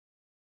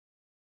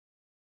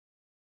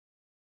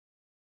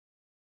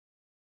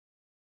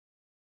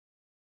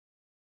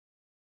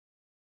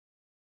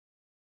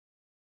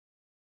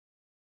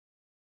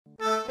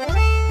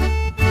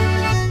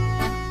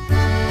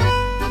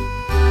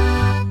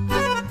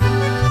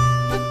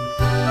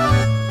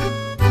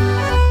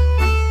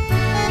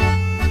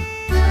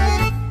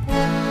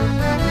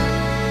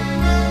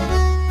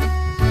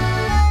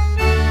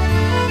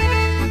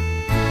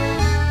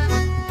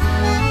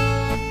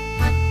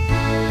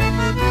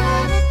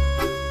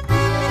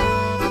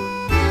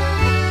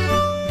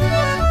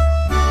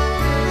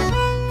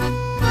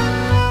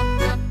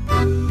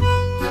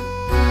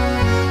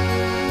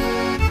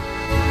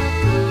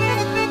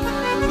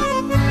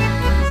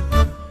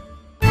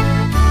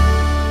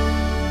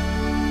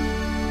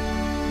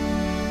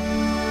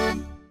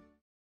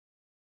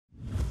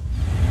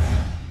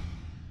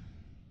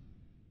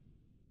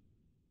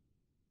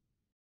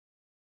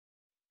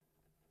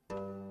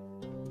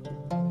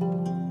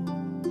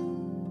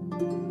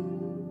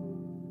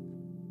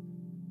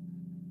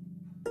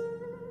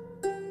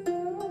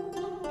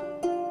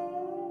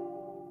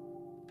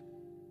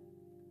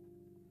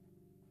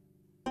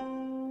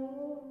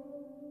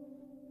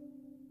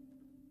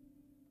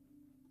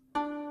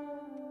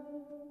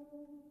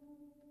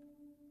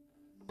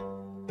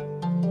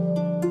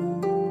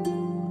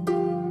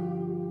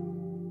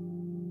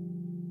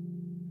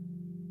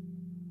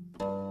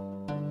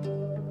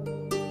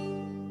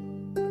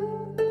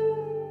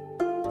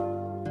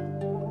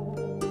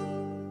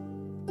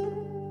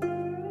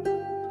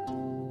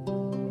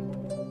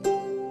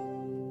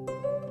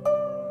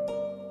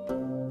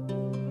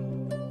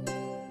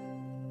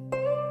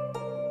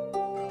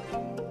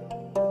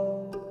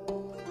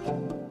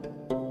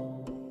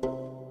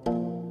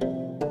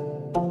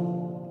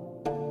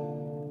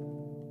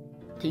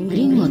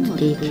Тэнгэрийн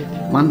моддыг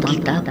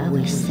мандалдаа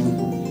бүгэлсэн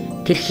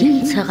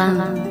тэрхийн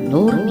цагаан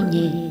нуур минь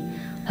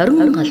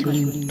 20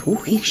 галвын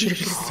түүхийг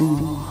ширгэлсэн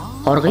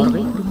хоргийн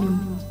хүрмэн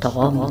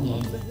тогоо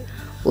минь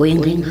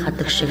уянгын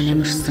хадаг шиг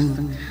намирсан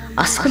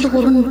асгал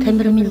гурван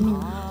тамир минь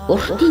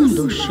уртын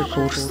дүүш шиг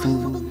өөрсөн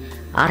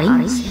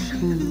арын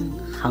сайхан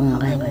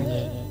хангай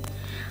минь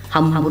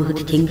хам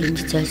бүргэд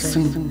тэнгэрт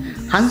зайлсан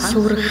хан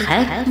суурах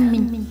хайрхан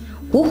минь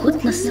хүүхэд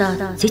насаа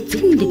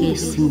цэцгэн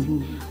дэгээсэн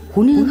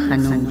хүнийн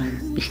ханан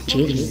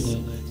бэлчээр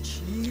минь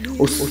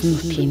өссөн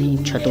нутгийн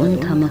минь чулуун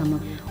тамаг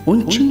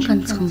үнчин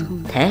ганцхан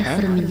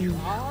тайхар минь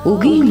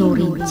өгийн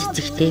нуурын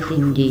цэцэгтэй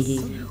хүндээ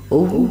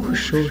өвгөн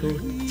хөшөөд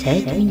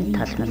цайдвын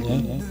тал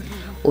минь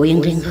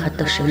уянгын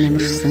хадаг шиг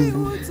намирсан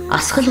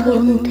асгал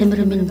гурван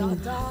тамир минь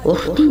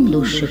уртын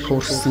дүүш шиг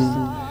өөрсөн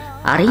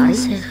арын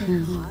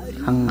сайхан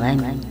хангай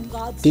минь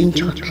динж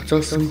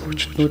хотолцоосон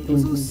хүчтнүүд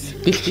нь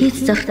дэлхийд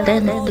зартай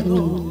нутаг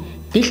минь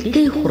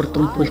дэлтэй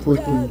хурдан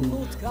бүлгүүд нь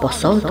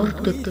босоод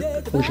өрдөг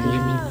үлгэр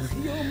минь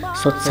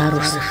судсаар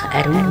усах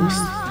ариун ус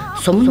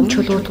сумын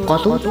чулууд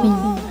голууд минь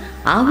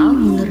аавын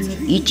үнэр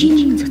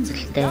ижийн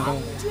цацалтай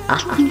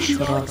алтан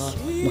шороо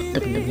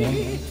нутаг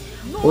минь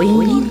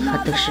уянгын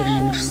хадаг шиг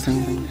намирсан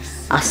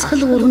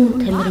асгал гурван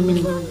тамир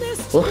минь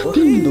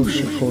уртын дүүш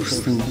шиг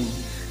өөрсөн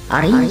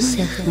арын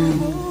сайхан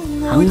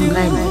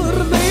хангай минь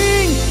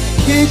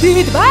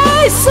Гэдэд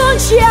байсан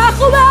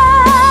шахварга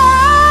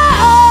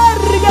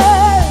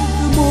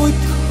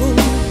мөтхөн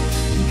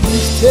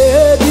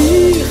гэртээ би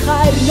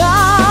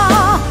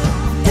хайрнаа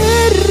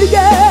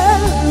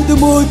эргээд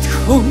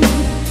мөтхөн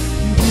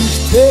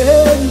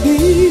гэртээ би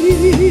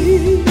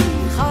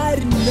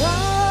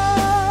хайрнаа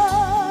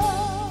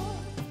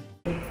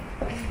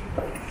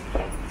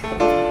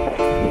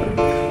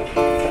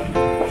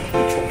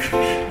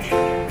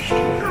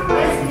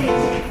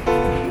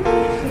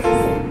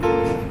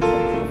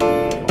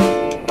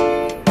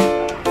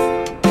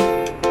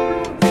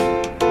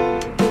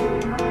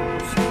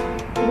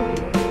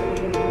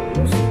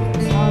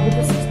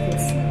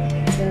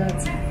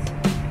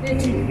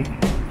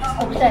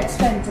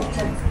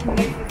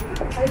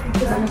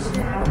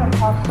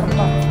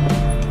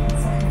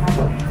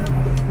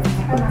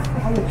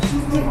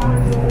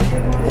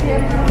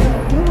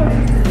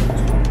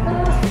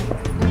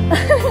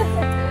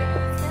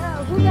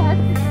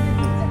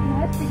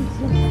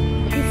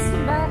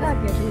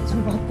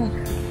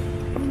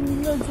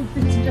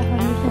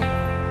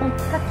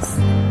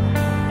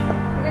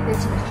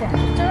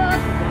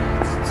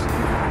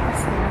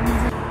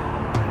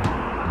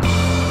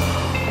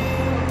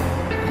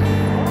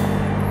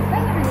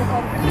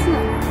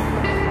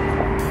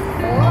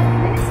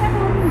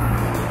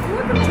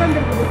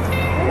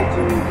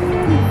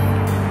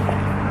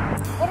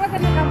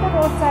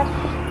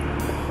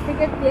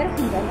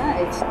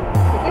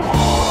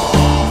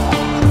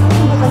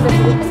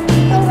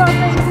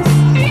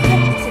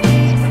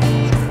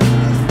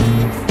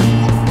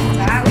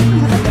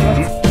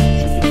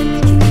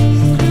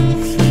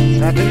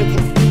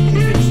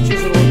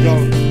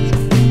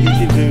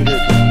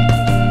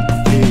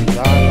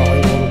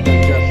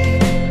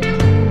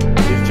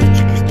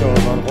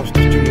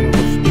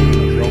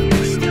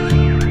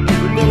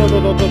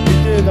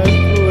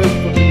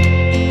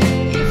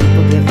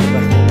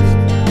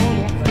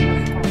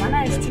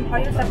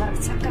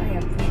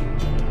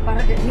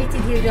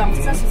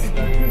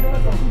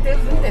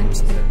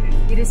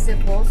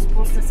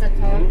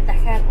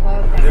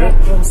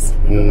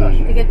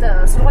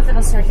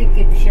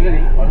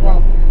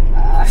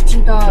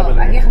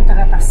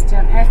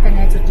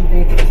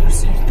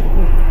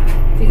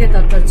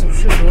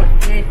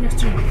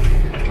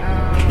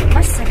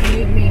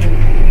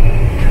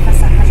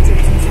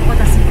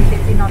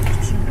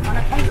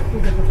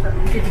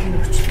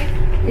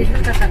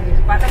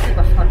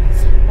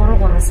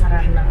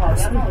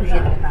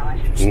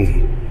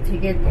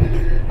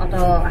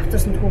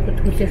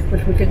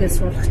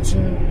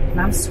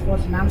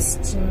намс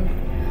чинь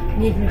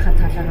нийгмийнхаа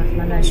талаар бол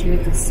манай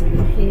Швед улсын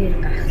үнэхээр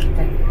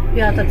гайхалтай. Би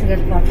одоо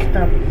тэгэл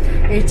бодлоо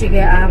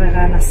ээжигээ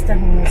аавыгаа настай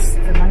хүмүүс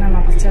манай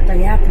монголчуудаа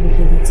яа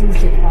гэдэг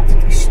зүйлээд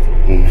боддог шүү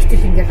дээ.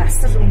 Гэтэл ингээд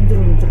асар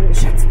өндөр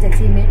шаттай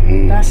тийм ээ.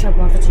 Доошоо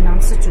болгож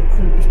намсаж өгөх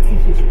нь битгий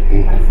хэл.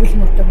 Хөл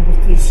мөтөн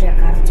битгийшээ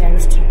гарч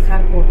авирч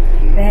чадхааргүй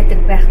байдаг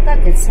байхдаа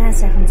гэж сайн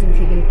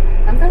зүйлийг нь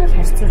дандаа л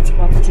харьцуулж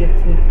бодож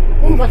явах нь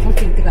хүн болгон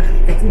тэгдэг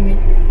ахaltaй тийм ээ.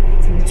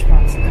 Тэгж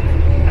бодлоо.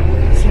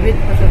 Швед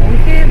бол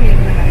үнэхээр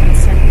нийгмийн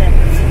сантай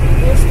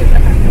өөрсдөө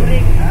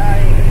татварыг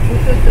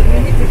төлөөд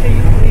миний төлөө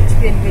юу хийж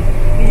байна гэдэг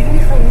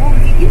иргэнийхээ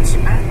үүргийг ч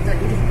ард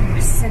ирэх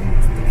маш сайн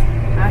мэддэг.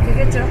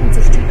 Тэгээд жоохон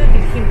зөрчигдөөд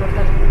ирэх юм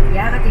бол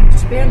яагаад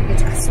ингэж байна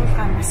гэж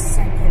асуулгаа маш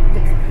сайн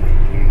тавьдаг.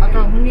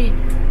 Одоо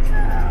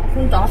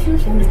хүнд олон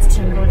үнэт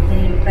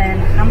чанаруудын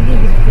байна,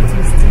 хамгийн хэрэгтэй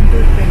зүйлс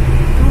зөндөө байна.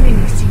 Түүний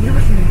нэг чинь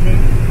эрүүл мэнд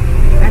байна.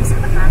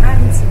 Ганцхан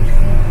агаарын зөвлөх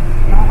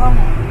ногоон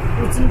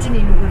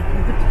үзэмжний нүгээр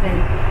бүгд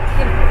байна.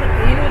 Тэгэхээр бүгд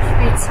эрүүл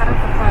бие сарав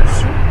тухай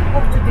шүү.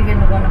 Бүгдүүдийг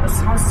нэг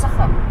сонсох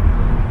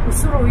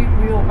өсвөр үе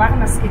буюу бага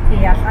нас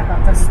гэдгийг ялгаад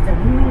одоо өстэй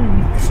үнэн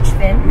мэдэрч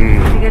байна.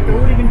 Тэгээд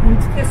өөрийг нь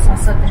хүндэтгээс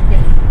сонсоод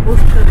ирэхээр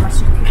өөртөө маш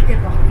их ихтэй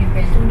болох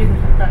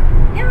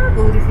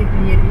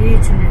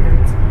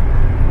цэнүүд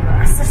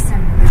асар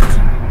сайн болж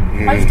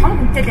байгаа. Хоёр том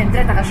хүнтэй л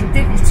амьдраад байгаа шүү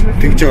дээ би чинь.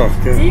 Тэгж байгаа бах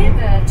тийм. Тийм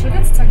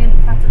чөлөөт цагийн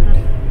тухайд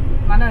бол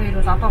манай хоёр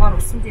бол одоогоор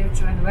өсөнд явж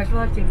байна,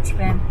 волейбол явж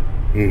байна.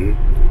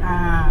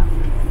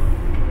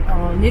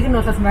 Нэг нь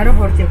бол мариу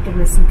хуурд явдаг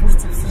байсан, түр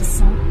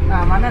завсарсан.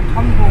 Манай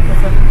том хүүхэд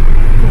бол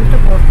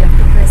төгөлөг хуурд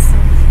явдаг байсан.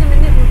 Гэхдээ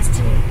миний хүүхэд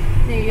чинь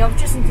явж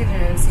исэн тэр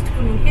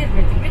сэтгүүн үнэхээр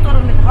байдаг. Бид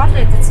гурав нэг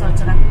хоолоо идэж сууж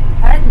байгаа.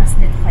 Хойд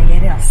насны тухай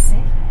яриа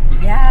олсон.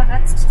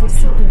 Яагаад ч тэр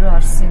сэтгүүрөө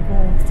орсон юм бэ?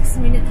 Тэгсэн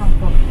миний том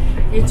хүү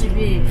ээж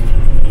би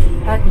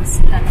хойд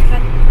наснаа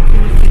дахиад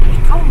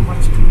тав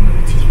болж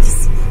төгөлөж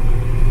хэлчихсэн.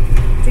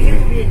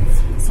 Тэгээд би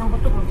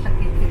сонгодог урлаг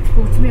гэдэг,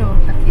 хөгжмийн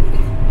урлаг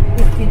гэдэг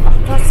хүүхдийн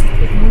дотоод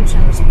сэтгэл мөн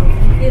чанартай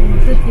үнээр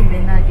нөлөөд юм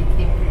байна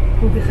гэдгийг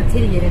хүүгийнхээ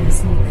тэр ярианаас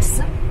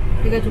мэдэрсэн.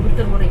 Тэгээд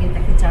өгөлдөр мөрийг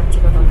дахиж авч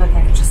өгөөд одоо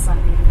тавьчихсан.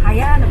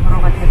 Хаяа нэг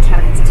морогоо тавьж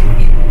харагдчихсан.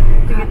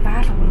 Тэгээд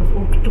даалга мөр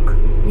өгдөг.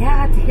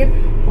 Яагаад тэгэхээр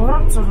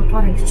 3-6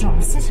 дугаар ингэ чинь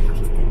улсын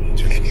шалгалттай байж.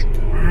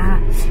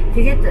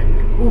 Тэгээд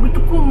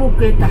өгдөггүй мөг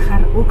гэдэг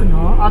дахаар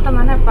өгнө. Одоо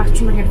манай багш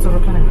нар яг 6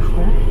 дугаар анги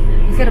байхгүй.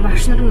 Тэгэхээр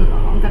багш нар нь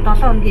ингээд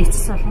 7 хоногийн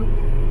эцэс болгоно.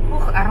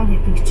 Бүх 10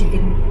 хэдэн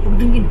хичээлийг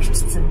бүгднийг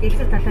бичсэн.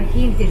 Дэлгэр талаа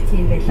хийм дээр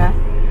тийм байла.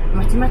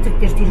 Математик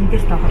дээр тэрэн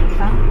дээр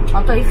тоглолоо.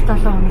 Одоо их 7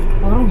 хоногт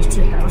 3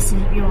 хичээл авсан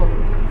юу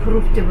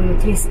прೂфтэй буюу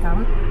тест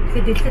авна.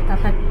 Тэгэхээр дэлгэр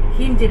талаа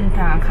хийм дээр нь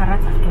та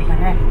анхаарал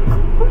татуулаарай.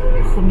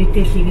 Хөө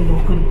мэдээллийг нь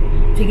өгнө.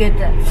 Тэгээд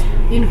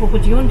энэ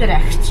хүүхэд юун дээр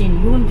ахиж чинь,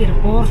 юун дээр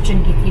буурж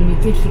ийн гэдгийг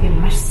мэдээллийг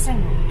нь маш сайн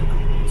өгдөг.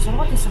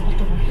 Сургуулийн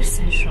үнэхээр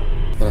сайн шүү.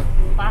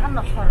 Баг нь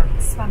болохоор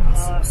Испани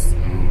сонгосон.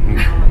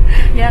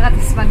 Ягаад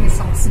Испани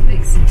сонгосон бэ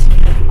гэсэн чинь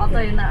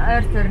одоо энэ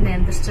ойр тойрны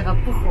амьдарч байгаа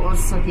бүх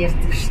улсууд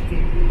ярьдаг шүү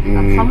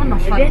дээ. Том нь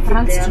болохоор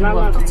Франц ч нэг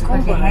болдог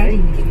зохиолын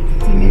хайрын нэг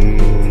тийм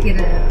ээ. Тэгэхээр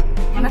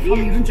манай том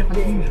ерөн жоохон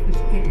тийм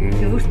хэрэгтэй.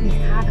 Тэгээ өөртөө нэг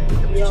таадаг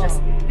учраас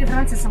би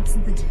Франц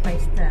сонгосон гэж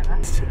баяртай байгаа.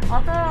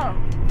 Одоо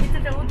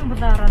хэдүүлээ үүдэн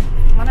булаа ороод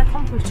манай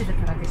том хөвчөлөд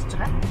хараад ирж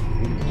байгаа.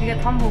 Тэгээ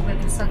том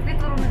хүүгээд өсөд бид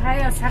гурав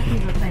хаяа сард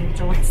нэг удаа ингэж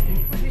уулздаг.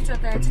 Би ч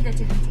одоо ажил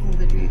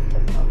хийчихгүйгээд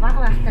баг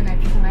байхтай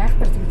найзхан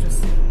айхтар тэгж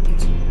болсон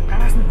гэж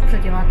гараас нь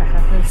хөтлөд яваад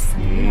байхад байсан.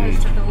 Энэ хоёр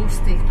ч одоо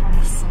өөрсдөө их том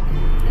болсон.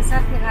 Тэгээ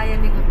сард нэг хаяа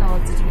нэг удаа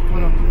уулзаж бид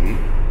гурав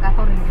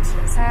гадуур ингэж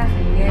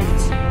сайхан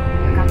ярьж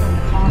гадуур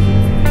хоол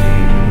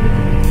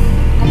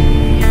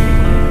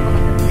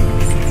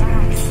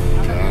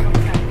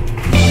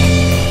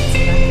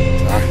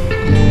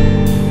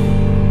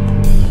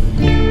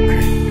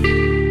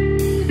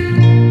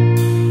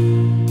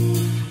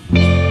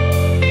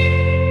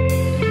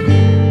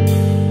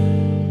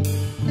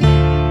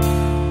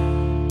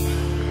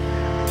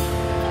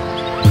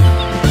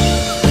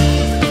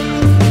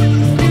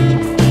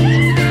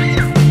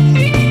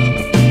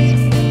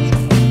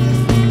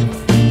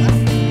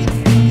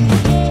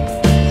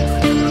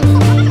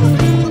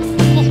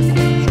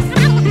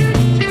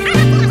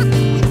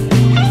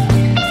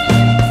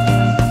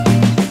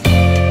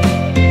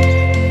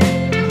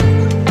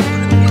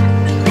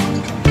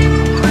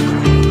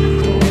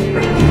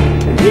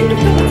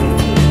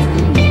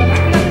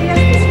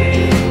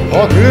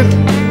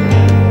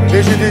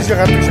тэгэл дээшээ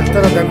гадаг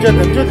шахтаараа дамжаад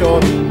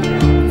яваад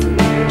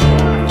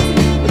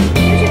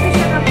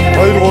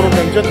 2-3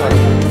 дамжаад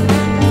гарав.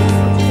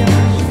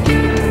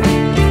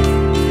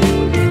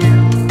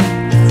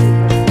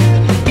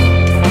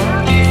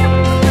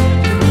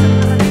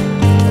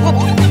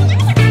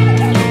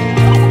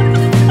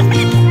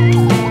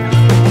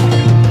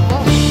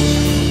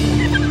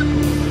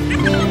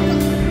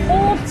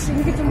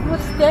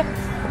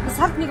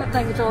 Сард нэг удаа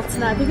ингэж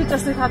уулзнаа. Тэгэж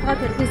бас нэг хадгаад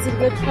тэрхээс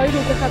иргээд хоёр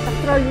өдрийнхаа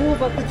дотроо юу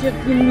бодож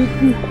явдаг юм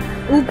мэднэ.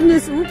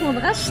 Үгнээс үг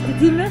унгаа шүү дээ,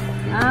 тийм ээ?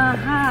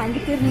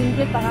 Ингэ тэр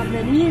ингээд байгаа юм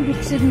байна. Ийм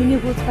бэлчээр миний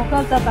хүүд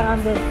тохиолдоод байгаа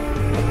юм байна.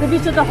 Тэгээ би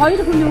ч одоо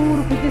хоёр хүний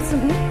үүрэг хүлээсэн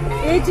хүн.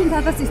 Ээжийн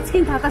талаас,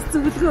 эцгийн талаас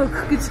зөвлөгөө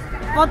өгөх гэж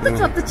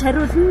бодож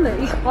хариулна.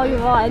 Их гоё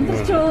юу.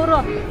 Амьдрал чи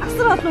өөрөө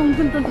асар олон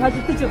өнгөн донд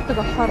толигдож явдаг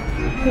болохоор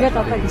тэгээд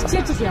одоо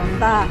хичээж л явна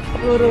да.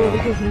 Өөрөө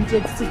өөрийгөө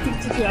хэмжээд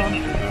сэтгэж явна.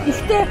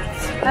 Гэхдээ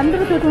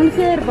амьдралд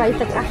үнэхээр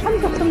баялаг. Алхам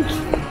тутамд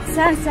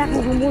сайн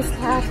хүмүүс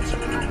таарч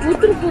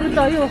өдөр бүрд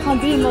оюун ухаан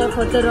бие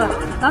махбод дээр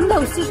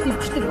дандаа өсөж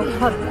дэвждэг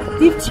болохоор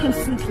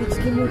дэвжихэнсэн гэж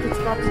хүмүүдэж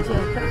бодож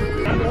явдаг.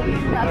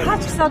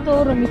 Таач гэсэн одоо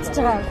өөрөө мэдчихэж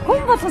байгаа.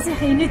 Хүн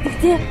болохынхаа инээдэг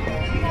тий.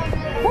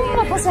 Хүн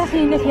болохынхаа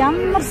инээх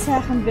ямар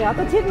сайхан бэ?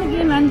 Одоо тэр нэг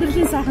юм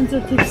амьдралын сайхан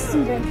зүйл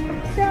тэгсэн байна.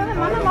 Тэгээ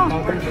манай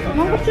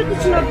монголчууд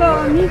ч одоо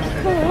нэг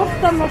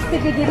уухтаа мостой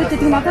гэдэг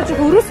ирээдүйд надад ч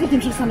өрөөсгөл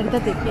юм шиг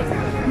санагдаад байна.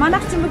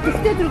 Манайх ч юм уу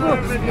тэгтээ тэргөө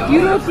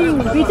ерөөлийн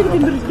бэлэг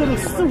тэмдэглэлээр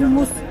өссөн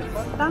хүмүүс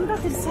дандаа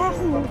тэр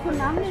сайхан өвгөн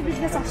амны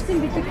бэлгээс очтын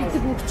бэлэг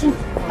гэдэг үг чинь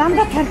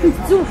дандаа тархинд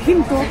зөв хэм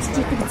дуудаж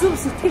идэг, зөв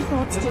сэтгэл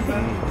дуудаж идэг.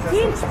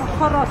 Тийм ч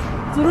болохоор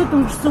зөрөөд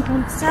өнгөрсөн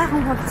хүнд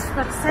сайхан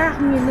болцдог,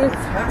 сайхан инээх,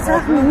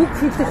 сайхан үг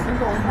хэлэх,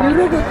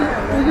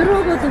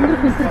 өрөөгөө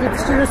өнгөрөх өнтер гэдэг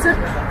чинь ерөөсөө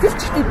тэр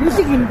чигтээ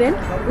бэлэг юм байна.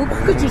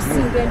 Өгөх гэж ирсэн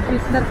юм байна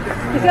бид нар.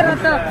 Тэгэхээр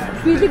одоо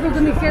бэлэг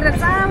өгнө гэхээр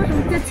заавал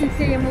үнэтэй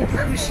цэнтэй юм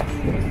өгөх биш.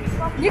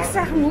 Нэг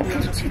сайхан үг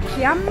хэлчихэх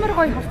ямар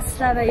гоё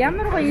хувцлаа вэ?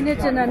 Ямар гоё инээж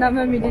байна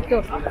намаа миний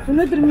дөө.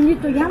 Өнөөдөр миний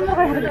дөө ямар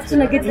гоё харагдаж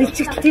байна гэж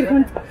хэлчихэл тэр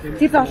хүнд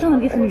тэр олон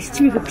хоногийн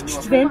ирчмийг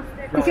өгчөж байна.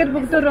 Тэгэхээр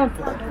бүгдөө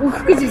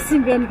өгөх гэж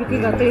ирсэн байх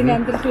гэдгийг одоо энэ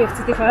амьдралын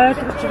явцыг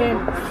ойлгож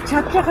байна.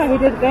 Чадлынхаа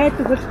хэрээр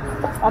байдаг бол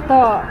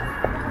одоо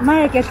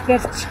маяг гэж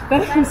барьж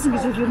барихсан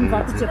гэж юу юм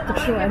бодож явдаг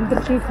шүү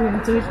амьдралын хүн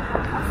зүйл.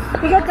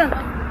 Тэгээд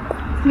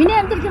миний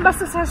амьдралын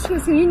бас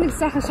сашгүйсэн энэ нэг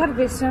сайхан шар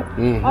байсан.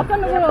 Одоо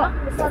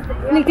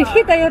нэг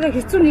дэлхийд даяараа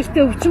хэцүү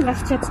нэртэй өвчин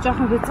гарчаад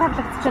жоохон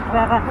хязгаарлагдчихад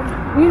байгаа.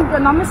 Энд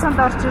номын санд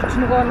орж ирж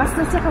нас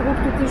насынхаа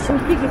хүүхдүүдийн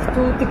шүлгийг их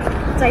туудаг.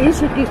 За энэ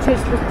шүлгийг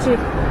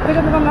чийжлүүлчих.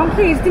 Тэгээд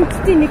Монголын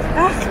эрдэмтдийн нэг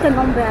гайхалтай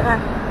ном байгаа.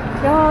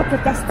 Яа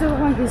тэр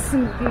даструугаан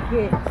хэлсэн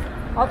гээ.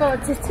 Одоо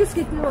цэцгэс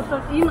гэдэг нь бол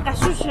энэ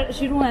гашуун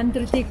ширүүн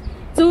амьдралыг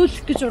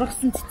зөөлөх гэж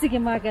ургасан цэцэг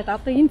юм аа гэдэг.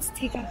 Одоо энэ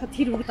цэцгийг харахад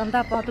тэр үг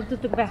дандаа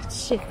бодогддог байх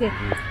жишээтэй.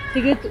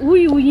 Тэгээд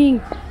үе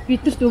үеийн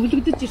бидэрт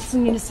өвлөгдөж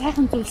ирсэн энэ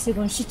сайхан зүйлсийг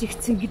уншиж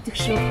игцэн гэдэг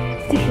шүү.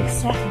 Тэр их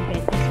сайхан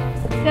байдаг.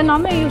 Тэгээ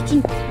номын юу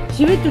чинь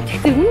Швед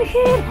үтгэхдээ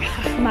үнэхээр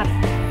бахархмаар.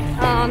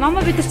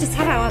 Номоо бид нар чи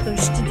сар аваад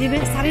уншиж чинь тийм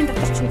ээ. Сарын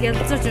дотор чинь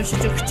ялцаж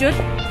уншиж өгчөөл.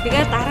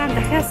 Тэгээд дараа нь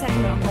дахиад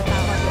сайхан номоо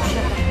аваад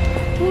уншаад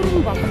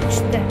бүрэн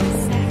боломжтой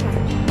сайхан.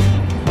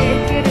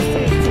 Тэгэхээр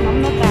чи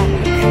номноо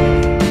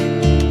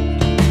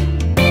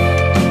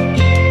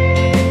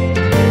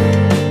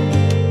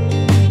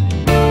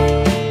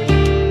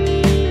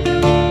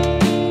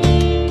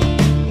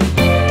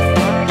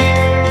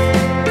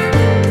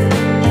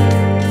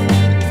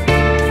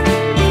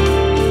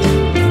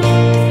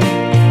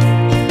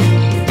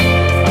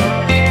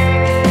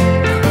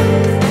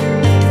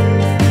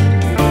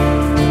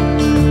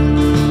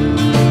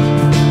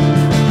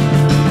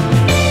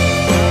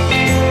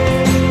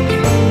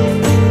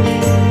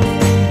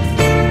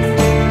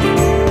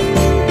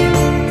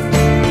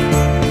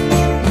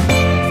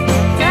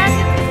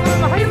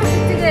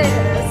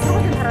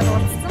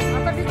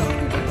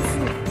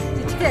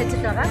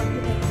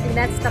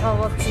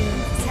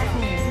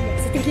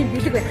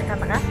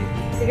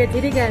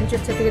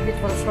тэгээд бид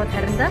гурав шууд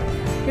харина.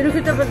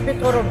 Ерөнхийдөө бол бид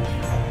гурав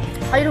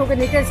хоёр хүүгээ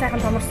нэгэн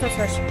сайхан томорсоос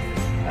хойш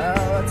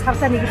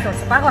цавлаа нэг л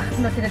болсон. Баг багт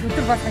нь тэгээд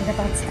өдөр болох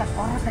ингээд онцлог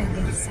гороолаа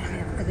ингээд сайхан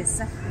явдаг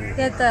байсан.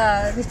 Тэгээд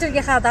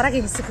нэвтрүүлгийнхаа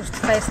дараагийн хэсэг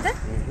хүртэл баяртай.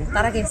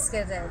 Дараагийн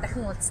хэсгээр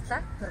дахин уулзлаа.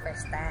 Түр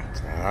баяртай.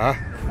 За.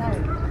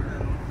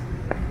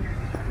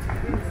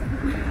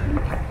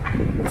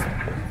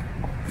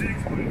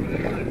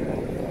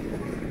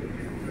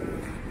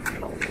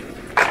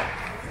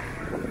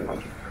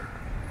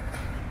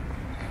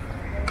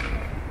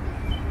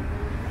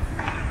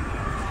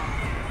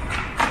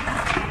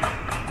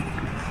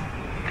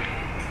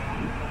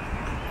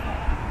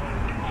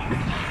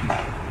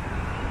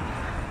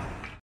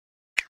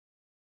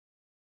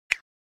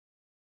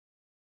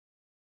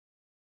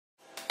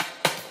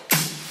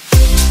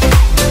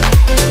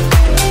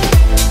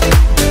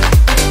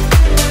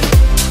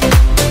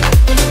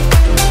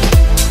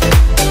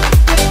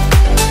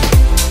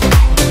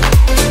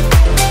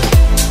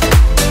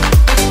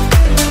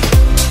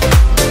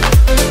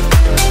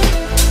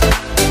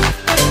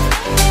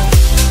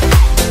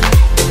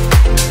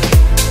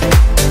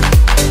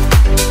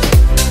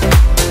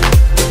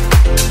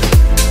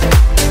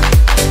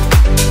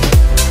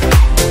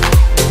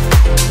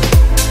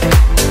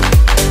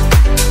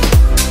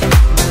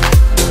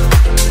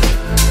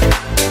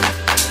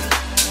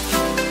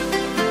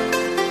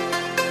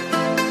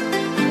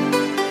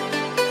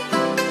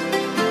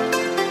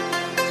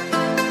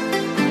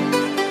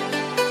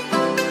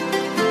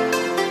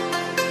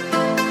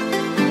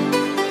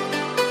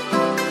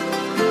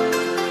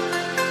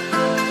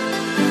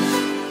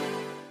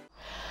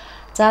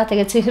 За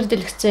тэгээд цэнхэр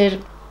дэлгэцээр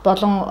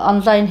болон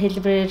онлайн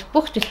хэлбэрээр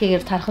бүх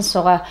дэлхийгээр тархан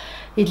суугаа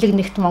элэг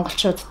нэгт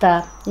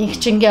монголчуудаа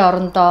инх чингийн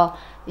орондоо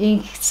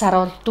инх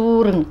сарвал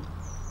дүүрэн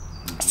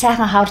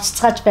сайхан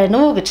хаварцгааж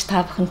байна уу гэж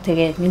та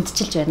бүхэнтэйгээ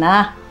мэдчилж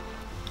байна.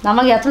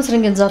 Намайг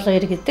Ядамсрынгийн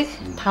зоолбаяр гэдэг.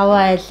 5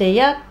 айлын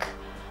яг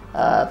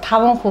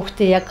 5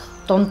 хүүхдээ яг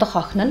дундах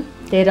охин нь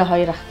дээрээ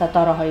 2 ахта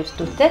доороо 2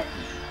 дүүтэй.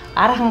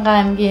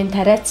 Архангай аймгийн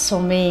Тариац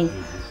сумын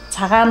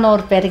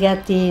Цагаануур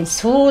бригадын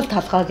сүүл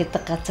толгой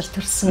гэдэг газар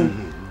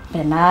төрсөн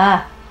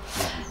байна.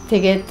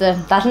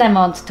 Тэгээд 78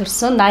 онд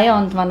төрсөн, 80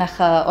 онд манайх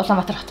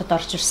Улаанбаатар хотод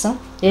орж ирсэн.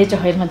 Ээж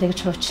 2 маань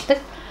тэгж хуучилдаг.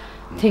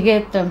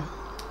 Тэгээд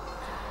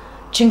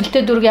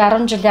Чингэлтэй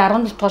дүүргийн 10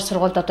 жилийн 11 дугаар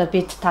сургуульд одоо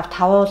бид 5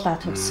 тавуулаа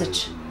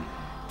төгсөж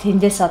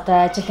тэндээс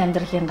одоо ажил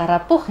амьдралын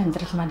гараа бүх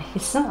амьдрал маань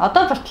эхэлсэн.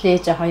 Одоо болтол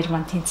ээж 2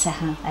 маань тэнд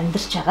сайхан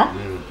амьдарч байгаа.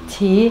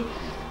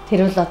 Тэр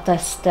бол одоо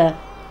өстой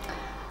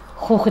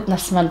хүүхэд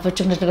нас маань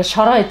бужигнэр нэг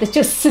шороо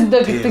идэж өссөн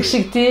дөө гэдэг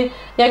шиг тий.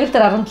 Яг л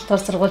тэр 17 дугаар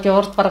сургууль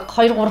яваад баг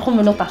 2-3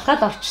 минут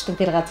алхаад орчдөг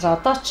тэр газар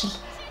одоо ч л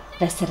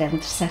байсаар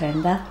амьдарсаар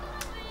байна да.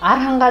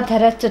 Архангай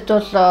Тариацд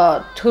бол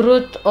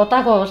төрөөд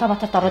удаагүй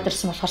Улаанбаатарт ороод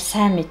ирсэн болохоор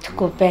сайн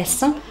мэдэхгүй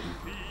байсан.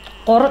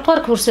 3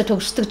 дугаар курсээ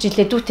төгсдөг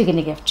жилээ дүүтэйг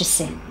нэг явж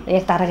ирсэн.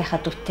 Яг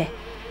дараагийнхаа дүүтэй.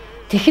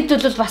 Тэгэхэд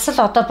бол бас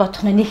л одоо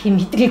бодох нь нэг юм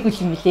мэдгээгүй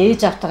юм билээ.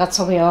 Ээж автагаад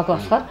цуг яваагүй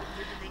болохоор.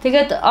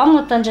 Тэгээд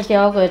удаан жил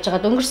яваагүй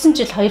яжгаад өнгөрсөн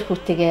жил 2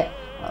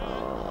 хүүтэйгээ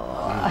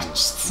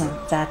очсон.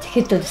 За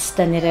тэгэхэд бол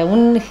өстой нэрээ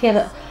үнэнхээр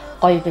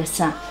гоё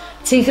байсан.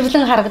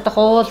 Цэнхэрлэн харагдах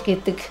уул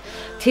гэдэг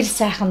тэр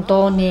сайхан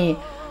дууны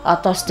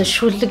одоо өстой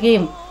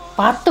шүлгийн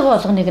баддаг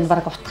болгоныг нь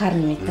баг утгаар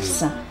нь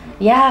мэдэрсэн.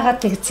 Яагаад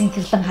тэг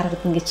цэнхэрлэн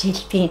харагдана гэж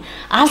хэлдгийг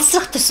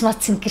алсрах тусмаа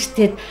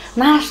цэнхэртээд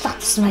наашлах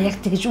тусмаа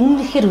яг тэгж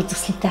үнэхээр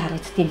үзэсгэлэнтэй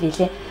харагддгийг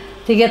билээ.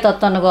 Тэгээд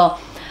одоо нөгөө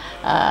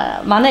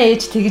манай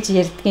ээж тэгж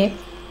ярьдгийг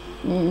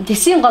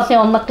тэсийн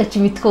голын унаг гэж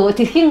мэдхүү,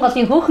 тэрхийн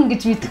голын хөөхөн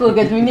гэж мэдхүү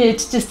гэд миний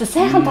ээж ч гэсэн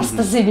сайхан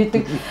тастасыг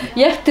бидэг.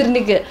 Яг тэр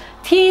нэг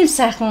тийм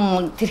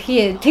сайхан тэр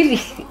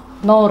их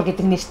нуур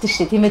гэдэг нэртэй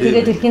шүү дээ. Тийм ээ.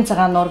 Тэгээд тэрхийн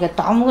цагаан нуур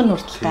гэдэг домог нь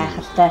хүртэл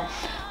гайхалтай.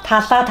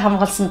 Талаад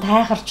хамгаалсан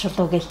тайхар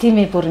чулуу гэл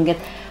тийм ээ бүр ингээд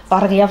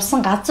бараг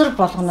явсан газар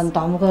болгоно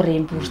домгоор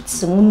юм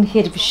бүрдсэн.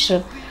 Үнэхээр биш.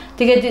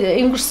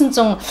 Тэгээд өнгөрсөн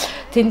зун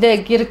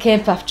тэндээ гэр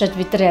кемп авчаад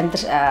бид нар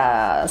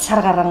сар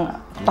гарan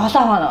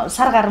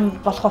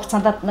болох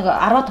хугацаанд нэг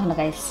 10 хоног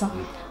аялсан.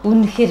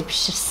 Үнэхээр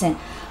биширсэн.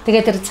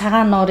 Тэгээд тэр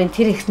цагаан нуурын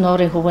тэр их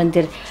нуурын хөвөн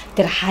дээр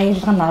тэр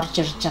хаялга нь орж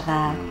ирж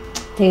байгаа.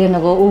 Тэгээ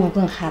нөгөө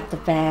өвгөн хад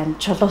байна,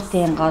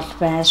 чулуутын гол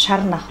байна,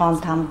 шар нахон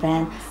там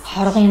байна,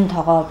 хоргын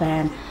тогоо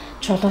байна,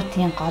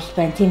 чулуутын гол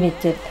байна. Тийм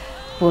ээ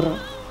бүр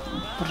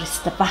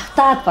өстө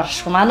багтаад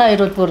баршгүй. Манай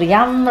хоёр бол бүр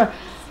ямар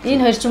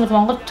энэ хоёр ч юм уу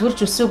Монголд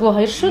төрж өсөөгөө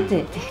хоёр шүү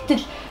дээ.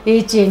 Тэгтэл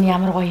ээж нь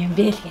ямар гоё юм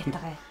бэ л гэдэг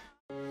байгаа.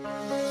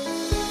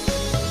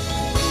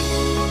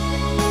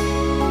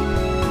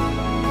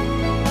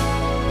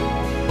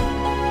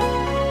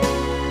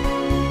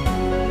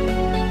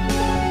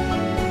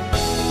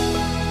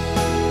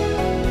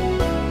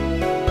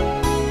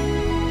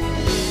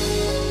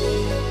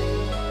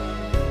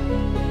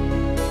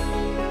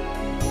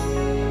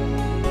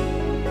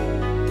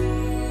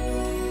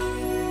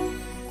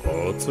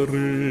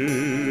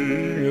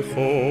 Цэрийн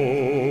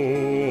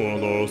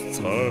холоос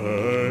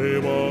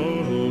цайвалсан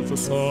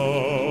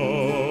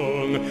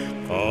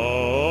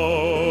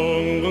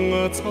ганган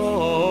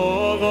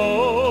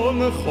цагаан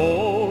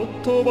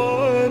хот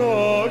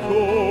байраа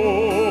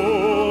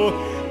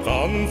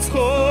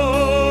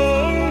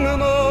ганцхан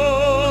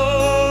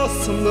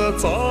насны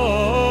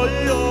цаяасан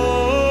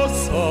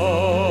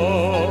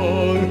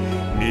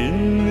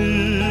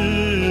миний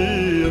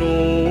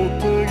ротгийн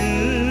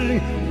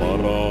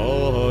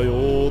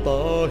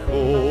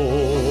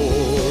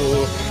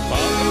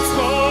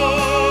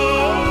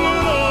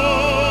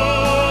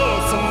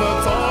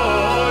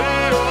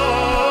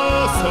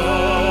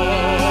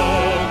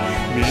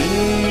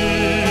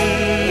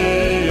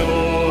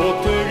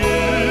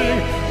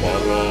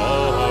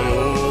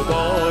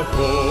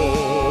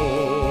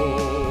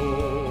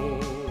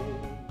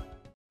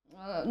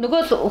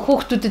Нөгөө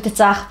хүүхдүүдэд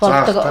заах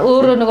болдог.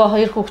 Өөрөө нөгөө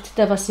хоёр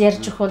хүүхдтэй бас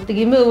ярьж өгүүлдэг.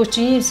 Эмээ өвөө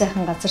чи ийм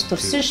сайхан газар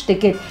төрсөн шүү дээ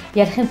гэд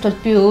ярихын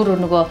тулд би өөрөө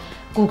нөгөө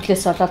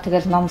Google-ээс олоод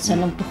тэгэл ном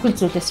сонин бүхэл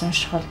зүйлээс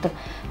унших болдог.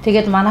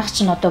 Тэгээд манайх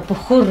ч н одоо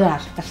бөхөр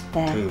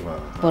алдартай.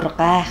 Бүр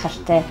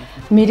гайхалтай.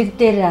 Мэрэг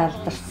дээр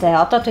алдартай.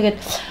 Одоо тэгээд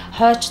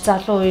хойч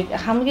залуу үе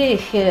хамгийн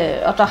их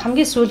одоо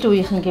хамгийн сүүлийн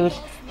үеийнх нь гэвэл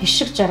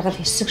хишиг жаргал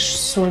хэсэг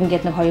сүрэн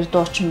гэдэг нэг хоёр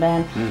дуучин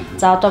байна.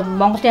 За одоо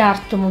Монголын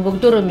ард түмэн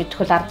бүгдөө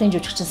мэдхүүл ардын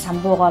жүжигчин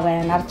Самбууга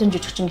байна, ардын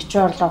жүжигчин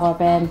Гичүү орлогоо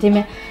байна,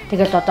 тийм ээ.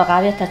 Тэгэл одоо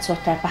гавьяата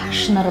цуутай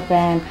багш нар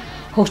байна,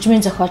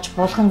 хөгжмийн зохиолч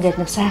Булган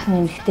гэдэг нэг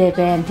сайхан эмэгтэй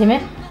байна, тийм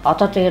ээ.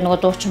 Одоо тэгээ нөгөө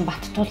дуучин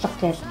Бат Тулга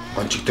гэж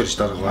гончиг дэрж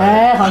дарга.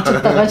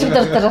 Гончиг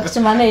дарга чи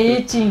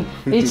манай ээжийн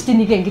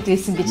нэг ангид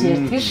байсан гэж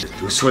ярьдаг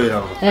шүү. Өсөх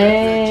хоёр авраг.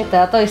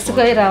 Одоо өсөх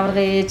хоёр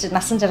аврагын ээж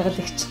насан жаргал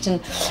ихч чинь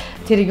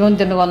тэр юун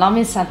дээр нөгөө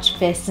номын самч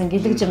байсан,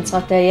 гэлэг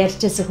жимцгоотой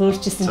ярьжсэн,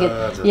 хөөржсэн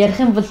гэд ярих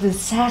юм бол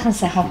сайхан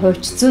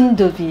хууч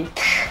зөндөө би.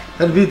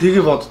 Харин би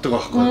тийг боддог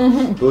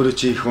байхгүй. Өөрөө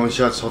чи их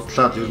уншаад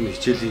судлаад ер нь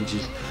хичээлийн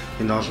жил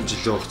энэ олон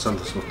жилийн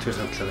хугацаанд бас нутгийн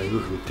талаар аягүй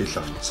их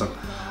мэдээлэл авчихсан.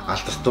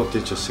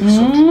 Алдарттуудыг бас их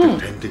судалдаг,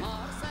 таньдаг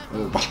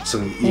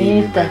болцсон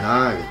юм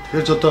байна гэх.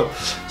 Тэгэхээр ч одоо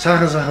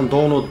сайхан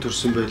дуунууд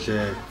төрсэн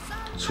байлээ.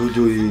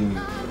 Сүүлийн үеийн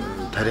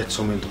тариац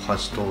сумын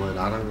тухайч дуу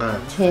байна, Арангай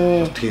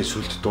нутгийн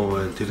сүлд дуу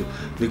байна. Тэр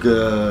нэг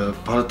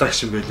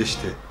продакшн байлээ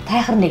шүү дээ.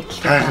 Тайхар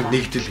нэгдэл. Тайхар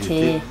нэгдэл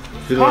гэдэг.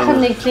 Тайхар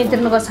нэгдлийн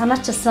тэр нөгөө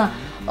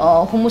санаачилсан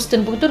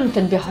хүмүүстэй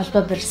бүгдөрөнтэй би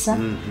холбоо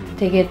барьсан.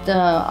 Тэгээд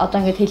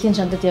одоо ингээд хэлийн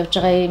чандад явж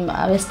байгаа ийм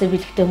авьяастай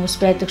бэлэгтэй хүмүүс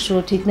байдаг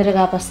шүү. Тэднэрийг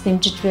бас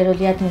дэмжиж байвал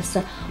яа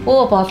гэсэн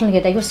болно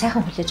гэдэг аюу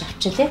сайхан хүлээж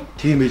авчихлаа.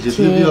 Тийм ээ.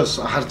 Би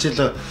бас харж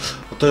илаа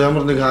одоо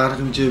ямар нэг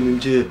арга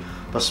хэмжээ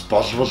бас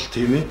болвол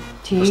тийм ээ.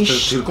 Бас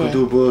тэр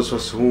клубөөс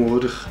бас хүн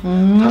өөрөх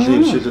талын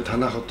хэмжээлээ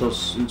танах одоо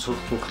сурах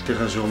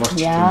хүүхдийнхаа шугамарч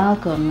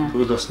тийм.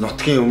 Тэгвэл бас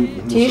нутгийн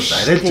хүмүүс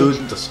арай л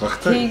зөөлөнд бас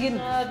багтаа. Тийм.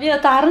 Би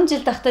одоо 10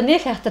 жил дахтаа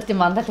нэг хайхтар тийм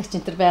мандалагч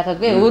энэ төр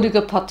байгаагүй.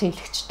 Өөрийгөө под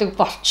хэлэгчдэг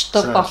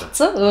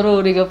болцсон.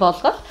 Өөрийгөө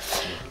болгоод.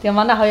 Тэгээ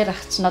манай хоёр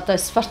ах чинь одоо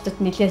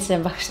спортод нэлээд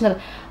сайн багш нар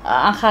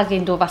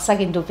анхаагийн дүү,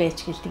 басаагийн дүү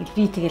байж гэлдэг.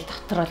 Би тэгэл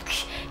докторол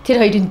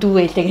тэр хоёрын дүү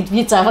байлаа гэд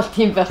би заавал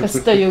тийм байх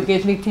ёстой юу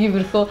гэл нэг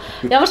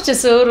тиймэрхүү. Ямар ч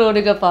гэсэн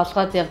өөрийгөө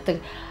болгоод явдаг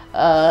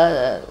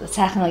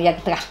сайхан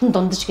ягдаг алтан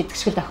дундаж гэдэг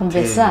шиг охин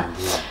байсан.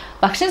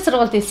 Багшийн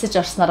сургуульд элсэж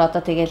орсноор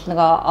одоо тэгэл нэг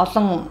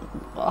олон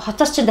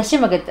хотоор чинь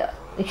Дашима гэдэг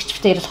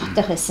ихчвтэй ирэл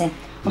хотойх байсан.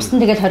 Устан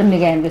тэгэл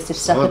 21 ангиас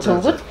ирсэн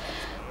хөвгүүд.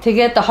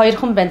 Тэгээд хоёр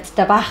хүн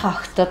бандтай баахан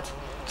огтод.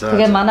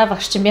 Тэгээд манай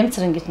багш чинь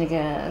Бямцран гэж нэг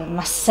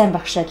маш сайн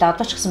багш байлаа.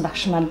 Одоо ч гэсэн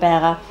багш маань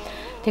байгаа.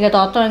 Тэгээд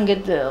одоо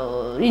ингээд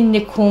энэ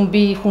нэг хүн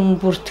би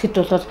хүн бүртгэхэд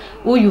бол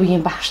үе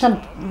үеийн багш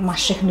нар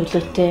маш их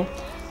нөлөөтэй.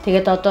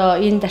 Тэгээд одоо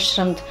энэ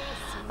дашрамд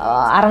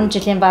 10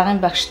 жилийн багын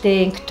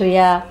багштэй инг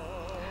туяа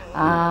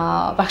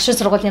багш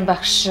сургуулийн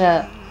багш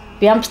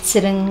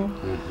Бямбцэрэн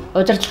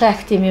удирдлагын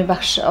активийн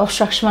багш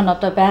увш багш маань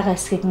одоо байгаа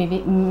эсэхийг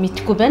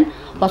мэдэхгүй байна.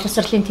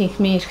 Боловсролын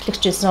тэнхимийн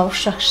эрхлэгч байсан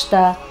увш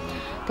багштай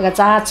тэгээ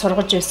зааж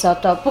сургаж байсан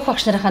одоо бүх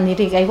багш нарынхаа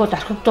нэрийг айгуу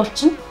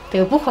дархигдуулчихна.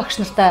 Тэгээ бүх багш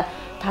нартай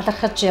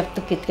талархаж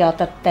явдаг гэдгээ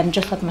одоо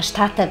дамжуулахад маш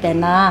таатай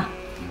байна.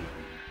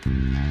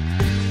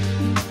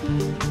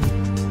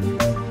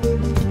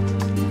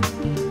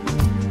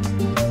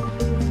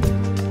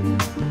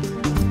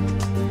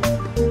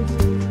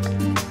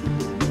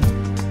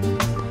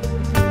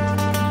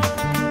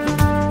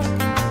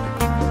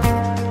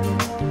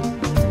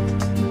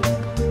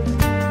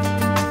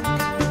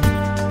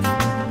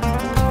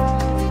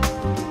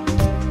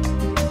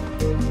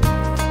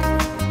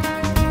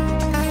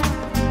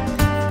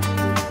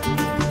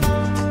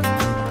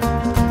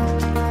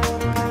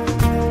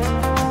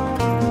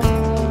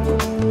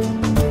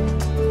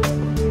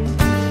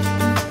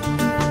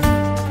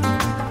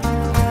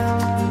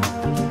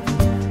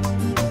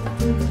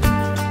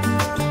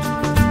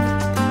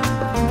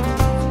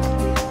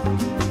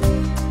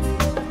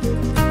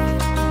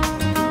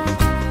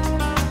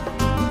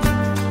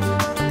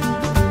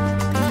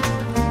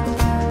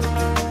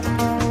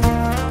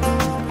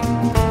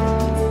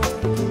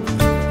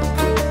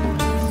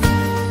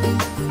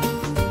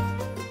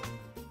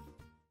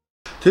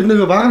 Тэр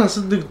нэг бага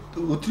насанд нэг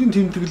өдрийн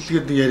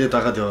тэмдэглэл гэдэг нэг яриад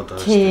агаад яваад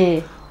байгаа шүү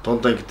дээ.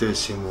 Дундаа гэдэг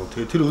байсан юм уу?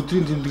 Тэгээ тэр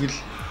өдрийн тэмдэглэл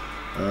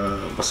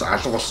бас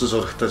алга болсон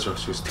сурагтааж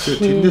багш биш. Тэгэхээр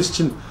тэрнээс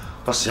чинь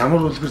бас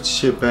ямар үлгэр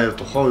жишээ байв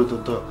тухайн үед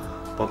одоо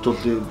бодвол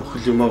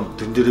бүхэл юмаа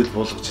тэн дээрээ л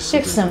буулгаж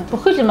ирсэн.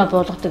 Бүхэл юмаа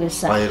буулгадаг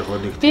байсан.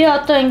 Баяргоныг. Би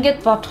одоо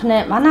ингэж бодох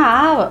нэ манай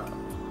аав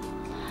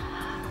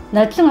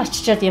надлан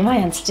очичоод юмаа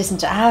янзлж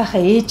байсан чи аавынхаа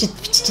ээжэд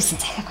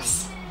биччихсэн захиаг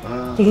болсон.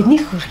 Тэгээд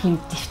нэг хөрх юм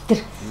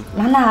дэвтэр.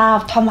 Манай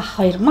аав том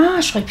ах хоёр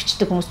маш гоё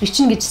бичдэг хүмүүс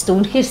бичнэ гэж өстө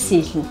үнэхээр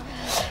сэлнэ.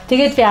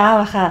 Тэгээд би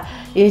аавынхаа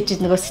ээжэд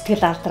нөгөө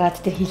сэтгэл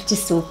алдраад тэр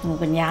хэлжсэн үг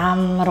мөг нь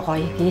ямар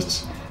гоё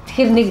гэж.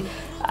 Тэгэхээр нэг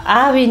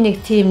аавын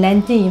нэг тийм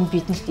нандин юм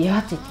биднэрт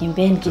яад идэх юм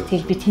бэ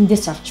гэдгийг би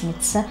тэндээс олж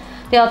мэдсэн.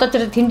 Тэгээ одоо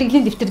тэр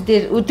тэмдэглэлийн дэвтэр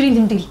дээр өдрийн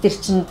тэмдэглэл дээр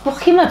чинь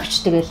бүх юмаа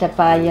бичдэг байлаа.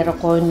 Баяр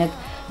гуйнаг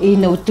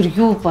энэ өдөр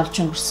юу болж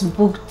өнгөрсөн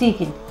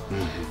бүгдийг нь.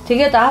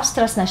 Тэгээд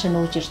Австраас наашаа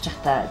нүүж ирж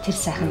байхдаа тэр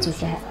сайхан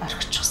зүйлээ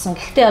орхичихсан.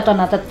 Гэхдээ одоо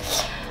надад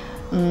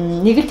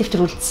нэг л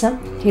дэвтэр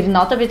үлдсэн. Тэр нь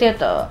одоо би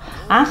тэгээд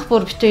анх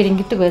бүр бит хоёр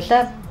ингэдэг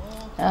байлаа.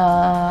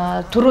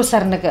 Түрүү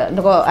сар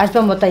нөгөө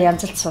альбомудаа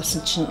янзалт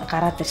суусан чинь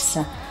гараад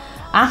ирсэн.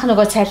 Анх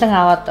нөгөө цалин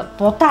аваад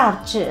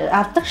будаа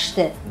авдаг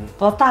штэ.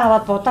 Будаа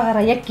аваад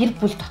будаагаараа яг гэр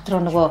бүл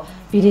дотроо нөгөө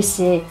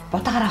бирээсээ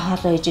будаагаараа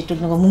хоолоо ээж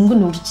идвэл нөгөө мөнгө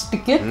нь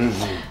үрждэг гэх.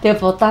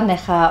 Тэгээ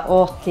будааныхаа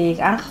уутыг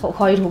анх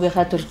хоёр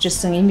хүүгийнхаа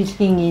төржсэн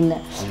эмнэлгийн энэ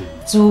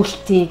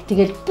зүйлтийг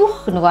тэгэл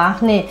бүх нөгөө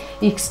анхны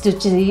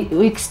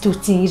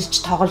X2-ийн ирж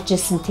тоглож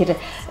исэн тэр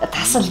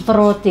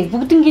тасалбаруудыг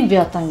бүгднийг би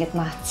одоо ингэж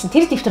наацсан.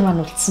 Тэр дэвтэр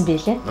маань үлдсэн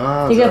байлээ.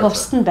 Тэгээ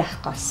бусд нь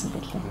байхгүй болсон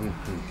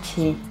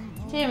байлээ.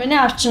 Тийм миний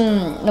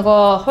авчин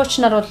нөгөө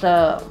хуучнаар бол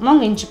Мон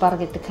Инж бар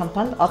гэдэг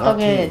компани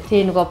одоогийн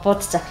тий нөгөө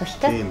бууд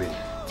захиралтай.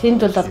 Тэнд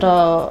бол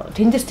одоо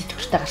тэндээс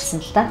тэтгэвртэй гарсан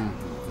л да.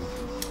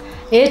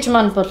 Ээж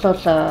маань бол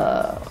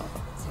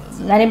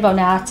нарийн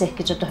бовны АЦХ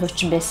гэж одоо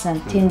хуучин байсан.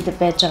 Тэнд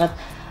байж байгаад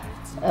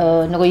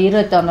нөгөө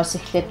 90-ад оноос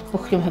эхлээд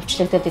бүх юм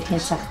хөвчлөгдөд ирэхин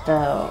цагт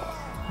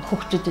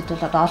хүүхдүүдэд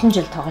бол одоо олон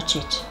жил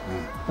тоогож хийж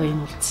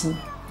буян үлдсэн.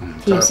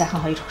 Тийм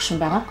сайхан хоёр хөгшин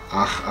байгаа.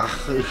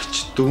 Ах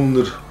ихч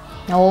дүүнэр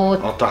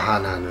одоо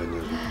хаана вэ?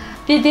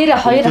 Би дээр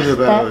хоёр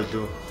ахтай.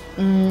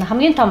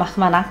 Хамгийн том ах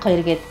маань анх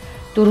хоёр гээд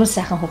 4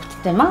 сайхан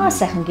хүүхэдтэй маа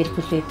сайхан гэр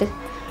бүл байдаг.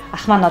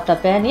 Ах маань одоо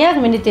байна.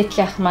 Яг миний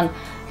дээдлийн ах маань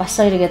бас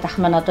хоёр гээд ах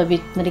маань одоо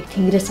бид нарыг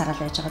тэнгэрээс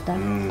хараал байж байгаа да.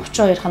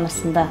 32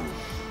 наснда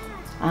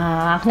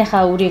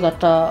анхныхаа үрийг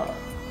одоо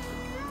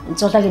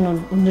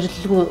зулагийн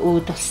үнэрлэлгүй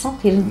үүд болсон.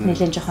 Тэрэнд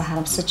нэлээд жоохон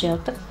харамсаж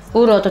явдаг.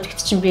 Өөрөө одоо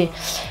тэгт чинь би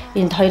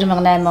энд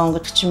 2008 он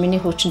гэдэг чинь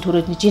миний хүү чинь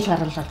төрөөд нэг жил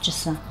гарал болж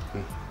исэн.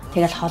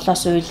 Тэгэл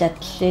холоос уйлаад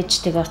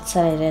ээжтэйг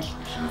уцаар ирээл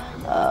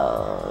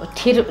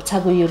тэр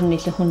цаг үе ер нь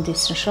нэлээд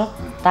хүндээсэн шүү.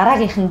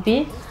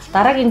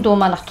 Дараагийн дүү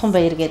маань Отхон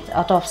Баяр гээд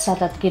одоо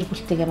увсаалаад гэр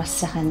бүлтэйгээ маш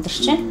сайхан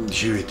амьдарч байна.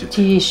 Шведэд.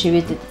 Тий,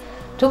 Шведэд.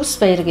 Төгс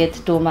Баяр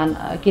гээд дүү маань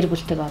гэр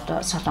бүлтэйгээ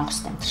одоо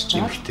Солонгост амьдарч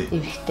байгаа.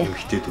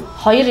 Эмэгтэй дүү.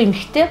 2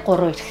 эмэгтэй,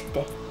 3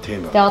 эрэгтэй.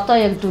 Тэгээ одоо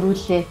яг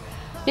дөрүүлээ.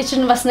 Би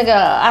чинь бас нэг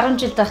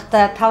 10 жил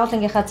байхдаа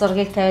тавлангийнхаа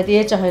зургийг тавиад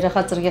ээж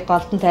хоёрынхаа зургийг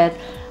голдон тавиад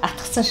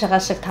атгсан шагаа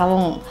шиг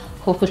 5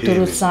 хүүхэд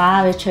дөрүүлсэн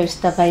аав ээж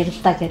хоёртаа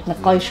баярлалаа гэдэг нэг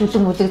гоё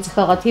шүлэн мүлэг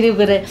зохиогоо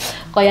тэрүүгээр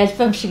гоё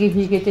альбом шиг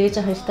хийгээд ээж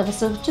хоёртаа бас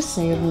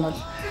өгчсэн юм нь бол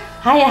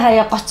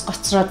хаяа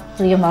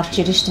гоцроод юм орж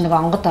ирэн шүү дээ нэг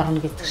онгод орно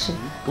гэдэг шиг.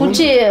 Хүн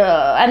чи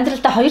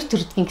амьдралдаа 2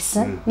 төрдгин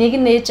гэсэн. Нэг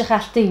нь ээжийнхээ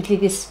алтын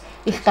хилэгээс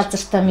их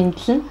газартаа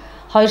мэдлэн,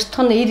 хоёр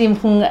дахь нь ир юм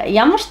хүн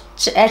ямар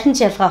ч аль нь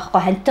ч ялгаа авахгүй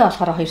хантай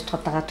болохоор хоёр дахь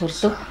удаага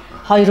төрлөв.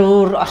 Хоёр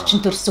өөр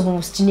орчин төрсэн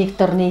хүмүүс чинь нэг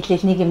дор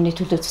нийлээл нэг юмны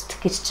төлөө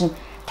зүтгэх гэж чинь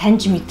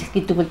таньж мэдэх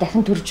гэдэг бол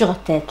дахин төрж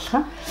байгаатай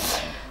адилхан.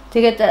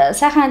 Тэгээд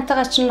сайхан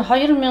антайгаа чинь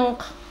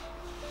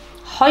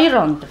 2002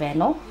 онд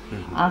байна уу?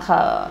 Анх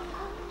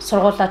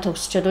сургуулаа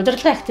төгсчөөд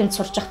удирдлагын академид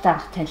сурж байхдаа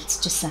анх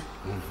танилцчихсан.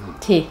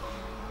 Тий.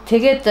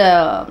 Тэгээд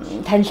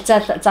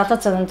танилцаад залуу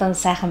залуунд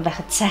сайхан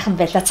байхад сайхан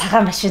байлаа,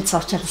 цагаан машин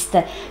цуучаал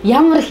хэвээр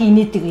ямар их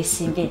инээдэг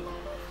байсан юм бэ?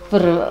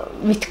 Бүр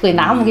мэдхгүй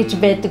нам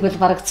гэж байдаг бол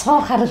бараг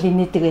цуурхаар л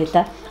инээдэг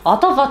байлаа.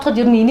 Одоо бодоход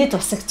ер нь инээд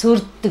усаг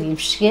цөөрддөг юм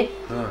шигэ.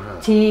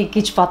 Тий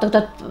гэж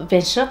бодогдоод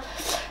байна шүү.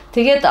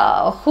 Тэгээд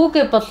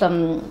хүүгээ бол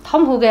том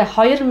хүүгээ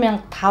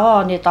 2005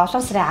 оны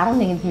 7 сарын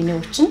 11-нд миний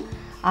өвчин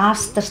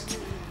Австрт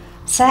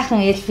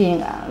сайхан эльфийн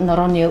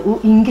нурууны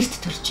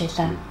ингэрт төрж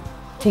байлаа.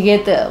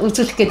 Тэгээд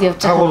үзүүлэх гээд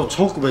явж байгаа. Та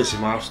цуг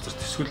байсан юм Австрт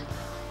эсвэл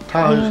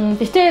та хоёр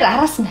битээр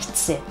араас нь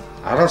очсон.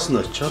 Араас нь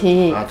очиод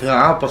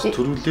тэгээ бас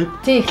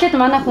төрүүлээд тий эхлээд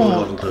манай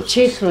хүн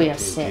Чех руу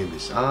явсан.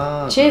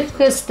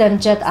 Чехээс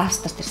дамжаад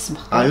Австрт ирсэн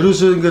баг.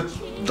 Ерөөсөө ингээд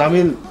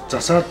замын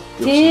засаад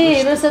явсан.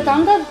 Тий ерөөсөө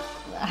дандаа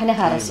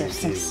ханыхаа араас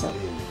явсан гэсэн.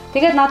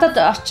 Тэгээд надад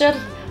очиод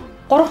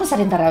 3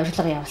 сарын дараа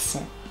урилга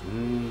явуулсан.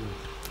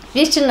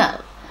 Би чинь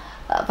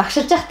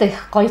багшилж байхдаа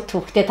их гоё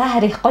түүхтэй та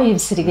харин их гоё юм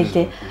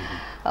сэргэлээ.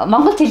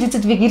 Монгол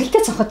телевизэд би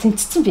гэрэлтэй цохоод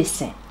тэнцсэн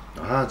байсан.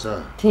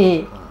 За.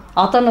 Тий.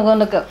 Одоо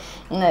нөгөө нэг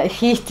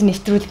хийт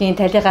нэвтрүүлгийн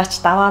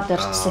талигаач даваад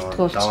өрч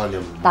сэтгүүлч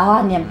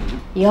даваан юм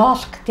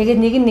ёолк тэгээд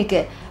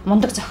нэг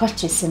мундаг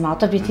зохиолч байсан юм.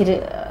 Одоо би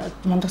тэр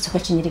мундаг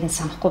зохиолчийн нэрийг нь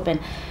санахгүй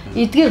байна.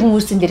 Эдгээр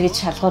хүмүүсийн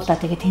дэргэж шалгууллаа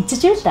тэгээд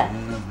тэнцэж байлаа.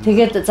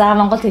 Тэгээд за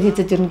Монгол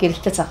телевизэд ер нь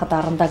гэрэлтэй цохоод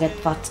орондоо гэд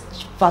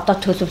бодоод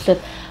төлөвлөөд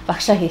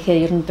багшаа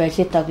хийхээр ер нь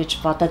болидоо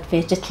гэж бодоод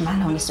бэжэт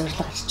маань хүнээс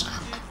урилга хийж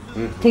байгаа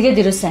юм.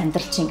 Тэгээд ерөөсөө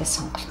амьдрал чинь ингээд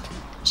сонголт.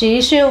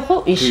 Чи ийшээ явах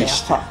уу? Ийшээ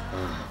явах.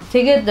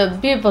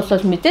 Тэгээд би бол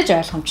мэдээж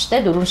ойлгомжтой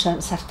 4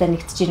 сартай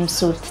нэгдэж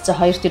ирэмсэн үлдсэн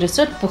хоёрт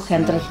ерөөсөө бүх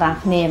амьдрал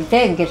анхны юм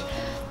те ингээл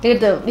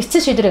тэгээд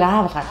эцсийн шийдвэрийг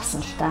аав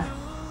гаргасан л та.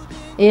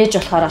 Ээж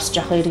болохоор бас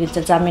жоохон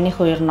эргэлзэл за миний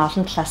хоёр нь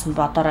олон талаас нь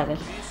бодороо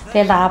гэл.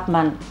 Тэгэл аав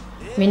маань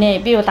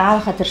би бол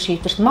аавынхаа тэр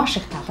шийдвэрт маш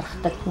их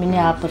талархдаг.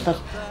 Миний аав бол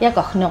яг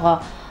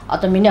охиныгоо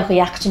одоо миний охин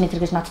яах гэж нэг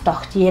тэргэж надад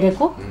огт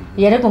яриаггүй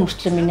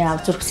мөртлөө миний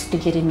аав зүрх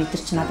сэтгэлээрээ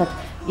мэдэрч надад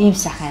ийм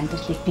сайхан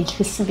амьдралыг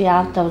бэлгэлсэн. Би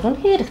аавдаа бол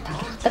үнэхээр их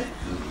талархдаг.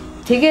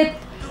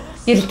 Тэгээд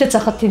гэрэлтэй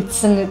цохот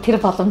тэнцсэн тэр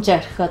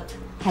боломжоо орхиод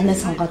ханаа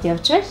сонгоод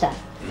явж байлаа.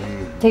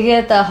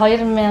 Тэгээд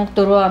 2004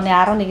 оны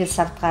 11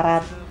 сард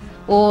гараад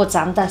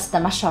замдаас та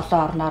маш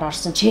олон орноор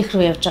орсон Чех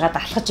руу явж байгаад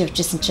алхаж явж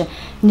исэн чинь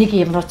нэг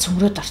юм руу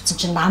цөмрөөд орсон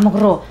чинь намаг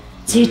руу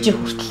цээжээ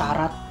хүртэл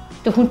ороод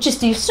тэг хүн чинь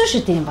 9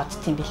 шүү дээ юм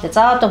боддtiin билээ.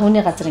 За одоо хүний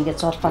газар ингээд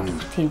зулбаад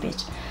өгөх юм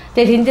байж.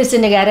 Тэгээд тэндээс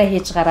нэг арай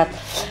хийж гараад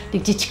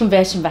нэг жижигхэн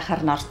байшин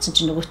байхаар нь орцсон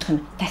чинь нөгөөх нь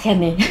дахиад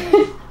нэ.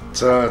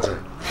 За.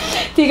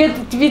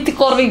 Тэгээд бид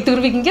 3-ыг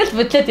 4-ыг ингээд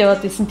бодлоод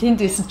яваад исэн тэнд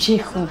байсан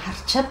Чех хүн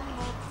харчаад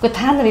үгүй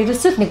та нар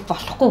ерөөсөө нэг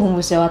болохгүй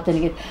хүмүүс яваад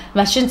байна гэд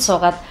машинд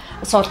суулгаад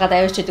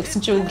авчиад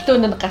өгсөн чинь өглөө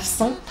нь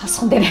гарсан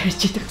тосхон дээр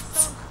авчиад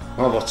өгсөн.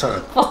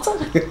 Буцаагаад.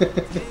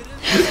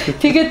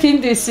 Тэгээд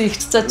тэнд байсан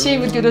ихч за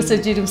чи бол ерөөсөө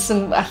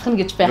жирэмсэн алхна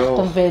гэж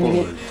байхгүй юм байна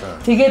гэд.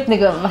 Тэгээд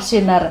нэг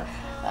машинаар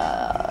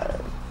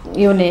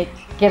юуны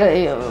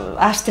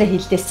Австри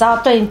хилдээс за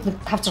одоо энд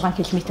 5-6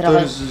 км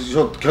байгаа.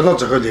 Шууд кино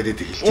зохиол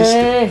яриад эхэлчихсэн шүү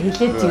дээ.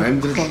 Хэлээд юм.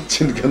 Амьдрал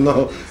чинь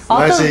кино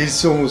наашаа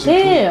ирсэн хүмүүс.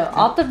 Тий,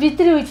 одоо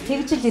бидний үед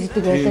тэгжэл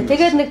ирдэг байлаа.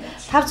 Тэгээд нэг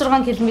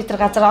 5-6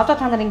 км газар одоо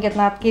та нар ингээд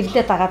наад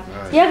гэрлээ дагаад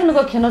яг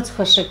нөгөө кино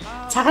зохиол шиг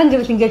цагаан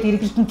гэвэл ингээд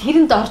эргэлдэн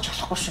тэрэнд орж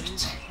болохгүй шүү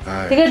гэж.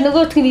 Тэгээд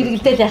нөгөөх нь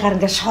эргэлдэл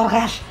яхаар ингээд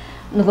шуургаал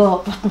нөгөө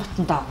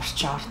бутанд доогорч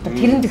ордог.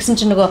 Тэрэнд гисэн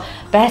чинь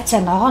нөгөө байцаа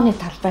ногооны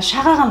талбай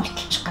шагаагаа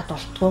мөлтөлчих гад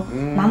болтгоо.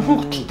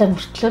 Намхан гуталтай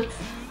мөртлөөр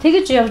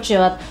тэгэж явж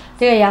яваад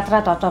тэгээ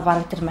ядраад одоо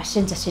бараг тэр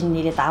машин зашин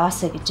нэрээд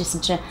аваасаа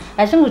гэжсэн чинь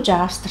алин үжи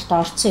Австрт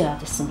орцсон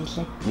яваад исэн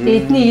билээ. Тэгээ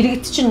эдний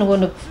иргэд чинь нөгөө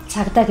нэг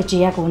цагдаа гэж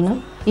яг үнэн.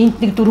 Энд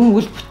нэг 4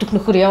 үл бүтэх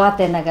нөхөр яваад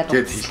байна гэдэг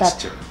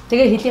утсаад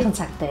тэгээ хэлийнхэн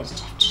цагдаа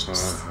ярьж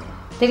авчихсан.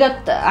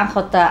 Тэгээд анх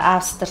удаа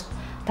Австрт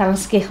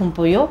Таранскийнхэн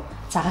буюу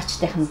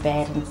цагаачтайхын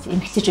байранд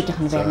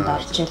эмэгтэйчүүдийн байранд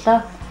орж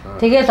илаа.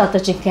 Тэгэл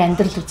одоо жинхэнэ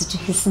амьдрал үзэж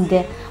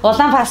эхэлсэндээ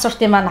улаан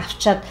паспортын маань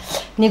авчаад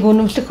нэг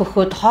үнэмлэх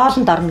өгөхөд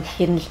хоолнд орно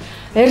гэхээр нь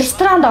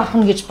ресторанд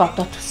орно гэж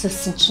бодоод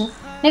төсөлсөн чинь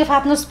нэг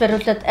фаднус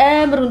бариулаад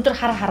амар өндөр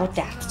хар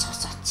харуудын ард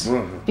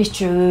цогсооцсон. Би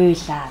ч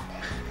уйлаа.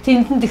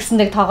 Тэнд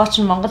тэгсэн нэг тоогооч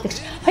нь Монгол гэж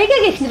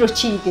хоёгагийн эхнэр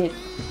өчий гээд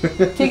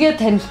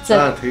тэгээ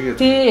танилцаад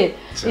тий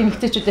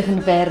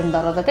эмэгтэйчүүдийн байранд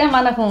ороод тэгээ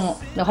манай хүн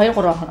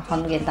 2-3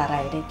 хоногийн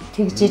дараа ирээд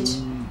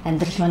тэгжиж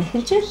амьдрал маань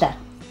эхэлж байлаа.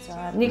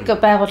 Нэг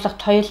байгууллагт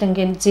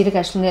хоёулангийн зэрэг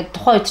ажлын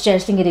тухайн үед чинь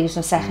ажлын гэрээ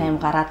гэсэн сайхан юм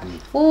гараад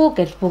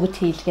гэл бүгд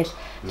хийлгээл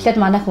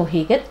тэгэхээр манай хүн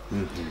хийгээд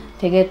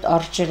тэгээд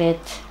орж ирээд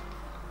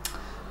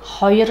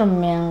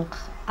 2011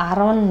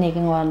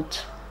 онд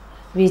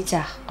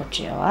виза авах гэж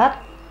яваад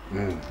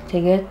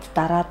тэгээд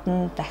дараад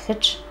нь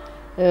дахиж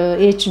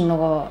ээж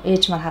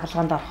маань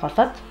хагалгаанд орох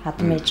болоод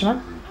хадам ээж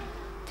маань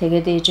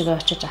тэгээд ээжигээ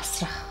очиж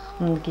асрах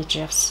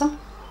гэж явсан.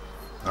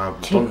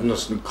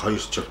 Дунднаас нэг 2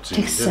 ч явцсан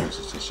юм лээ.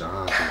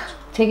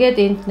 Тэгээд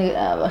энд нэг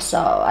бас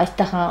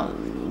аятайхан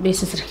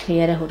бизнес эрхлэх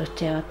яриа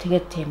хүрээтэй яваа.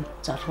 Тэгээд тийм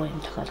зоргоо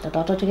юм тохиолдод.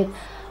 Одоо тэгээд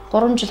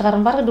 3 жил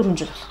гарan бараг 4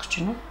 жил болох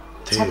гэж байна уу?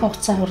 Цаг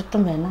хугацаа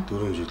хурдан байна.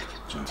 4 жил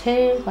болж байна.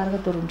 Тий,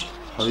 бараг 4 жил.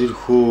 хоёр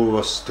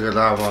хүү бас тэгэл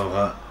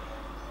ааваагаа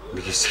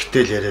нэг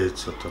хэсэгтэй л яриа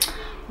үзсэн одоо.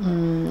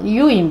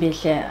 Юу юм бэ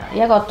лээ?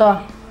 Яг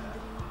одоо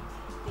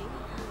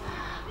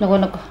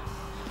нэг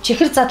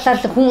чихэр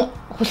задлал хүн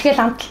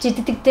хүлгээл амталж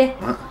иддэг дээ.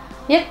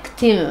 Яг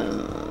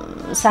тийм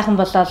сайхан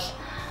болоод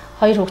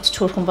хоёр хөвгтч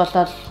хөөрхөн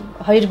болоод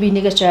хоёр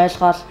бинийгээ ч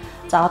ойлгоол.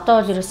 За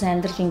одоо бол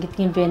ерөөсөн амьдрал ингэдэг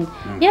юм бэ.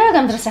 Яг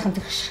амьдрал сайхан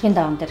тэгшэрхийн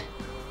даван дээр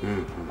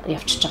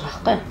явчихж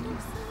байгаа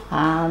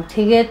байхгүй.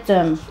 Тэгээд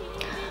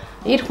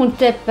эр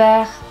хүнтэй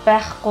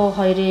байхгүй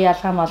хоёрын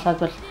ялгаа малгайг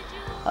бол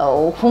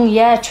хүн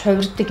яаж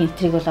хувирдаг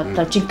энтрийг бол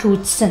одоо жинхэнэ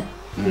үзсэн.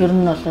 Ер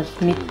нь бол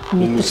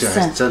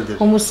мэдэрсэн.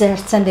 Хүмүүсийн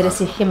харьцаан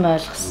дээрээс их юм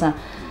ойлгосон.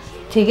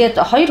 Тэгээд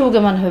хоёр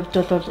хүүгийн маань хувьд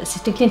бол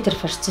сэтгэлийн тэр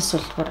процесс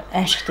бол бүр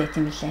аимшигтай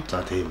юм билээ.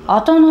 За тийм.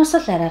 Одооноос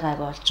л арай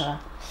гайгүй болж байгаа.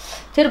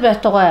 Тэр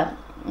байтугай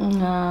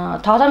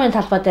тоглоомын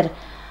талбай дээр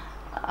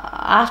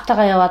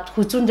аавтайгаа яваад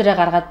хүзүүн дээрээ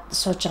гаргаад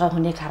сууж байгаа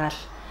хүнийг хараад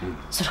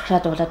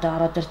сөрхраад болоод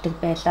ороод ирдэг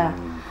байлаа.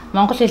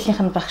 Монгол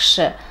хэлнийх нь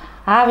багш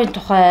аавын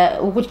тухай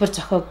өгүүлбэр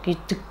зохиог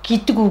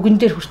гэдэг үгэн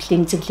дээр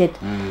хүртэл эмзэглээд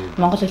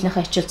монгол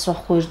хэлнийхээ хичээл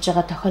суухгүй ирж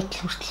байгаа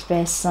тохиолдол хүртэл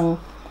байсан.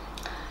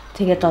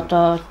 Тэгээд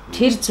одоо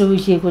тэр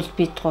зүйлийг бол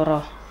бид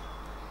гурав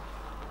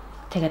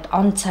тэгээд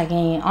он цаг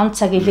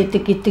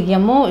илээдэг гэдэг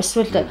юм уу?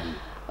 Эсвэл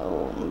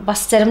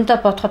бас заримдаа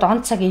бодоход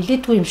он цаг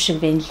илээдгүй юм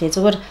шиг байна лээ.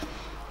 Зүгээр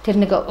тэр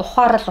нэг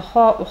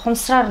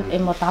ухамсараар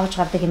юм уу давж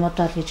гардаг юмуд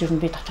бол гэж юу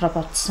би дотроо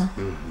бодсон.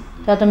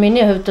 Тэгээд одоо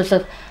миний хувьд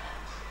бол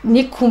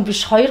нэг хүн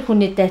биш хоёр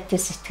хүний дайтай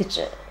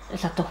сэтгэж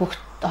одоо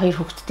хоёр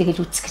хүүхдтэйг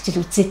л үзэх гэж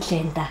л үзээд л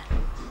энэ да.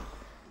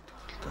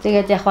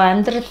 Тэгээд яг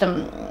амьдрал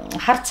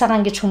хар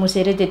цагаан гэж хүмүүс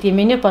яриад байдаг.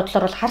 Миний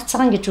бодлоор бол хар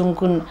цагаан гэж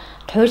өнгө нь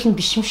туйлын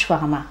биш юм шиг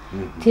байгаамаа.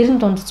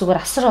 Тэрэн дунд зүгээр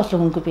асар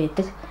олон өнгө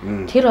байдаг.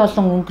 Тэр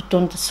олон өнгө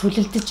дунд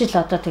сүлэлдэж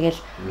л одоо тэгэл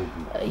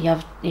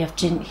явж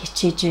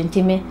хичээж байна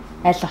тийм ээ.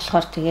 Аль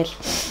болохоор тэгэл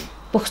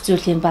бүх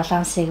зүйлийн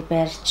балансыг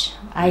барьж,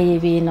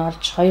 IAV-ийг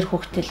олж, хоёр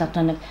хүүхдтэй л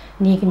одоо нэг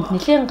нийгэмд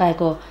нэлээд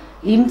гайгүй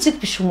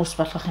эмзэг биш хүмүүс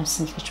болгох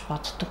юмсан л гэж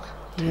боддог.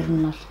 Ер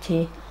нь бол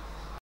тий.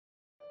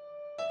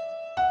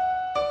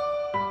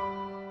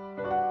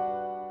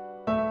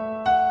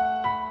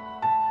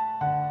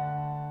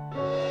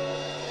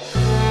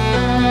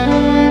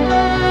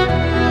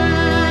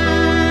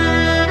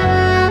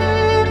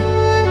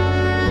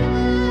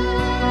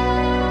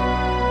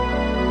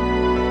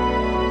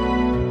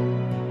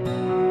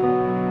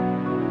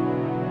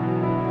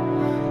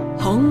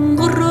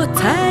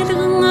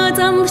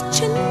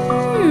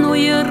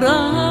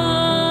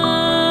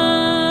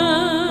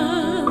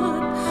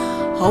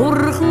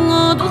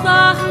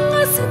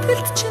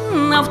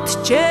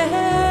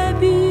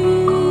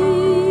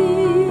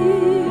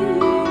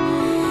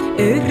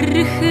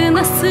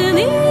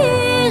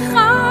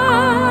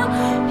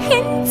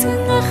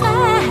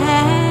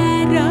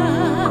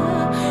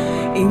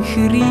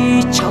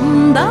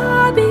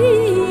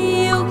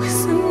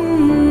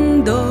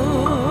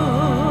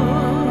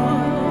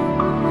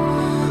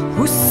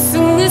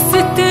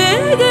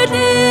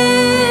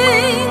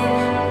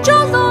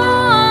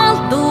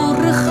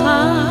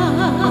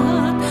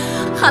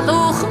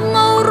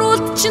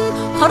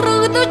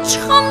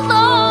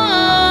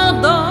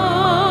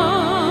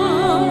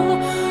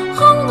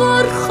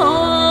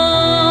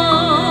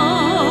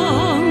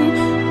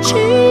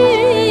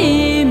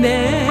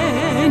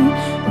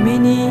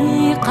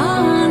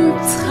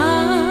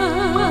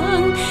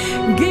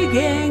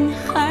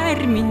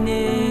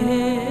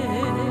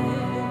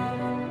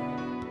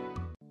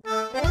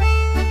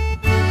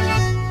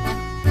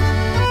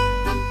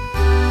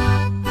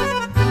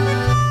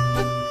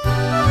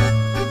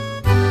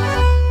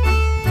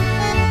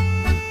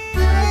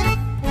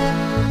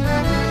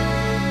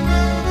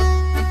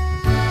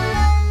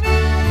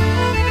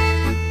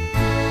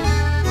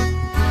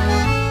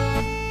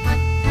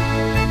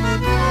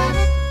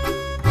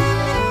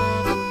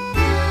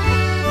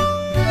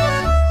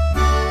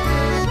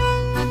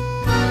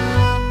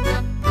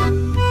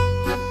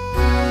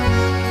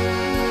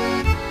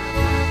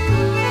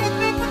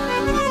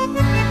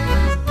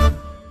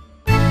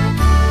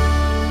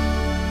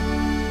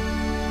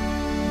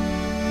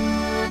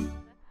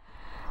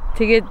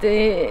 Тэгээд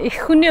их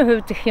хүний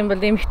хувьд гэх юм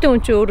бол эмэгтэй хүн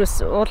чинь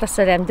өөрөөс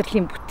уулаасаар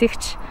амьдралын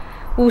бүтээгч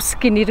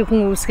үүсгийн нэр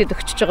хүн үүсгээд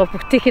өгчөж байгаа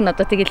бүтээх нь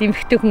одоо тэгэл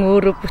эмэгтэй хүн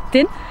өөрөө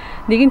бүтээн.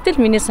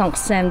 Нэгэнтэл миний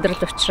сонгосон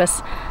амьдрал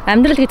учраас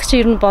амьдрал гэдэг чинь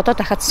ер нь бодоод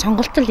ахад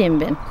сонголт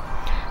юм байна.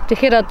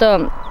 Тэгэхээр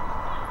одоо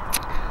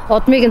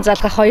удмыг нь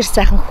залгах хоёр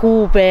сайхан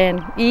хүү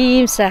байна.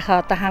 Ийм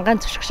сайхан одоо хангаан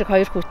зүшг шиг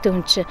хоёр хүүтэй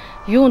хүн чинь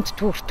юунд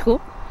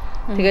түүртгүү.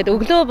 Тэгээд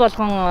өглөө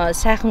болгон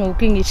сайхан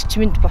үгийн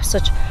ирчмэнд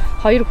босож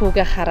хоёр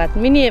хүүгээ хараад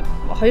миний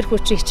хоёр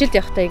хүү чи хичээлд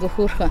явахдаа айгүй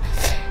хөөрхөн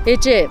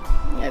ээжээ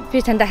би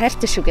тандаа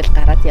хайртай шүү гэж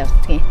гараад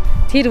явдгийн.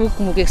 Тэр үг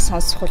мүгийг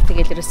сонсох бол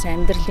тэгэл ерөөсөө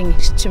амьдралын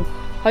ирчим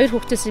хоёр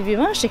хүүхдээс би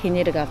маш их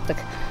энерги авдаг.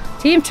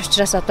 Тийм ч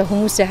учраас одоо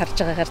хүмүүсээ харж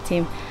байгаагаар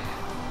тийм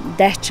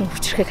дайчин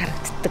хүчрэхэг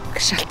харагддаг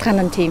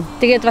шалтгаан нь тийм.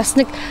 Тэгээд бас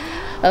нэг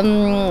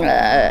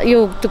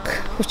юу гэдэг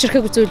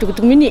хүчрэхэг зүйл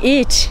гэдэг миний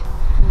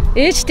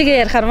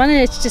ээжтэйгээ ярихаар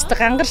манай ээж ч гэсэн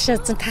гангар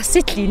шаазсан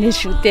тасэт л инээ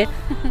шүү дээ.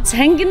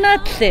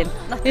 Цангинаад л энэ.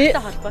 Ноттой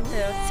холбоотой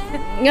явуулсан.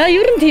 Яа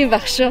ер нь тийм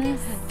баг шүү.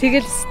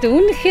 Тэгэл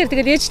үнэхээр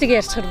тэгэл ээжтэйгээ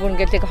ярьчихар бүр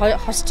ингээд яг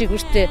хос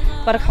чигүүртэй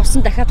баг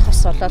хосон дахиад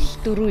хос болоод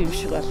 4 юм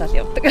шиг болоод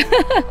явдаг.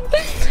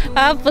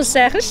 Аав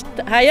сайхан шүү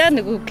дээ. Хаяа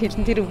нэг үг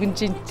хэлэн тэр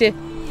үгэнжинтэй.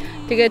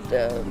 Тэгээд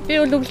би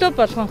бол өглөө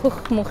болгон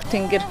хөх мөх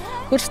тэнгэр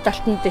хөрс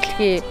талтан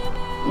дэлхий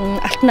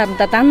алтан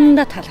наранда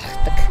дандаа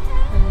талархдаг.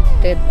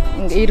 Тэгээд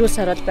эрүүл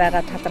сар бол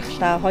байгаа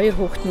талархлаа. 2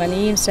 хүүхэд маань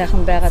ийм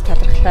сайхан байгаа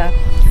талархлаа.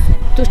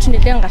 40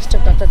 нэлээд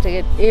гарчаад одоо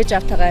тэгээд ээж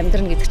автайгаа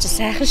амьдрна гэдэг чинь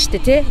сайхан шүү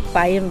дээ, тий?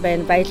 Баян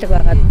байна, баялаг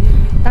байгаа.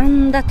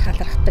 Дандаа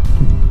талархдаг.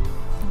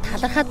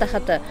 Талархаад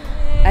байхад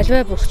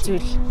альва бүх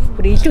зүйл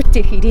бүр илүүтэй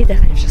их ирээд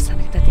байгаа юм шиг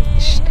санагдаад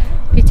байдаг шүү дээ.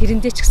 Би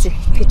тэрэндээ ч гэсэн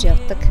итгэж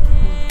явдаг.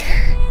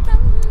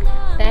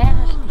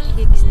 Байгаль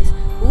дэлхий гэснээс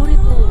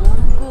өөрийгөө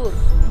өнгөөр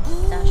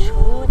за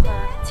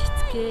шуугаар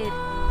цэцгээр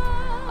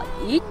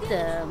эд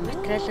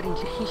материалаар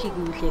илэрхийлэх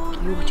юм л яг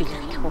юу гэж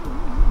илэрхийлэх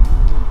вэ?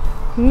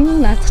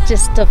 Наадах ч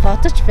өстө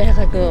бодож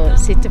байгаагүй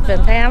сэдв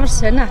байна. Та ямар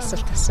сонио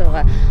асуулт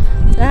асуугаа.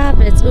 За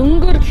бэз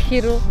өнгөөр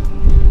гэхээр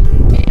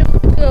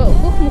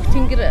хөх мөх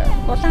тэнгэр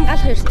улаан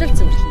гал хоёртой л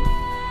зөвлөнө.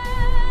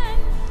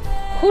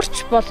 Хурч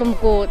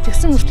боломгүй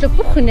тэгсэн мөртлөө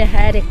бүх хүний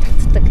хайрыг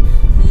татдаг.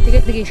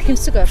 Тэгээд нэг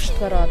эрхэмсэг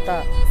оршдгоор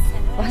одоо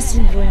бас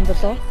юм руу юм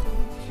болоо.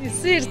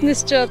 Эсээ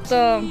эрдэнэс ч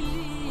одоо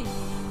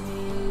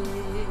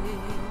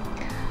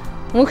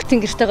мөх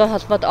тэнгэртэйгээ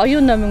холбоод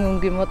оюун номын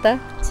өнгө юм уу да?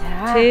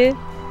 За. Тий.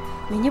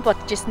 Миний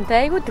бодож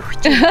ирсэнтэй айгүй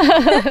төвч.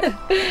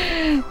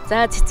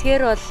 За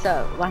цэцгээр бол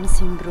ван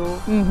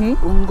симбрүү,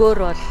 өнгөөр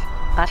бол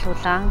гал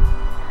улаан,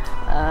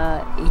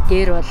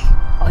 идээр бол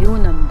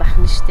оюун ном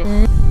бахна штэ.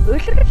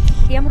 Улирал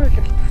ямар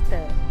улирал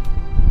тавтай.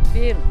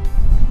 Би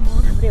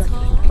намрын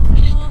улирал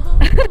тавтай штэ.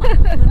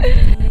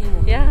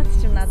 Яагаад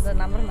ч юм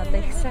надад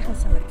их сайхан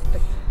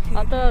санагддаг.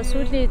 Одоо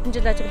сүүлийн хэдэн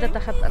жил ажиглаад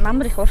байхад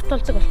намар их урт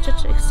улцаг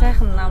болчих их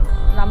сайхан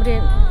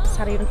намрын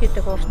сар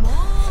ерөнхийдөө урт.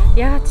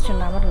 Яагаад ч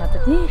юм намар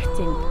надад нэг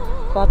тийм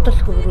бодол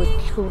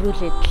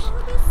хөврүүлээд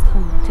л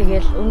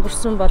тэгэл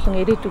өнгөрсөн болон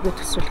ирээдүгөө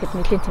төсөөлөхөд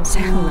нэлээд тийм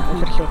сайхан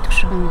улирал байдаг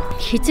шүү.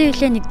 Хизээ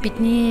үлээ нэг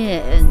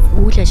бидний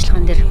үйл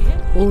ажиллагаан дээр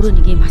өөрөө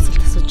нэг юм асуулт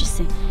асууж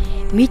ирсэн.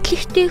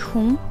 Мэдлэгтэй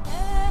хүн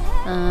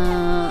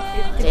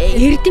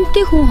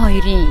эрдэмтэй хүн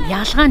хоёрын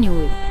ялгаа нь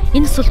юу вэ?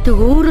 Энэ асуултыг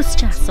өөрөөс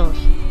ч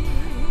асуувал.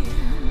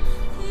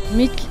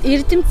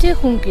 Эрдэмтэй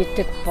хүн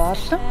гэдэг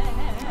бол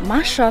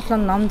маш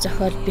олон ном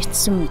зохиол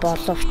бичсэн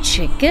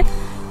боловч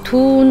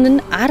түүн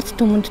нь ард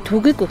түмэнд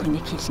түгээг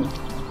өгнөгийг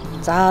хэлнэ.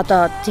 За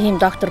одоо тийм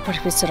доктор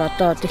профессор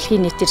одоо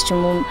дэлхийн нийтээр ч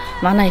юм уу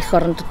манай их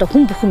оронд одоо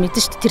хүн бүхэн мэдэн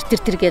шүү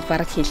дээ тэр гээд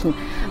бараг хэлнэ.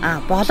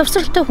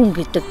 Боловсралтай хүн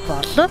гэдэг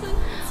бол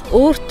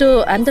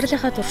өөртөө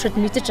амьдралынхаа туршид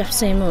мэдэж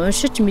авсан юм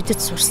уншиж мэдэж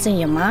сурсан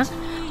юм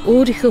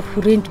өөрийнхөө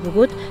хүрээнд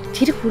бөгөөд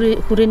тэр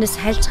хүрээнээс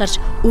хайлж гарч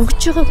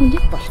өгж байгаа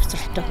хүнийг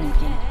боловсралтай хүн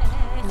гэнэ.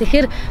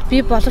 Тэгэхээр би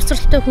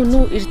боловсралтай хүн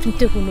үү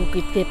эрдэмтэй хүн үү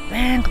гэдгээ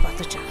байнга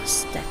бодож авах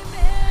хэрэгтэй.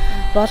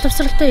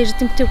 Боловсралтай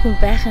эрдэмтэй хүн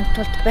байхын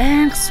тулд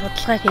байнга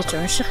судалгаа хийж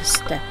унших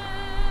хэрэгтэй.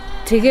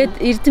 Тэгээд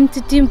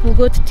эрдэмтдийн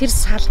бөгөөд тэр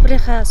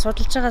салбарынхаа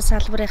судалж байгаа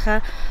салбарынхаа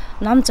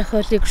ном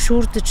зохиолыг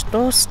шүүрдэж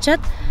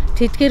дуусчаад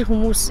тэдгээр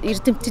хүмүүс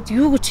эрдэмтэд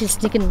юу гэж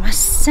хэлснийг нь маш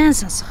сайн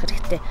сонсох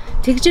хэрэгтэй.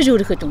 Тэгжээж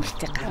өөрийнхөө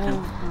дүнэлтийг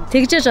гаргана.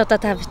 Тэгжээж одоо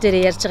та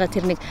битээр ярьж байгаа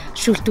тэр нэг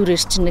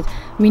шүүлтүүрээр чинь нэг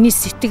миний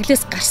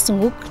сэтгэлээс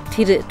гарсан үг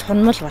тэр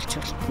тунмал болж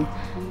үлдэнэ.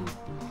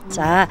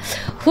 За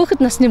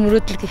хөөхд насны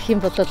мөрөөдөл гэх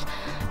юм бол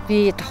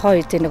би тохоо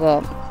үед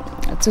нөгөө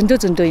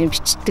зөндөө юм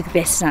бичдэг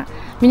байсан.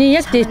 Миний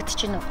яг дээд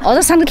чинь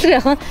одоо санагдлага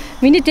яах вэ?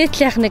 Миний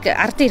дээдлийн ах нэг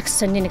ардын эрх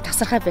сонины нэг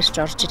тасархай барьж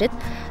орж ирээд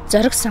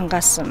зориг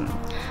сангаас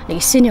нэг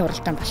эсэний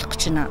уралдаан болох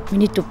гэж байна.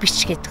 Миний дүү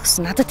бич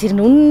гэдгсэн. Надад тэр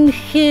нь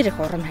үнэхээр их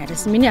урам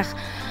хариулсан. Миний ах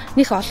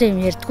нэг олон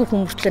юм ярьдгүй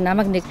хүмүүртлээ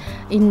намайг нэг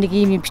энэ нэг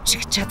юм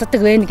бичих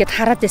чаддаг вэ гэд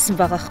хараад байсан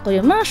байгаа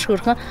байхгүй юу? Маш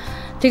хөөрхөн.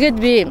 Тэгээд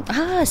би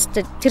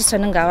тэр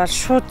сонинг аваад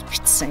шууд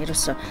бичсэн.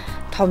 Ерөөсөө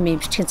том юм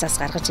бичгийн цаас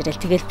гаргаж ирээл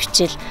тэгэл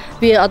бичээл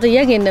би одоо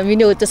яг энэ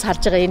миний өдөөс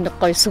харж байгаа энэ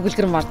гоё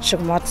сүгэлгэр мод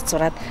шиг мод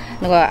зураад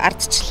нөгөө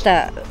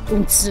ардчлаа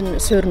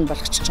үндсэн суурн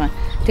болгочихж байгаа.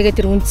 Тэгээд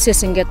тэр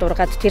үндсээс ингээд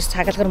ургаад тэр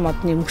сагалгар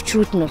модны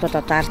мөчрүүд нь бол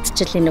одоо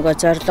ардчлалын нөгөө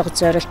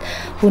зорилт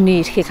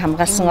хүний эрхийг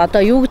хамгаалсан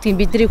одоо юу гэдгийг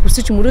бидний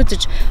хүсэж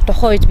мөрөөдөж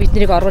тухайн үед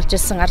биднийг оруулж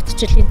ирсэн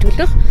ардчлалын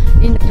төлөх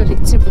энэ бол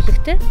эцсийн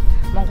бүлэгтэй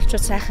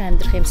монголчууд сайхан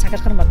амьдрах юм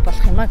сагалгар мод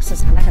болох юм а гэсэн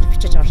санаагаар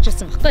бичиж орж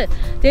ирсэн баггүй.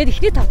 Тэгээд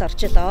эхний тавд орж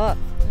илоо.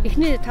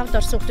 Эхний тавд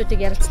орсон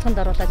хүмүүсийг ярилцлаганд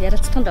оруулаад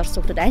ярилцлаганд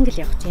орсон хүмүүс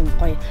англи явах тийм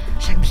гоё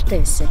шагналтай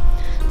байсан.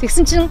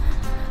 Тэгсэн чинь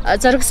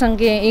зориг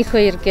сангийн инх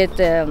хоёр гээд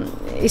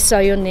 9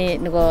 оюуны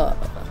нөгөө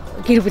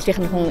гэр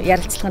бүлийнх нь хүн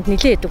ярилцлаганд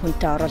нэлээд идэв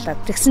хүнтэй оруулаад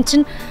тэгсэн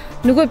чинь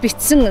нөгөө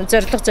битсэн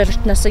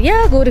зорилтноос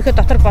яг өөрийнхөө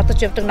дотор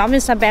бодож явдаг номын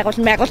сан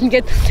байгуулна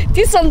гэд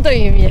тий сондоо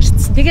юм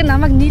ярьцсан. Тэгээ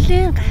намайг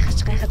нэлээд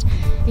гайхаж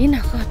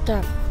энэ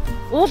охиотоо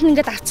уул нь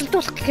ингээд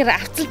авцалдуулах гэхээр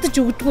авцалдаж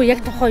өгдөггүй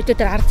яг тухайн үед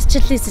тэр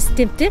ардчлалын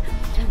системтэй.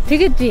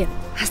 Тэгээд би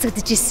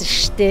хасагдж ийсэн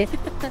штэ.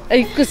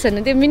 Айггүй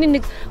санаа. Тэгээ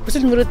миний нэг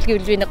бүсэл мөрөөдөл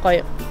гэвэл би нэг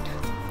гоё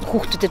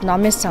хүүхдүүдэд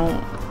номын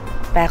сан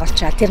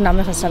байгуулчаа. Тэр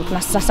номынхон санд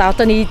наснаас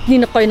одоо эдний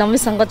нэг гоё номын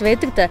сонгод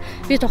байдаг да.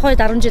 Би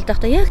тухайд 10 жил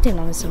байхдаа яг тийм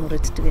номын сон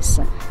мөрөөддөг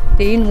байсан.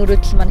 Тэгээ энэ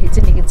мөрөөдөл маань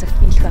хэзээ нэгэн цагт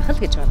биелэх байх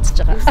л гэж бодож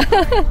байгаа.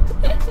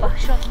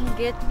 Багш болно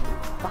гэд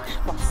багш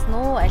болсон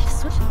уу? Аль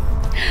эсвэл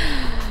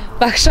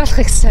багш болох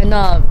их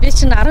сонио. Би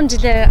чинь 10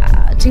 жилээ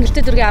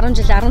Чингэлтэй дүүргийн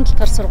 10 жил 17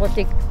 дахь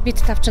сургуулийг бид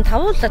 5 чинь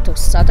 5 уулаа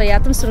төгссөн. Одоо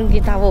ядам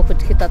сүрэнгийн 5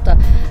 хүүхэд гэхэд одоо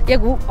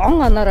яг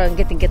онороо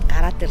ингээд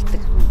гараад ирдэг.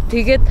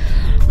 Тэгээд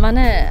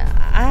манай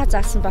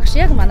заасан багш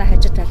яг манай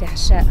хажуу талын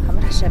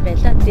хамар хашаа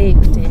байлаа дээ.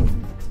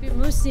 Би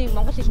мөсийн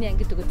монгол хэлний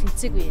ангид өгөө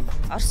тэнцээгүй.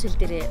 Орос хэл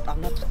дээрээ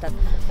оноод татаад.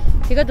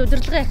 Тэгээд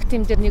удирдлагын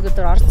актив дээр нэг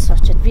өдөр орж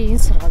суучаад би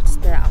энэ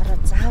сургуультай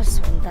ороод заавал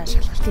сурандаа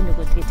шалгалтын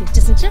нөгөөд гэж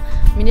тэгжсэн чинь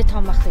миний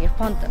том ах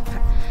Японд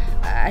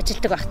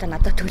ажилдаг байхдаа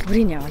надад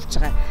төлбөрийг явуулж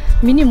байгаа.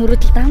 Миний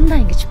мөрөөдөл дандаа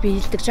ингэж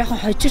биелдэг, жоохон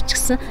хожирч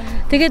гисэн.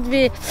 Тэгээд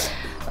би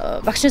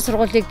багшийн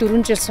сургуулийг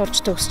 4 жил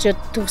сурч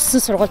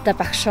төгссөн сургуультай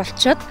багш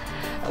болчоод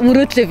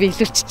мөрөөдлөө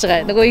биелүүлчихэж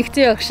байгаа. Нөгөө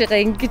ихтэй багшигаа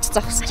ингэж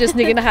зогсож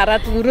байсныг нь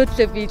хараад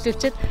мөрөөдлөө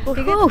биелүүлчихэд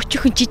тэгээд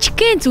өчигхэн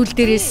жижигхэн зүйл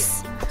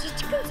дээрээс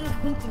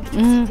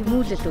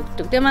тэмүүлэл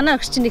өгдөг. Тэгээ манай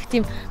багш чинь нэг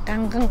тийм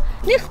ганган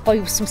нэг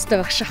гоё өсөмстэй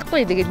багш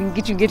ахгүй. Тэгээд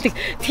ингээл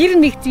тэр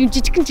нэг тийм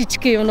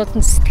жижигхэн юмнууд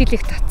нь сэтгэл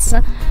их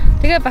татсан.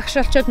 Тэгээ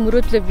багш болчоод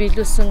мөрөөдлөө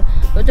биелүүлсэн,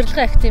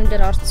 удирдлагын актив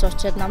дээр орж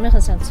суучаад,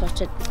 номынхан санд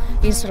суучаад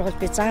энэ сургууль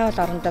би заавал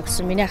орондоо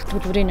гэсэн миний ах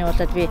төлбөрийн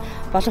явуулаад би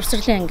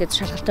боловсролын ангид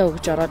шалгалтаа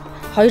өгж ороод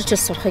 2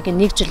 жил сурахыг 1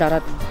 жил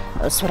ороод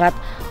сураад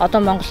одоо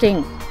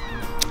Монголын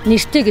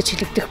нэртэй гэж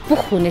хэлэгдэх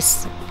бүх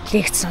хүнээс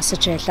лекц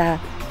сонсож байлаа.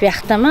 Би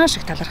ахтаа маш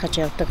их талархаж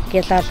явдаг.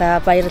 Баярлалаа,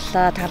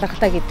 баярлалаа,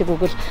 талархлаа гэдэг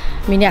үг л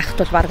миний ахт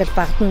бол бараг л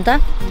багтана да.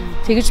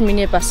 Тэгэж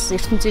миний бас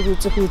ертөнцийг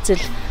үзэх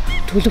үзэл,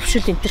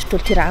 төлөвшил энтерт бол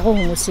тэр агуу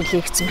хүмүүсийн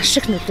лекц маш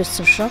их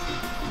нөлөөлсөн шүү.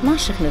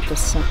 Маш их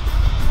нөлөөлсөн.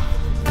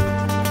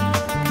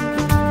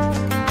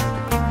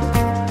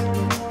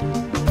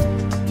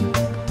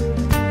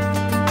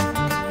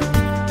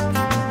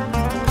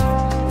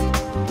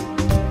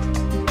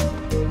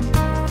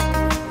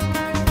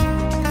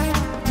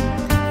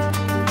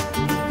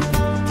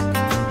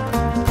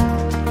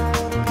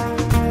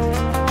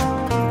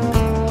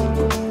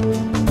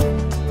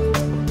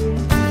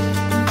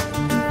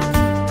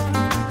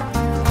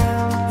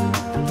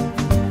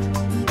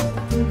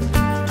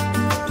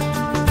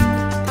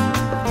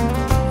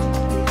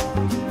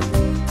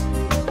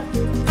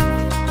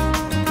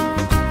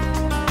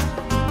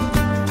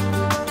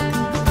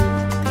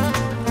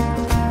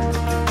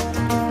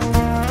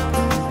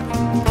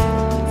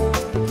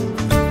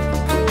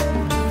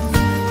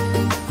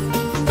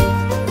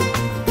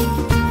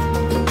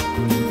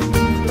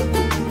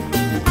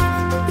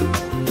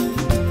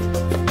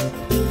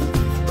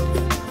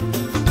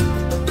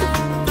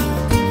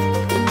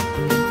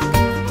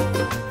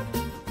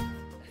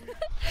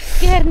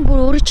 харин бүр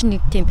өөрөө ч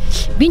нэг тийм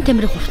бие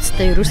тамирын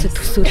хувцастай ерөөсөө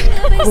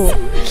төсөөлөхгүй.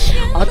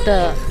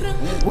 Одоо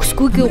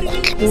өсгүйгээ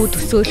гутлахгүй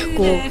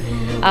төсөөлөхгүй.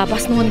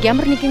 Бас нэг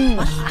ямар нэгэн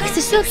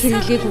аксессуар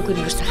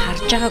хэрэглээгүйгээр ерөөсөө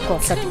харж байгаагүй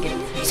болоод ингээд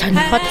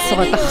сонирхоод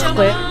асуугаад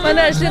байхгүй.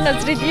 Манай ажлын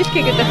газрын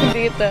дийлхэ гэдэг хүн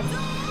тэгээд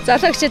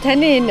залууч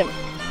таны энэ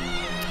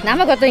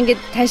намайг одоо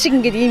ингээд тань шиг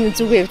ингээд ийм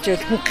зүгөө явж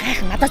байвал хүн гайх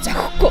надад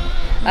зохихгүй.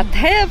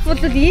 Таа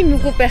бол ийм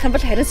үгүй байх юм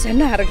бол харин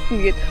сонио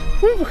харагдана гэд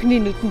хүн бүхний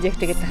нүдэнд яг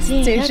тэгээд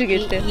тасцсан юм шиг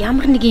гэлээ.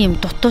 Ямар нэг юм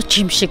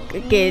дутууч юм шиг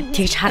гэж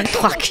тэгж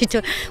харагдах байх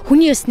гэж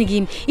хүний бас нэг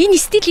юм энэ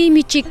стил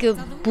имижийг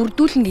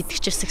бүрдүүлнэ гэдэг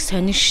ч бас их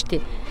сонир штэ.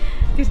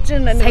 Тэр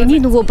чинь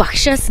саяны нөгөө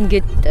багшаас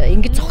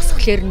ингээд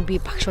зогсохлоор нь би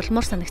багш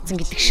болмоор санагдсан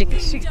гэдэг шиг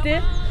те.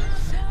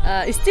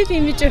 Стил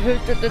имижийн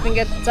хувьд бол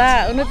ингээд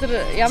за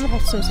өнөөдөр ямар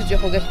хувцас өмсөж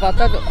явах уу гэж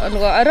бодоод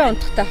нөгөө орой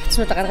унтахтай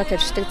хувцснуудаа гаргаад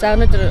тавьчихдаг. За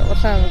өнөөдөр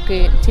улаан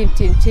үгүй тим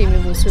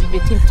юм эсвэл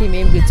би тим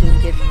юм гэж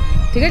зүггээд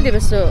тэгэл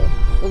ерөөсөө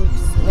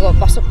нөгөө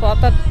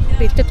бодоод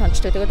бэлдээ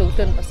тончтой тэгэл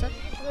өглөө нь босоод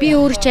би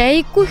өөр чи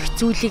айгүй их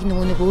зүйлийг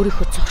нөгөө нэг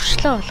өөрийнхөө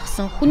зуршлаа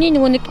болгосон. Хүний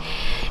нөгөө нэг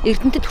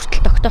эрдэнэтэд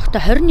хүртэл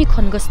тогтоохтой 21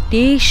 хоногоос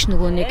дээш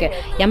нөгөө нэг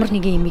ямар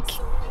нэгэн имийг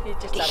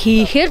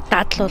хийхээр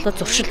дадал болоод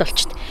зуршил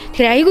болчихдээ.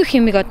 Тэгэхээр айгүй их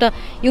имийг одоо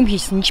юм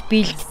хийсэн ч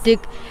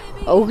бэлддэг.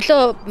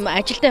 Өглөө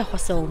ажилдаа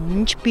явахаас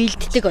өмнө ч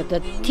бэлддэг одоо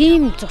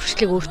тийм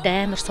зуршлыг өөртөө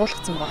амар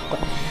суулгацсан байгаа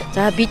байхгүй.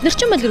 За бид нар ч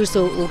юм бол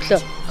ерөөсөө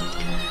өглөө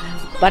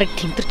бараг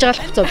тэмтэрж байгаа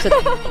л хувцас өмсөд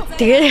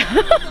тэгээ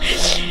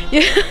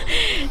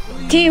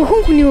тийм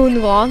хүн хүний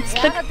нэг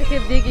онцлог.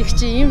 Тэгэхээр нэг их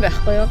чи юм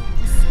байхгүй юу?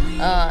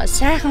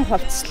 Сайхан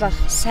хувцаслах,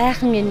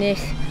 сайхан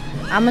инех,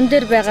 аман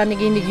дээр байгаа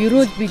нэг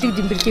ерөөл бэлэг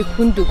дэмбэрлийг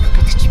хүнд өгөх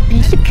гэдэг чи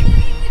бэлэг.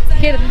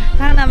 Тэгэхээр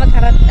та намайг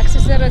хараад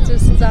аксессуараа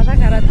зүйлсэн залааг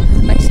хараад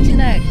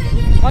баччина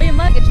гоё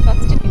маа гэж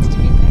бодож ихэд чи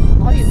би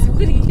гоё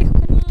зүгээр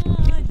хэлэхгүй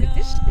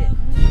гэдэг шүү дээ.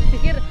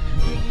 Тэгэхээр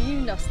нэг ийм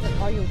бас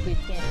гоё үг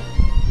гэдэг.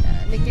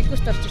 Нэг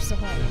дэлгүүрт орж ирсэн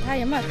хүн та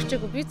ямар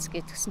орчихгүй биз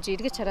гэдгсэн чи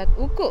эргэж хараад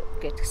үгүй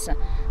гэдгсэн.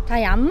 Та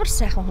ямар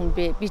сайхан хүн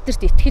бэ?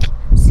 Бидэрт итгэл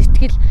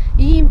сэтгэл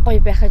ийм гоё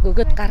байхыг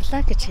өгөөд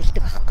гарлаа гэж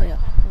хэлдэг байхгүй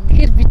юу?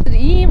 Тэгэхээр бид нар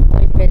ийм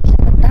гоё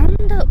байдлаа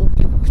дандаа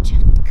өглөө өгч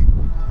явдаг.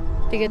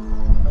 Тэгээд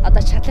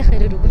одоо чадлах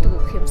хэрэг өглөө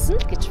өгөх юмсан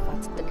л гэж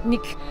боддог.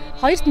 Нэг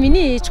хоёрт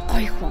миний ээж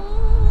гоё хүн.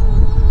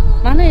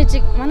 Манай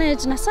манай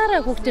ээж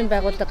насаараа хүүхдийн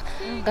байгууллага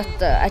гат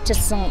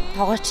ажилласан,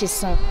 тоогооч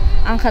хийсэн.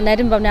 Анх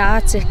нарийн бовны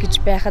АЦ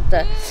гэж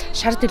байхад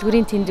шар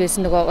дэлгүүрийн тэнд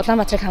байсан нөгөө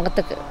Улаанбаатарыг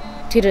хангадаг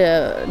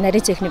тэр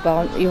нарийн цехний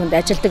юунд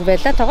ажилладаг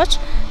байлаа тоогооч.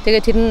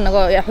 Тэгээд тэр нь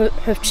нөгөө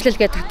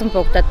хувьчлалгээд татан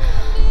буугдаад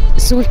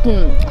сүүлд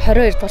нь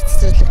 22 дугаар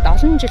цэцэрлэгт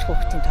олон жил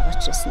хүүхдийн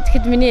тоогооч байсан.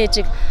 Тэгэхэд миний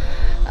ээжийг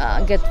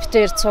ингээд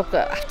битээр цуг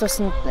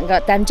автобусанд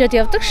ингээд дамжаад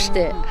явдаг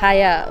штэ.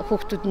 Хаяа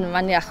хүүхдүүд нь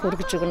манай ах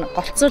өргөж өгнө.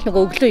 Голцол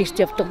нөгөө өглөө эрт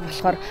явдаг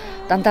болохоор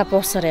дандаа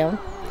буусаар явна.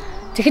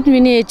 Тэгэхэд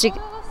миний ээжийг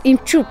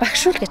эмчүү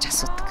багшуул гэж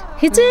асуудаг.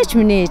 Хизээч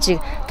миний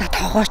ээжийг та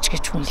тоогооч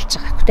гэж хүнэлж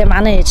байгаа. Гэтэ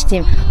манай ээж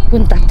тийм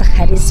хүн татах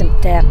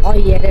харизмтай,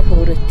 гоё яриа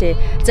хөөрөөтэй.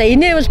 За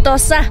инээвэл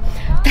дуусаа.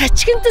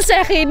 Тачгинтай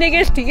сайхан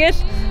инээгээл тэгэл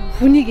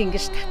хүнийг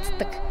ингэж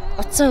татдаг.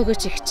 Оцоо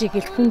өгөөч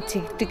ихчээгэл хүн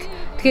тэгдэг.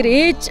 Тэгэхээр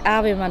ээж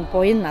аавын маань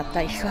буян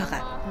надаа их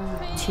байгаа.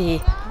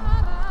 Тий.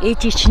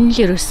 Ээжийг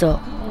шинэл ерөөсөө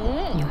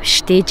юу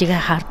штэ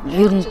ээжигээ хаар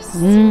ер нь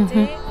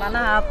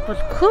манай аав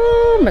бол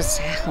хөмөр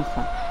сайхан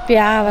хүн. Би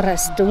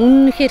аавараас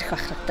үнэхээр их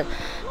бахархдаг.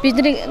 Би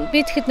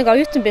тэгэхэд нэг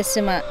оюутан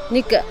байсан юм аа.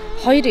 Нэг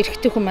 2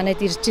 эрэгтэй хүн манайд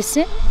ирж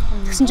ирсэн.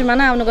 Тэгсэн чинь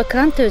манай аав нөгөө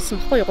крантай байсан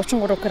баггүй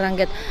 33 кран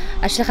гээд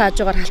ажлынхаа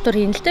хажуугаар халтур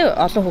хийн л дээ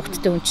олон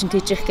хүүхдтэй үн чинь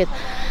тийжих гээд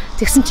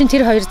тэгсэн чинь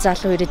тэр 2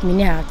 залуу ирээд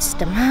миний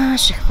аавцтай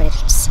маш их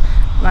баярлжсэн.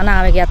 Манай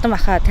аавыг ядам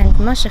ахаа танд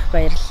маш их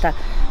баярлалаа.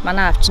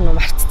 Манай аав чинь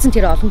мартцсан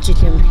тэр олон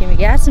жилийн өмнөх юм.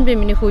 Яасан бэ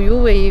миний хүү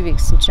юу вэ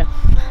гэсэн чинь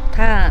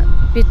та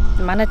бид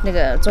манайд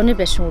нэг зуны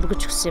байшин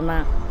өргөж өгсөн юм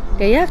аа.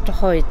 Тэгээ яг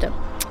тухайн үед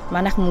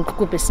манайх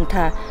мөнгөгүй байсан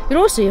та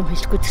ерөөсөө юм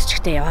хэлэхгүй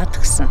тэрчгтээ яваад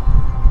гисэн.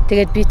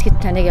 Тэгээд би тэгэд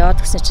таныг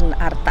яваад гисэн чинь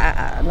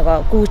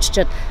нөгөө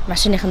гүйччихэд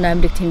машиных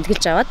номерыг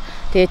тэмдэглэж аваад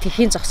тэгээд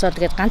тэхийн зогсоол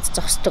гээд ганц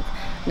зогсдог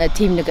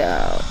тийм нэг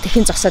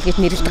тэхийн зогсоол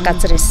гээд нэрлдэг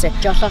газар байсан.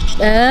 Жолооч.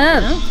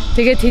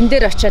 Тэгээд тэн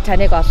дээр очиод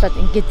таныг олоод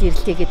ингээд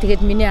ирлээ гэ.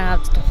 Тэгээд миний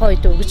аавд тухайн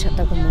үед өгөж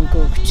чадаагүй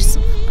мөнгө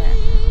өгчихсэн байхгүй.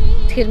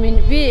 Тэгэхээр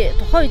би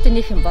тухайн үед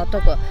нөх юм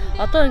бодоагүй.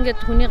 Одоо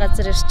ингээд хүний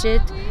газар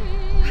ирчээд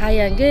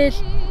хаяа ингээд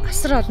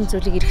асар олон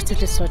зүйлийг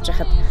эргэцүүлээд сууж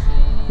байхад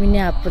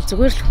миний аав бол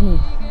зүгээр л хүн.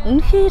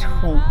 Үнэхээр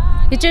хүн.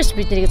 Хижээч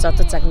биднийг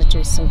зодод загнаж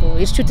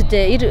байсангүй. Ирчүүдэд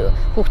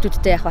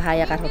хүүхдүүдтэй яг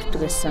хаяагаар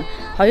хүрдэг байсан.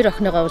 2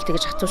 охиныгоо бол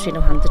тэгж хатуу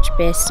шинэ хандаж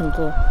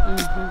байсангүй.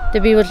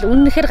 Тэгээ би бол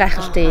үнэхээр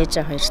гайхалтай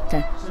ээж аа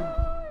хоёртай.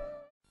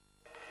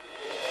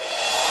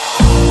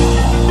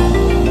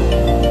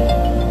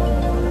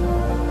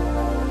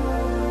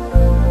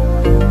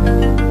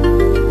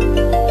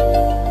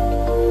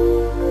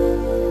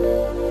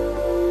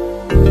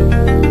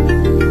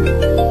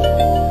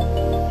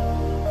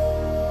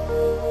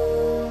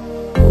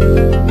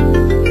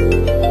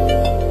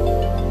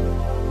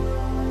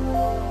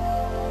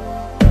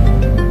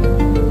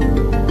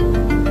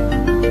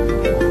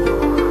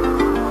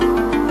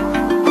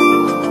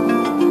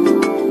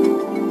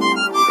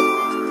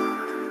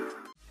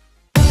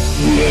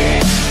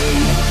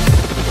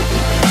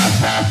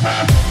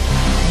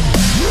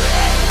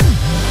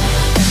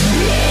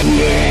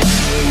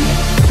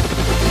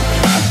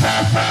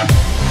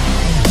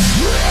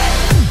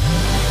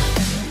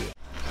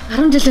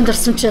 Жилийн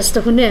дурсамжаас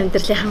хүний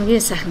амьдралын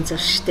хамгийн сайхан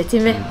зүйл шүү дээ,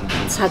 тийм ээ.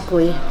 Цаг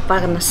үе,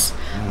 бага нас.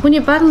 Хүний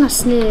бага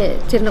насны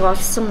тэр нэг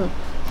олсон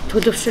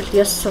төлөвшил,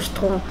 ёс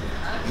суртахуун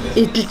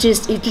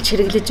эдэлж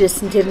хэрэглэж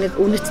байсан тэр нэг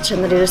үнэт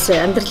чанар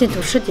ерөөсөө амьдралын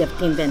туршид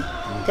явдаг юм байна.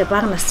 Тэгээ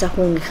бага насаа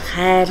хүн их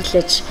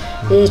хайрлаж,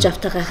 ээж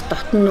автайгаа их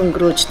дотн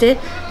өнгөрөөж, тийм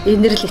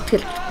инэрл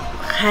итгэл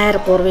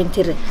хайр гурвын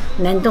тэр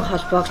нандин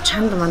холбоог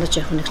чанд манаж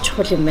явах нэг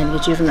чухал юм байна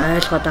гэж ер нь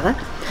ойлгоод байгаа.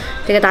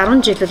 Тэгээд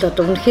 10 жил л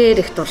одоо үнэхээр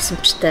их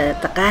дурсамжтай,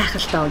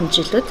 гайхалтай 10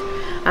 жилүүд.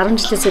 10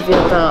 жилээсээ би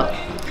одоо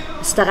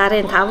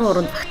гарын 5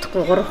 уранд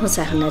багтахгүй 3 хүн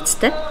сайхан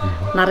найзтай.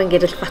 Нарын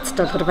гэрэл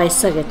Баттай болохоор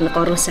Баясаа гэдэг нэг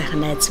 3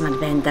 сайхан найз маань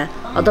байна да.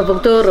 Одоо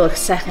бүгдөө их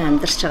сайхан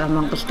амьдарч байгаа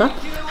Монголд.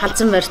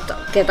 Халзан морьт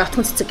гэдэг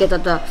отгон цэцэг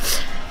гэдэг одоо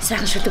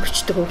сайхан шүлэг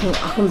өчтөг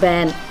охин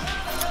байна.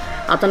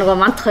 Одоо нөгөө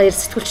Мантх 2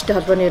 сэтгүүлчтэй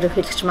холбооны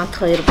ерөнхийлөгч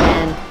Мантх 2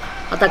 байна.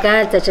 Одоо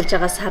гайлд ажиллаж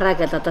байгаа Сараа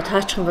гэдэг одоо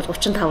тооцох юм бол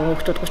 35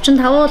 хүүхдүүд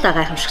 35 л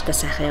гайхамшигтай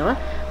сайхан яваа.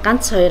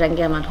 Ганц 2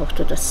 ангийн маань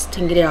хүүхдүүд бас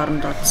тэнгэрийн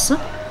оронд одсон.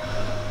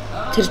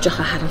 Тэр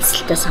жоохон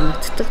харамсалтай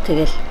санагддаг.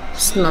 Тэгэл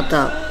ус нь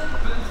одоо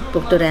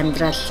бүгдөө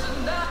амьдрал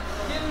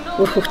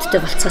үр хөвгттэй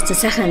болцооцсон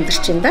сайхан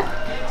амьдарч байна да.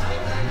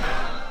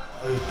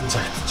 Оюутан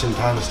цагт чинь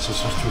та нар чинь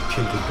сурч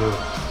мэдхийн төлөө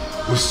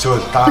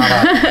өсөөл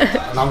дараа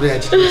намрын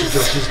ажил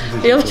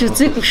явж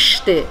үзээгүй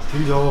шүү дээ.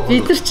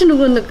 Бид нар чинь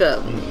нөгөө нэг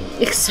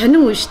их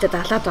сонин үе шүү дээ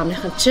 70-аад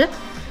оныхан чи.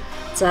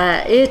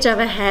 За ээж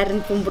аваа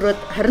хайранд бөмбөрөөд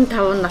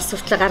 25 нас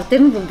хүртэл гар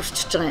дээр нь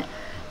бөмбөрчж байгаа юм.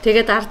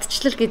 Тэгээд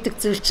ардчлал гэдэг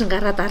зүйл чинь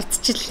гараад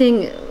ардчлалын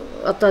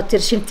одоо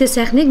тэр шимтээ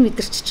сайхныг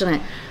мэдэрчж байгаа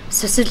юм.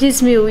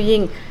 Социализмын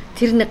үеийн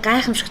тэр нэг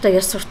гайхамшигтай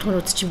ёс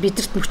суртахуунууд чинь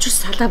бидэрт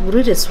мөчс салаа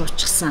бүрээрээ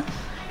суучихсан.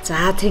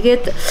 За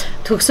тэгээд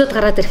төгсөөд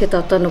гараад ирэхэд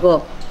одоо нөгөө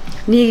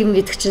нийгэм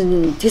гэдэг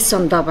чинь тис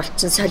ондоо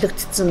болчихсон,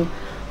 солигдсон,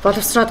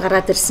 боловсроод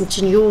гараад ирсэн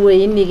чинь юу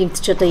вэ? Энэ нийгэмд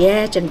ч одоо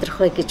яаж амьдрах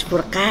вэ гэж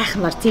бүр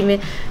гайхмаар тийм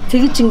ээ.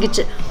 Тэгж ингэж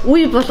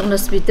үе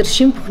болгоноос бид нар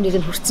шим бүхнийг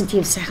нь хүртсэн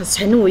тийм сайхан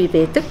сонин үе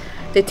байдаг.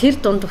 Тэгээ тэр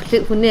дунд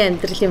хүний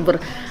амьдралын бүр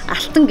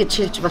алтан гэж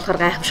хэлж болохоор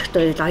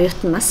гайхамшигтай үе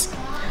оюутнаас.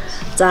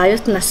 За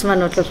оюутан нас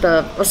маань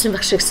бол улсын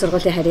багш их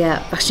сургуулийн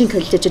харьяа багшийн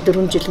коллежид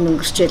 4 жил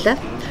өнгөрчээлээ.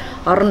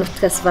 Орон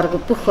нутгаас баг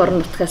бүх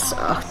орон нутгаас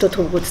октод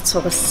хөвгүүд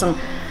цугласан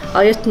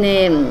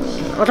оюутны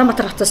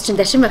Улаанбаатар хотоос чинь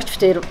дашин багч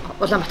битээр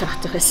Улаанбаатар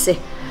хотох байсан.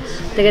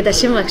 Тэгээд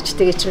дашин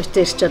багчдыг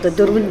ичмэтээр ч одоо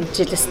 4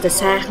 жилээсээ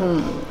сайхан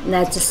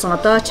найзалсан.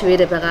 Одоо ч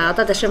вэрэ байгаа.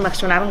 Одоо дашин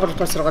багч маань 13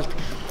 дугаар сургуульд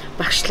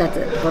багшлаад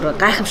бүр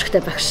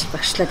гайхамшигтай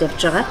багшлаад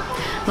явж байгаа.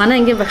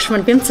 Манай ангийн багш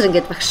маань Бямцэр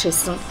ингээд багш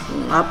хийсэн.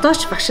 Одоо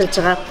ч багшилж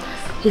байгаа.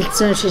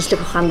 Хилцэн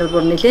шинжлэх ухаанд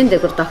бүр нэлээд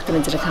дээгүр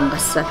докторийн зэрэг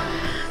хамгаалсан.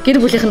 Гэр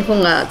бүлийнх нь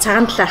хүн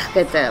цагаан талаах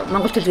гэдэг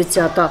Монгол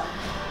телевизээ одоо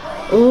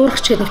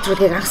өөрөгч гэдэг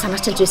нэвтрүүлгийг анх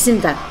санаачилж ирсэн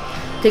да.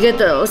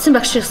 Тэгээд улсын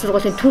багшийн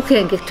сургуулийн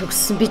түүхийн ангийг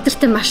төгссөн. Бид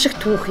нартай маш их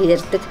түүх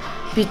ярьдаг.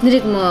 Бид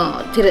нарыг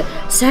тэр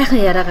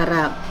сайхан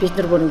яраагаараа бид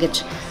нар бүр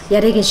ингэж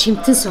яриагийн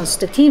шимтэн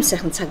сонсдог. Тийм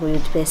сайхан цаг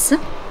үед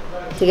байсан.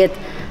 Тэгээд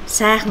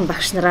сайхан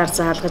багш нараар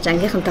заалгаж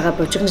ангийнхантайгаа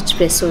бужигнаж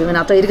байсан юм.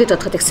 Одоо эргээд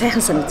бодоход их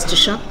сайхан санагдаж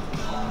шүү.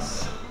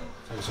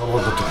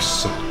 Сургуулиуд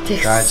төгссөн.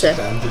 Яаж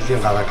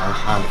амьдралын гарааг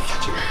анхаана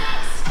эхэлж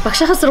байгаа.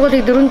 Багшийнхаа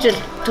сургуулийг 4 жил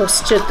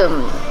төгсчөөд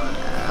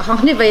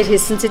хонхны баяр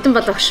хийсэн Зэдэн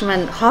багш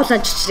маань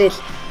хоолон чичрээл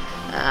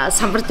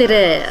самбар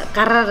дээр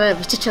гараар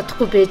бичиж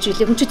чадахгүй байж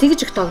үлээ. Хүн чинь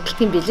тэгж их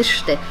тогтолт юм билээ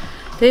шүү дээ.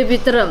 Тэгээ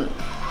бид нар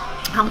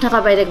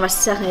хонхныхаа баярыг маш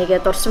сайхан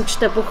хийгээд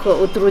дурсамжтай бүх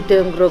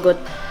өдрүүдэд өнгөрөөгөөд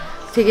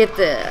тэгээд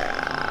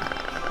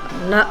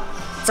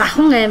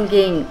Завхан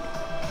аймгийн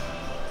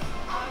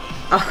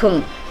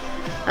охин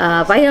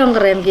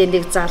Баянгар аймгийн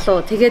нэг залуу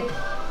тэгээд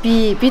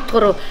бид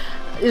гурав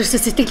ерөөсө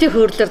сэтгэлийн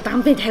хөөрлөөр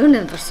Дамбын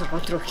 58 дугаар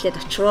сургууль руу эхлээд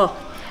очив.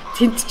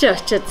 Тэнд ч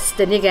очиод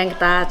өстэй нэг анги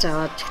дааж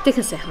аваад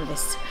чигтэйхэн сайхан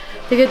байсан.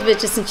 Тэгээд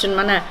байжсэн чинь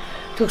манай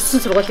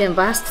төгссөн сургуулийн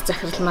бааст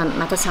захирал маань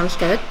надад санал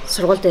тавиад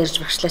сургуульд ирж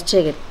багшлаач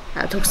гэд.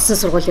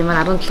 Төгссөн сургуулийн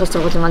маань 17 дугаар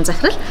сургуулийн маань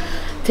захирал.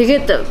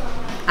 Тэгээд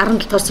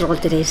 17 дугаар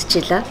сургууль дээр ирж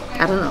илаа.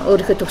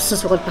 Өөрийнхөө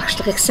төгссөн сургууль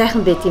багшлах их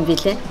сайхан байт юм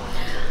билээ.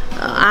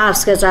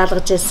 Аавсгээ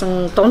заалгаж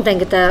исэн, дунд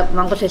ангида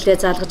монгол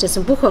хэлээ заалгаж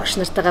исэн бүх багш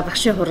нартайгаа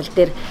багшийн хурал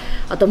дээр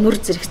одоо мөр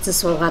зэрэгцэн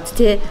суугаад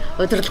тий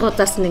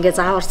удирдлагуудаас нь ингээ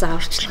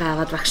зааварчилгаа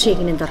аваад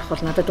багшийн игнэнд орох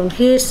бол надад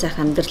үнэхээр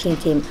сайхан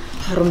амьдралын тийм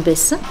хорон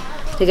байсан.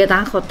 Тэгээд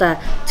анх удаа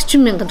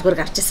 40,000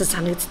 төгрөг авч ирсэн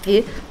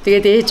санагддгийг.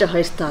 Тэгээд ээж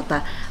хоёртоо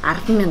одоо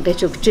 10,000 гэж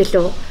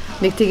өгжээлөө.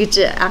 Нэг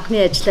тэгж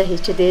анхны ажлаа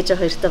хийчихэд ээж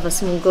хоёртоо бас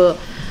мөнгөө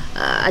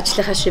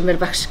ажлынхаа шимээр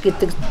багш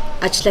гэдэг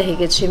ажлаа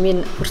хийгээд шимийн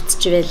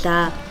хүртэж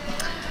байлаа.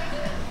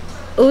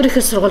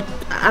 Өөрийнхөө сургууль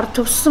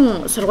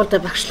төгссөн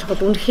сургуультай багшлах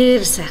бол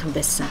үнэхээр сайхан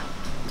байсан.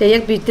 Тэгээ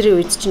яг бидний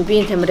үед чинь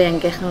биеийн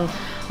тамирын ангийнхан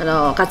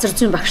газар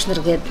зүйн багш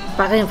нар гээд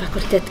багын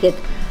факультет гээд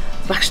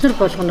багш нар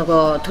болгоо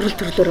нөгөө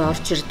төрлөөр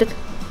орж ирдэг.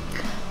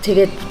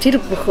 Тэгээд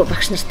тэр бүх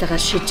багш нартайгаа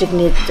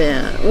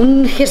шижигнээд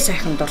үнэхээр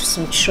сайхан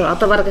дурсан шүү.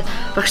 Одоо баг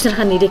багш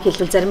нарын нэрийг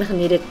хэлвэл заримын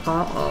нэрийг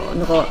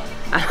нөгөө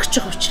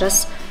орхичих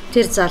учраас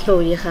тэр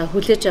залуу үеийнхаа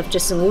хүлээж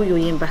авч ирсэн үе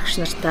үеийн багш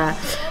нартай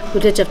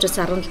хүлээж авч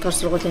ирсэн 17 дугаар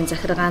сургуулийн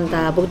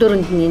захиргаанда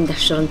бүгдөөрэнд нь энэ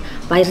давширнд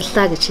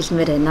баярлалаа гэж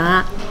хэлмээр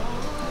байна.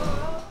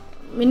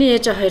 Миний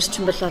ээж хоёр ч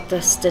юм бол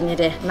одоо өстэй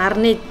нэрээ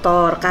нарны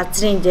доор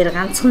газрын дээр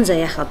ганцхан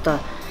заяах одоо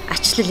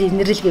ачлал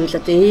инэрэл гэвэл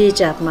одоо ээж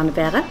аав маань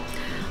байгаа.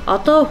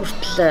 Одоо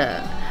хүртэл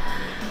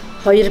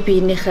хоёр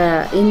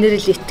биенийхээ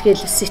инэрэл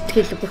итгэл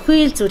сэтгэл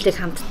бүхий л зүйлийг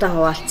хамтдаа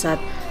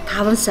хуваалцаад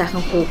 5 сайхан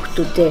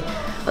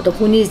хүүхдүүдээ одоо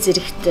хүний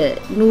зэрэгт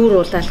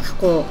нүүр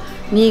улаалгахгүй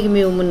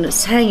нийгмийн өмнө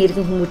сайн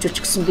иргэн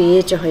хүмүүжүүлж гисэн би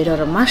ээж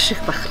хоёроор маш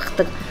их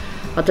бахархдаг.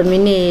 Одоо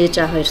миний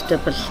ээж хоёртой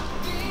бол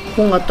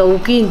хүн одоо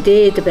үгийн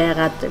дээд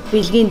байгаад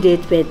бэлгийн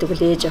дээд байдаг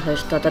бол ээж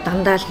хоёртой одоо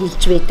дандаа л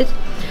хилж байдаг.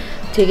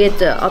 Тэгээд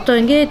одоо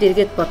ингээд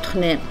эргээд бодох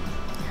нэ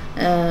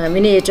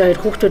миний ээж хоёр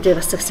хүүхдүүдээ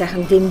бас их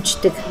сайхан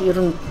дэмждэг. Ер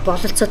нь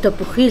бололцоотой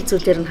бүхий л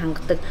зүйлээр нь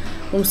хангадаг.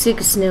 Өмсөй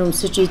гэснээ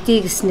өмсөж,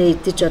 идэ гэснээ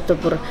идэж одоо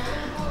бүр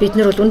бид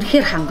нар бол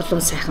үнэхээр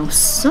хангалуун сайхан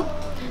өссөн.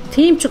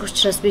 Тийм ч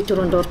учраас би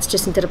түрүүнд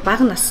дурдчихсан тэр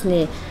бага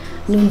насны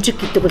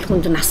нүнжиг гэдэг бол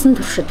хүнд насан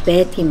туршид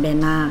байдгийм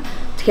байна.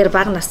 Тэгэхээр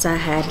бага насаа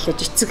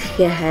хайрлаж, эцэг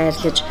эхээ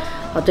хайрлаж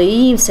одоо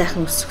ийм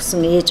сайхан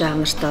өсгсөн ээж аав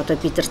нартай одоо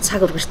бид нар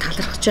цаг үргэж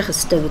талархаж явах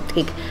ёстой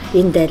гэдгийг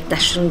энэ дайд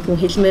дашрамд нь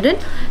хэлмээр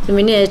байна.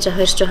 Миний ээж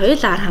хоёр ч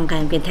хоёулаа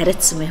Архангай аймгийн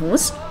тариадсан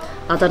хүмүүс.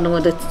 Одоо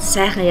нөгөө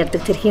сайхан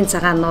ярддаг тэрхийн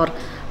цагаан нуур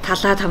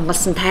талаад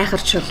хамгаалсан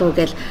тайхар чулуу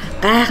гэл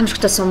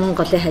гайхамшигтай суман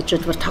голын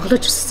хажууд бүр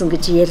тоглож өссөн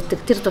гэж ярьдаг.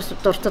 Тэр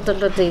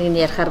дуртадлуудыг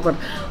нь ярихаар бүр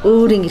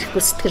өөрийн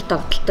ирэхгүй сэтгэл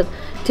догдолдог.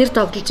 Тэр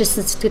догдолж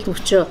исэн сэтгэл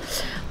мөчөө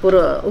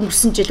бүр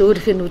өнгөрсөн жил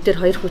өөрийнхөө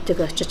нүдээр хоёр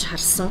хүүтэйгээ очиж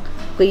харсан.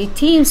 Үгүй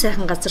тийм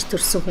сайхан газар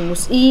төрсэн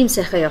хүмүүс ийм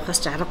сайхан явахаас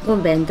ч аргагүй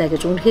байна да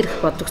гэж үнэхээр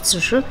их бодогдсон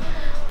шүү.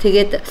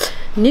 Тэгээд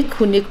нэг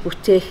хүнийг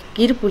бүтээх,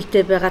 гэр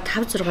бүлдээ байгаа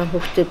 5-6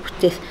 хүүхдээ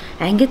бүтээх,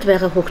 ангид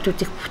байгаа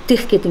хүүхдүүдийг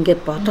бүтээх гэд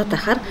ингээд бодоод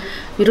ахаар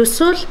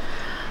ерөөсөө л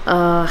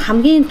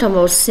хамгийн том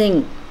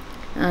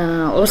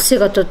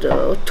улсыг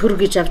одоо төр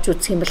гэж авч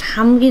үзэх юм бол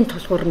хамгийн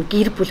тулгуур нь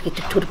гэр бүл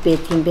гэдэг төр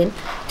байдаг юм байна.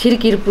 Тэр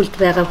гэр бүлд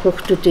байгаа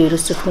хүүхдүүдээ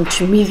ерөөсөө хүн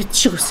чинь мэгд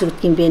шиг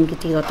өсгдөг юм байна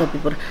гэдгийг одоо би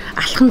бүр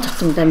алхан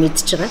тутамдаа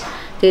мэдж байгаа.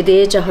 Тэгээд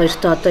ээж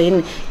хоёртоо одоо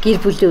энэ гэр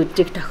бүлийн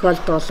өдрийг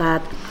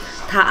тохиолдуулаад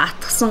та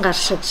атгсан гар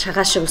шиг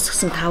шагаа шиг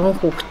өсгсөн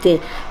 5 хүүхдээ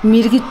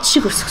мэрэгд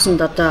шиг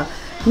өсгсөнд одоо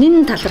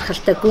нэн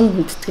талархалтай гүн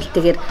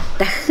хүндэтгэлтэйгээр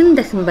дахин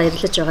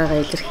баярлаж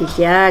байгаагаа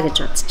илэрхийлье гэж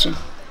бодож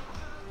байна.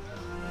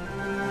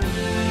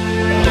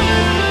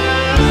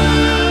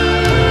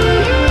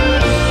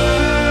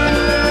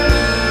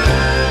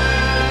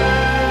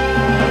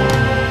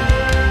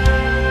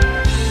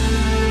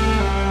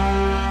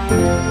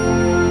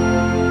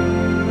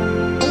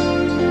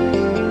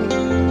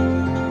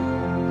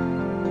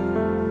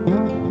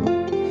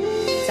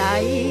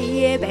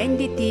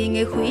 Бандитийн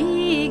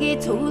хүйгээ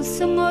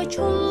цугласан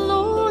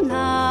очулуунаас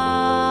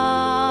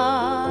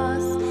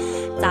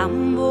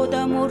замбууд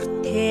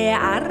мөртөө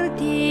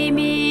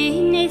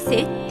ардимийн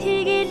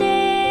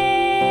сэтгэлээс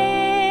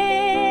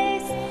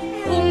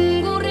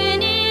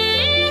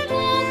өнгөрний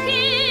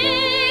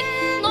түүхийг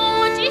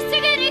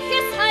ножисгэрэх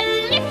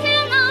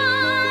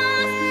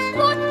салхинаас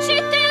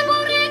хүчтэй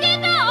бүрийг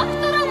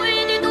доктор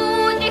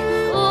үйдүүлэх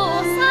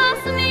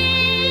усаас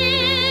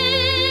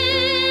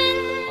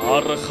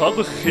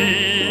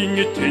архавхийн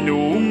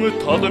тэнүүн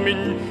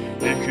талмын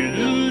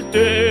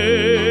эхэлдэг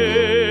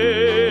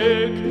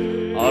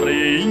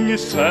арын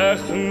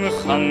сайхан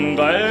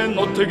хангай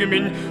нутаг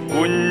минь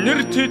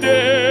үнэртдэг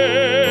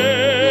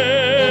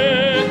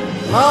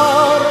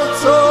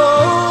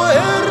арцоо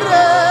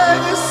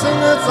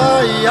эрэгсэн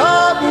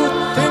заяа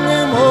бүтэн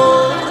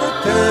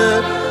мөртөө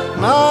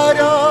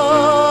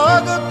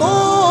нараг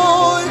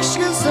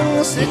дойгшгсэн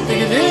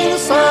сэтгэлийн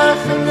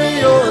сайхан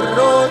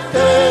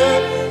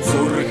ёроотэй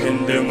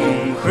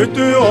мөнхөд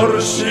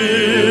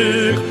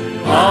орших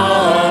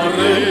арын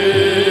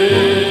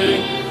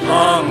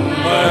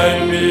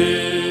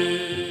хаммами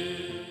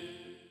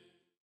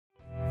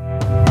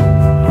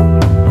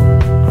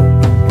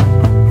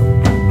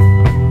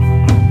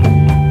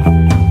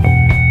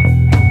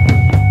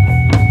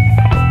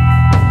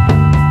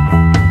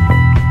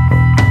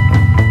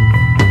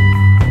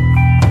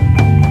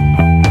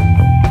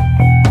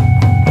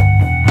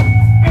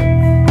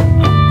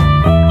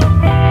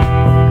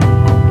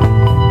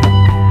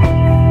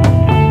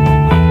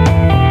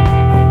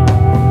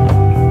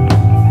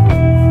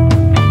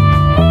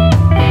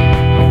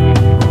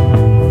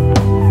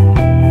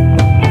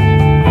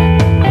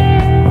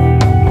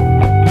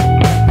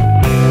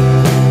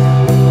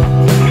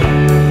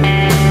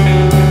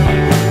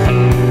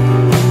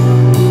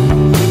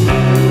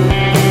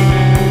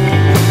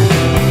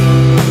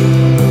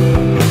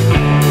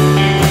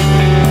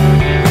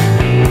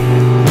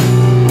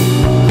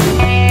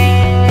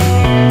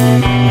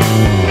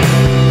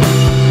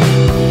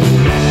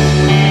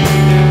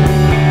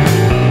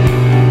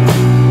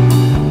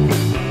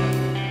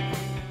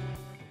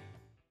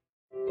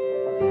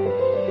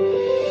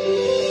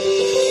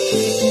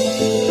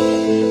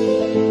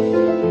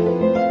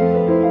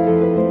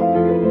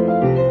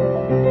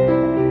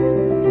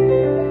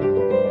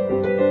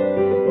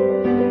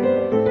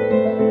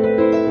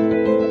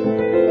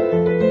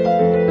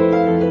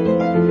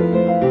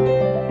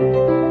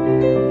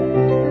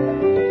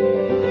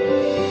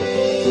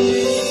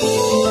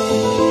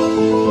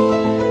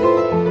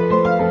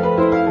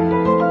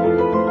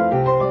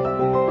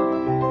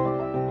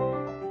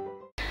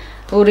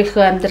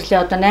өөрийнхөө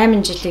амьдралын одоо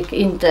 8 жилиг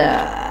энд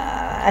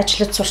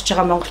ажиллаж сурч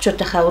байгаа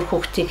монголчуудынхаа үр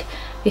хүүхдийг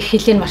их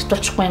хэлийг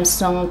мартуулчихгүй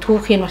юмсан,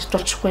 түүхийг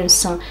мартуулчихгүй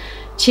юмсан.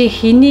 Чи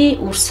хэний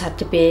үр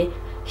сад бэ?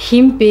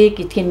 Хэн бэ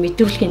гэдгийг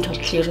мэдүүлэхийн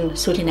тулд ер нь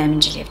сүүлийн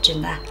 8 жил явж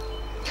байна.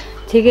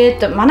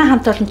 Тэгээд манай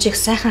хамт олон чих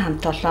сайхан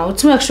хамт олон.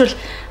 Үзмээ агшвал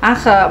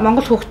анх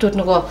монгол хүүхдүүд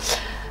нөгөө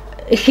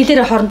их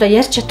хэлээр хоорондоо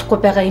ярьж чадахгүй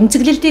байгаа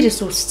эмзэглэл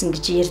дээрээс үүссэн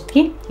гэж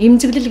ярьдгийн.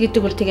 Эмзэглэл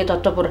гэдэг бол тэгээд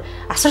одоо бүр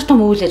асар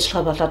том үйл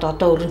ажиллагаа болоод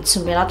одоо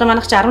өрнөдсөн байна. Одоо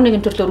манайх чи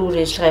 11 төрлөөр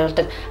үйл ажиллагаа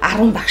явуулдаг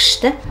 10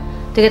 багштай.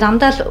 Тэгээд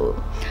дандаа л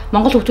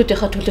монгол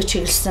хүүхдүүдийнхээ төлөө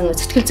чиглэсэн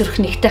сэтгэл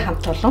зүрх нэгтэй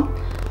хамт олон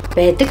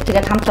байдаг.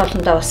 Тэгээд хамт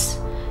олондоо бас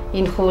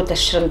энэ хүү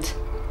дашрамд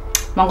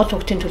монгол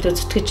хүүхдийн төлөө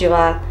зүтгэж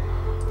яваа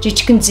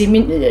жижигхэн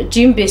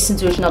жим байсан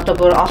зүйл нь одоо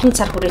бүр олон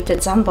цар хүрээтэй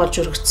зам болж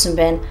өргөцсөн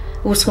байна.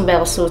 Үүсгэн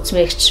байгуулсан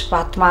үзмэгч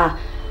Бадмаа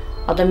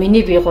одоо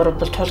миний бие гурав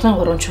бол тулгын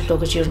гурван чулуу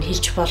гэж ер нь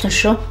хэлж болно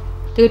шүү.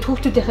 Тэгээд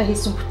хүүхдүүдийнхээ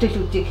хийсэн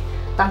бүтээлүүдийг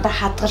дандаа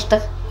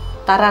хадгалдаг.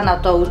 Дараа нь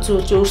одоо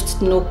үзүүлж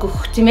өөрсдөд нь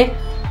өгөх тийм ээ.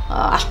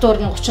 Алтан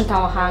уургийн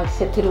 35 хаан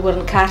гэхэд тэрүүгээр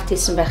нь карт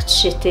хийсэн байх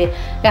жишээтэй.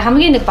 Тэгээ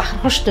хамгийн нэг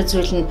бахархууштай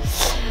зүйл нь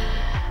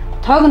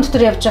тоогон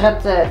дотор явж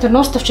байгаад тэр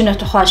нуус төвчний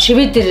тухай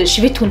Швед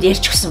хүнд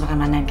ярьж өгсөн байгаа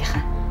манай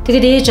ангийнхаа.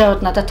 Тэгээд ээж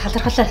аваад надад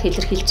талархалаар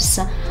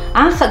илэрхийлжсэн.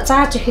 Анх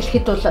зааж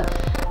эхлэхэд бол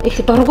их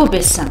дургуй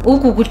байсан.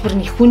 Үг өгүүлбэр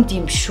нь их хүнд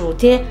юм шүү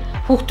тий.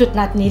 Хүүхдүүд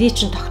над нэрийг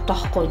чинь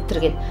тогтоохгүй энэ төр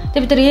гэд.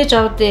 Тэгээд бид нар ээж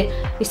аваад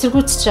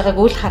эсэргүүцэж байгааг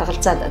үл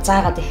харгалзаад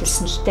заагаад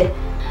эхэлсэн л дээ.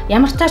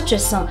 Ямар таач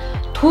байсан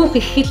түүх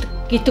их хэл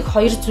гэдэг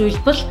хоёр зүйл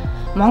бол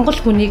монгол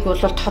хүнийг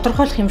бол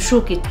тодорхойлох юм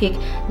шүү гэдгийг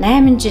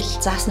 8 жил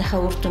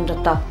заасныхаа үр дүнд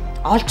одоо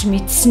олж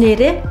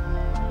мэдснээрээ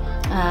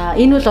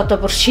энэ бол одоо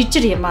бүр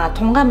шижир юм а,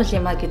 тунгаамал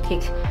юм а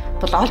гэдгийг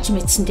бол олж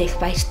мэдсэндээ их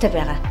баяртай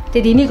байгаа.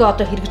 Тэгэд энийг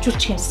одоо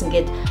хэрэгжүүлчих юмсан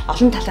гэд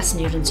олон талаас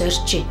нь ер нь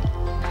зорж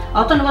байна.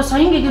 Одоо нөгөө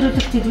соён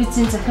гэрүүлэлт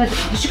телевизийн захиал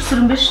Бишг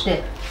сүрэн байна шүү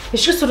дээ.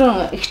 Бишг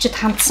сүрэн ихчэд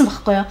хамтсан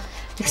байхгүй юу?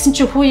 Тэгсэн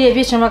чи хүүе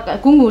би чамайг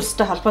гүн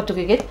өөрсдөө холбоод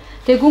үгээгээд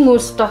тэгээ гүн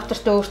өөрсдөө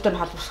доктортой өөртөө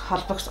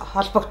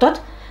холбогдоод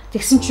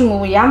Тэгсэн чинь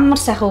ямар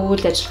сайхан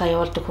үйл ажиллагаа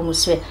явуулдаг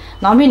хүмүүс вэ?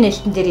 Номын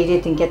нээлтэн дээр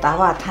ирээд ингээд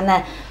аваа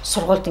танай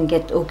сургуульд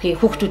ингээд өгье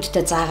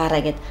хүүхдүүдтэй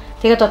заагаараа гэд.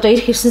 Тэгээд одоо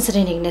эх 9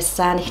 сарын 1-ээс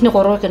заа эхний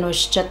 3-ыг нь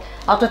уншичаад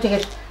одоо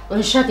тэгээд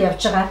уншаад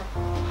явж байгаа.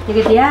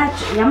 Тэгээд яаж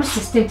ямар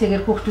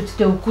системтэйгээр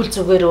хүүхдүүдтэй өггүй л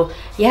зүгээр үү?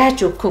 Яаж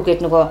өгөхгүй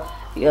гэд нөгөө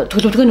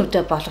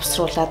төлөвлөгөөнүүдэд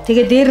боловсруулаад.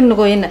 Тэгээд дээр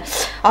нөгөө энэ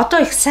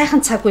одоо их сайхан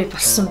цаг үе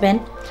болсон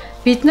байна.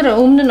 Бид нар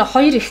өмнө нь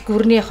хоёр их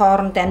гүрний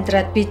хооронд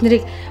амьдраад бид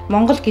нарыг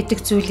Монгол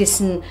гэдэг зүйлээс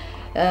нь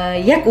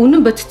яг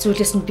үнэн бодит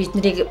зүйлээс нь бид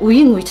нарыг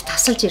үеийн үед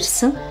тасалж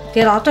ирсэн.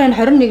 Тэгэхээр одоо энэ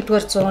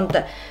 21-р зуунд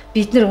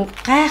бид нар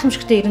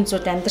гайхамшигтай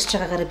 90-д амьдарч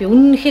байгаагаараа би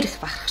үнэнхээр их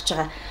бахархаж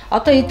байгаа.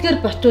 Одоо эдгээр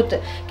ботууд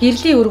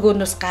гэрлийн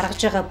өргөөнөөс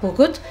гаргаж байгаа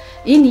бөгөөд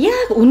энэ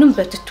яг үнэн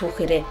бодит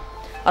түүхээрээ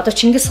одоо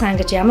Чингис хаан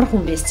гэж ямар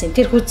хүн байсан.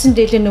 Тэр хүзэн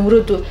дээлээ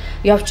нөмрөөд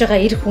явж байгаа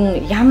эр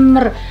хүн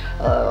ямар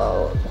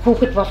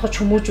хүүхэд болгож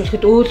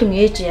хүмүүжүүлэхэд өөлөн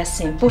ээж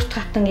яасан. Бүрт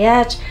хатан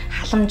яаж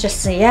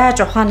халамжилсан,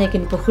 яаж ухааныг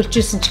нь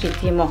бөхөлжүүлсэн ч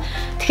гэдэг юм уу.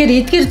 Тэгэхээр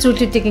эдгээр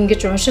зүйлүүдийг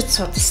ингэж уншиж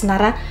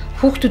судалснараа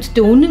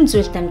хүүхдүүдтэй үнэн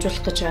зүйл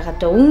дамжуулах гэж байгаа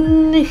даа.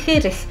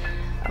 Үнэнхээр их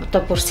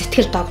одоо бүр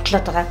сэтгэл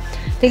догтлоод байгаа.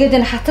 Тэгээд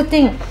энэ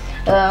хатадын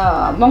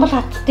Монгол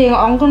хатдын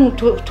онгон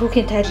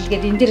түүхийн тайлал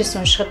гэдэг энэ дээрээс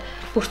уншихад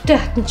бүртээ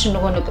хатан чинь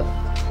нөгөө нэг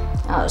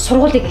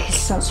сургуулийг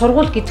эхэлсэн.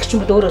 Сургууль гэдэг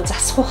чинь өөрөө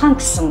засах ухаан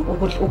гэсэн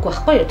үг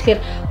байхгүй юу.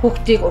 Тэгэхээр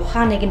хүүхдийг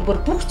ухааныг нь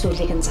бүр бүх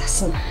зүйлийг нь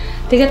засна.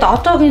 Тэгээд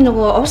одоогийн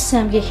нөгөө Улс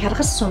аймгийн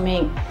Хяргас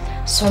сумын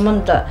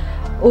суманд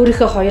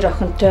өөрийнхөө хоёр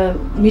охинтой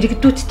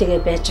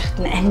мэрэгдүүдтэйгээ байж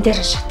хат нь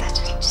амьдаараа шатааж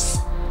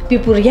галжсэн.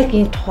 Би бүр яг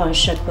энэ тухай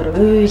уншаад бүр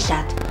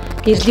уйлаад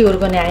гэрлийн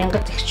өргөний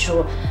аянгад ихч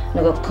рүү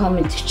нөгөө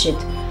комент бичээд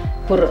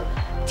бүр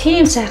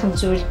тийм сайхан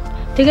зүйл.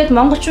 Тэгээд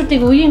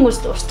монголчуудыг үеийн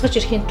устгаж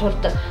ирэхийн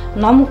тулд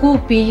номгүй,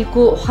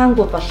 биегүй,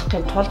 ухаангүй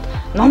болохын тулд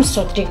ном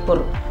судрыг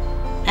бүр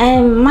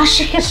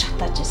маш ихээр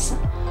шатааж ирсэн.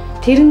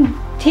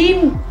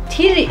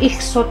 Тэр их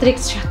судрыг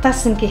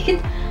шатаасан гэхэд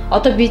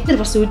одоо бид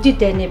нар бас үдий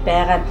дайны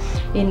байгаа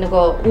энэ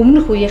нөгөө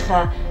өмнөх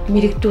үеийнхаа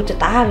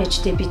мэрэгдүүдэд аав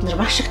ээжтэй бид нар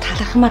маш их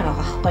талархмаар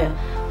байгаа байхгүй юу?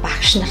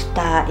 Багш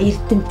нартаа,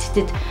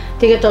 эрдэмтдэд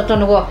тэгээд одоо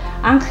нөгөө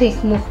анх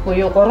их мөх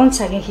буюу 3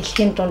 цагийн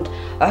хэлхийн дунд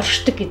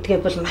оршдог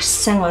гэдгээ бол маш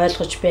сайн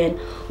ойлгож байна.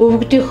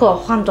 Өвгдийнхөө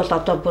ухаанд бол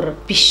одоо бүр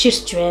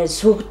биширч байна,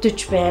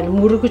 сүгдэж байна,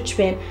 мөргөж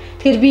байна.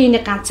 Тэгэхээр би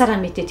энийг ганцаараа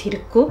мэдээд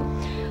хэрэггүй.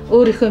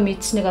 Өөрийнхөө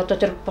мэдсэнийг одоо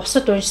тэр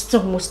бусад уншсан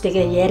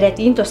хүмүүстэйгээ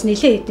яриад энд бас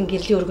нэлээд хэдэн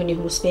гэрлийн өргөний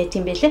хүмүүс байт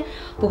юм байлээ.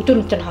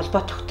 Бүгдөрөнтэй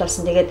холбоо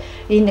тогтоолсон. Тэгээд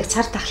энэ нэг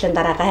цар тахлын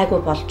дараа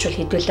гайгүй болчвол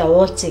хэдүүлээ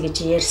уулзъя гэж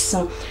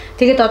ярьсан.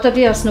 Тэгээд одоо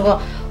би бас нөгөө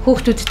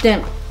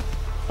хүүхдүүдтэй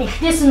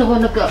эхнээс нөгөө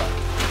нэг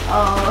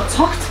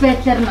цогц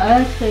байдлаар нь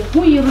ойлгох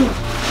хүн ер нь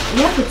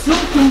яг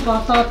зөв хүн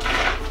болоод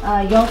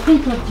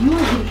явахын тулд юу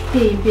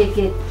хэрэгтэй юм бэ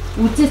гэд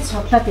үзэж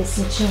судлаад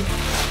байсан чинь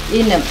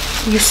энэ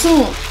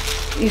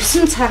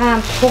 9 цагаан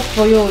туг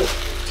буюу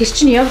тэр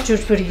чинь явж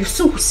үрж бүр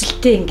 9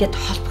 хүсэлтэй ингээд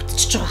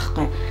холбогдчихж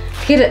байгаа байхгүй.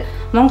 Тэгэхээр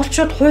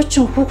монголчууд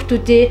хуучин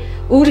хүүхдүүдээ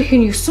өөрийнх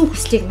нь 9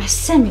 хүслийг маш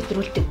сайн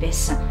мэдрүүлдэг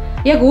байсан.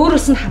 Яг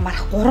өөрөөс нь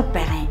хамаарах 3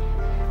 байгаа юм.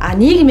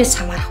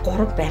 Нийгмээс хамаарах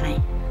 3 байгаа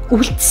юм.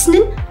 Үлдсэн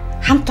нь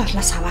хамт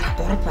олноос хамаарах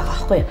 3 байгаа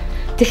байхгүй юу.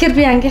 Тэгэхээр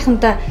би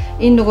ангийнхандаа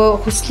энэ нөгөө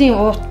хүслийн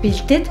уут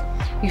бэлдээд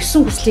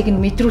 9 хүслийг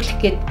нь мэдрүүлэх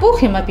гээд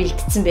бүх юма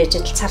бэлдсэн байж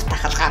адил цар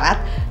тахал гараад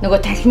нөгөө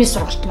танхимын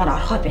сургалтмаар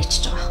орхоо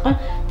байчихж байгаа байхгүй.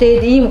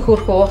 Тэгээд ийм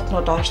хөөрхөн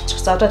уутнууд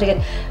орчихсон. Одоо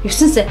тэгээд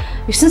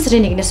 9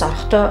 сарын 1-ээс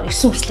орохдоо 9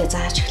 хүслээ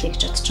зааж эхлэе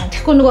гэж бодож байгаа.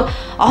 Тэгэхгүй нөгөө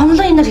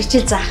онлайнаар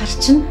хичээл заахаар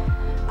чинь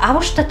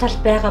авууштай тал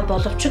байгаа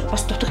боловч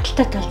бас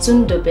дутагдaltaй тал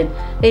зөндөө байна.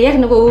 Тэгээ яг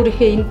нөгөө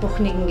өөрийнхөө энэ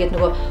бүхнийг ингээд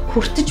нөгөө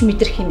хүртэж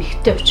мэдрэх юм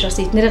ихтэй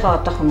учраас эднэрийгээ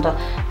одоохондоо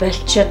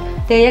болчиход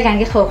тэгээ яг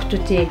ангийнхаа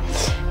хүүхдүүдийн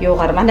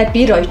юугаар манай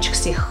бэр ойч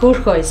гэсэн их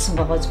хөөрхөн ойсон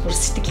байгаа бүр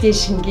сэтгэлийн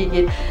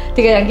шингээгээд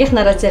тэгээ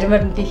ангийнхнаараа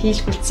заримаар нь би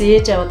хийлгүүлсэн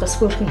ээж аваад бас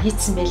хөөрхөн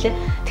хийцэн байлээ.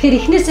 Тэгэхээр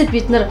эхнээсээ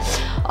бид нар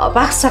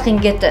баг саг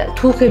ингээд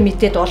түүхээ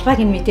мэдээд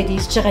улбааг нь мэдээд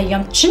ирж байгаа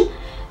юм чинь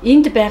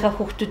энд байгаа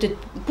хүүхдүүдэд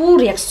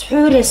бүр яг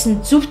суураас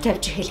нь зөв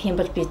тавьж эхлэх юм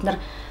бол бид нар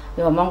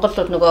Монголд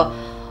нөгөө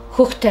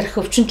хөх тарих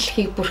өвчин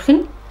дэлхийг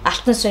бүрхэн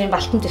алтан суян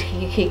балтан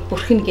тэрхийг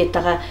бүрхэн гээд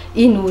байгаа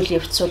энэ үйл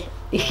явц бол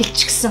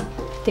эхэлчихсэн.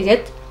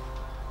 Тэгээд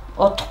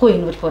удахгүй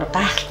энэ бол бүр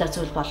гайхалтай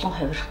зүйл болон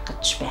хувирах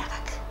гэж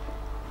байгааг.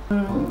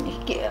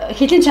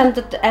 Хэлийн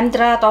чандад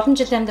амьдраад олон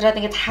жил амьдраад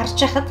ингээд харж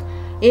хахад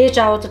ээж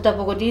аавуудаа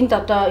бөгөөд энд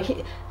одоо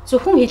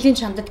зөвхөн хэлийн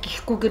чандад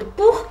гихгүйгээр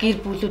бүх гэр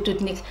бүлүүдэд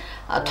нэг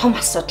том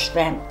асуудал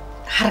байна.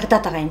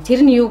 Харагдаад байгаа юм.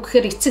 Тэр нь юу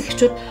гэхээр эцэг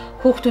эхчүүд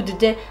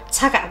хүүхдүүдэд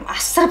цаг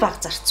асар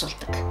бага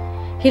зарцуулдаг.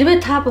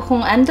 Хэрвээ та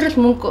бүхэн амьдрал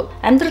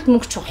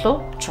мөнгө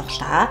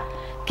чухлаа.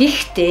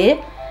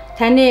 Гэхдээ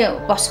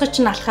таны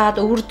босгоч нь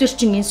алхаад өвөрдөр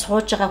чинь энэ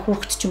сууж байгаа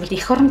хүүхэд ч юм бол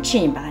эх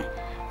орончин юм байна.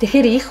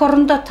 Тэгэхээр эх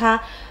орондоо та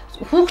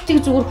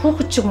хүүхдийг зүгээр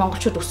хүүхэд шиг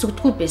монголчууд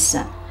өсгдөггүй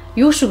байсан.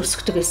 Юу шиг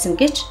өсгдөг байсан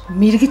гэж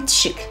мэрэгд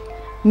шиг.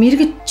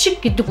 Мэрэгд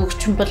шиг гэдэг үг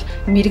чинь бол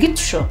мэрэгд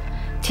шүү.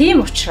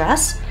 Тийм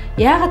учраас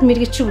яагаад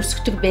мэрэгд шиг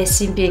өсгдөг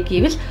байсан бэ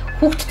гэвэл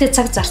хүүхдтэй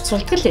цаг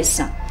зарцуулдаг л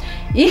байсан.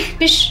 Их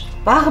биш,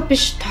 бага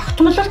биш,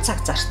 тогтмолоор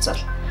цаг зарцуул.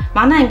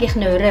 Манай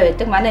ангийнхны ураа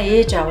байдаг, манай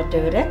ээж аавд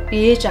ураа.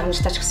 Би ээж аав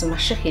нартаа ч гэсэн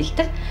маш их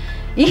хэлдэг.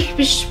 Их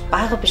биш,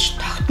 бага биш,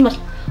 тогтмол.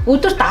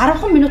 Өдөрт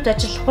 10 минут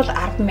ажиллах бол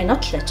 10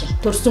 минут л ажил.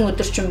 Төрсөн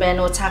өдөрчин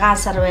байна уу, цагаан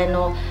сар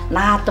байна уу,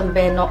 наадан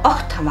байна уу,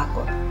 огт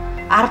хамаагүй.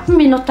 10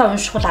 минутаа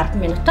унших бол 10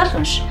 минутаа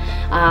л унш.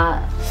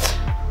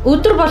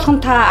 Өдөр болгон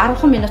та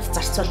 10 минут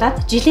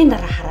зарцуулаад жилийн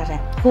дараа хараарай.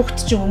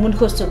 Хүүхэд чинь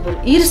өмнөхөөсөө бүр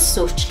эрс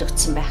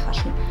өөрчлөгдсөн байх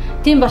болно.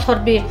 Тийм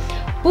болохоор би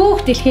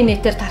бүх дэлхийн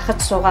нийтээр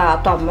тархаж суугаа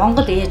одоо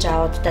Монгол ээж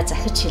аавуудтай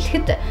захиж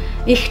хэлэхэд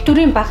их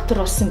төрийн баг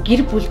төр болсон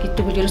гэр бүл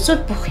гэдэг нь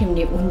ерөөсөө бүх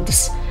юмны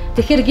үндэс.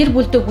 Тэгэхээр гэр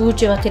бүлдөө гүйж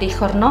яваа тэр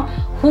их орноо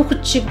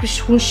хүүхэд шиг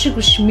биш, хүн шиг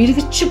биш,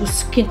 мэрэгч шиг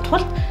өсөхийн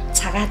тулд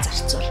цагаа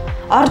зарцуул.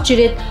 Орж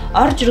ирээд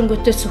орж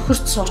ирэнгүүтээ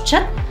сөхөрт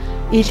суучаад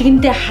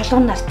илгэндээ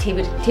халуунаар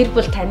твэр тэр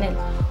бол таны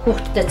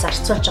хүүхдэд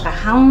зарцуулж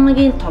байгаа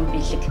хамгийн том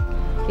бэлэг.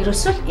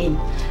 Ерөөсөө л энэ.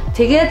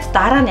 Тэгээд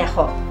дараа нь яг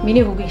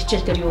миний хүүгийн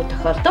хичээл дээр юу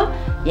тохиолдов?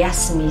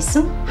 Яасан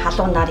ийсэн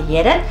халуунаар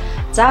яриад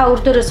за өр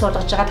дээрээ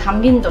суулгаж жагаад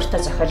хамгийн дуртай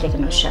зохиолыг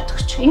нь уншаад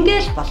өгч.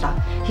 Ингээл болоо.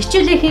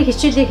 Хичээлээ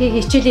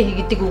хий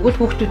гэдэг үг л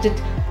хүүхдүүдэд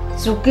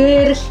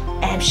зүгээр л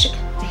аим шиг.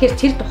 Тэгэхээр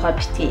тэр тухай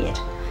битгий яар.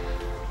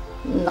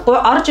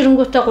 Орж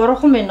ирэнгүүтээ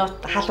 3 минут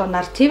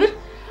халуунаар твэр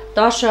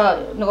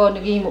доошо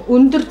нэг ийм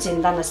өндөр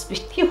зиндаанаас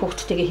битгий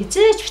хүүхдтэйгээ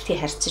хизээж битгий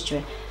харьцаж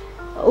бай.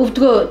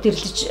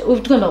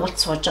 Өвдгөө нугалт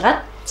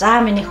суужгаад за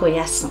миний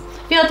хөө яасан.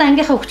 Би одоо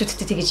ангийнхаа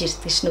хүүхдүүдтэй тэгэж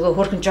ярьдаг ш нөгөө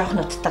хөргөн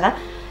жоохнуудтайгаа.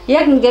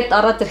 Яг ингээд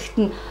ороод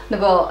ирэхэд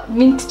нөгөө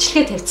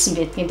мэдчилгээ тавьчихсан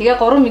байдгийн. Тэгээ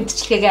 3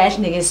 мэдчилгээгээ аль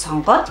нэгийг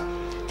сонгоод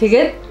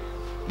тэгээд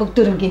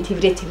бүгдөрөнгийн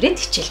тврээд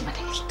хичээл маань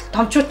эхэлдэг.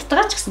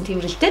 Томчуудтайгаа ч гэсэн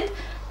тврэлдээд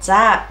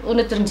за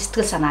өнөөдөр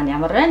сэтгэл санаа нь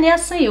ямар байна?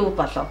 Яасан юу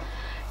болов?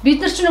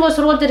 Бид нар ч нөгөө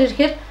сургууль дээр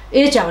ирэхээр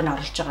ээж аав нь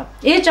оруулж байгаа.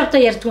 Ээж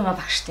аавдаа ярьдгүй маа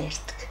багштай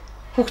ярьдаг.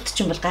 Хүүхэд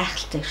чинь бол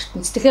гайхалтай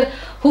ертөнц. Тэгэхээр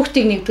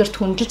хүүхдийг нэгдүгээрт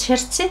хүндэлж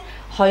харьцъя,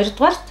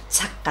 хоёрдугаарт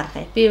цаг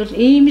гаргая. Би бол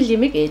ийм л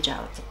юмыг ээж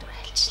аавдад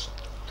байлжлаа.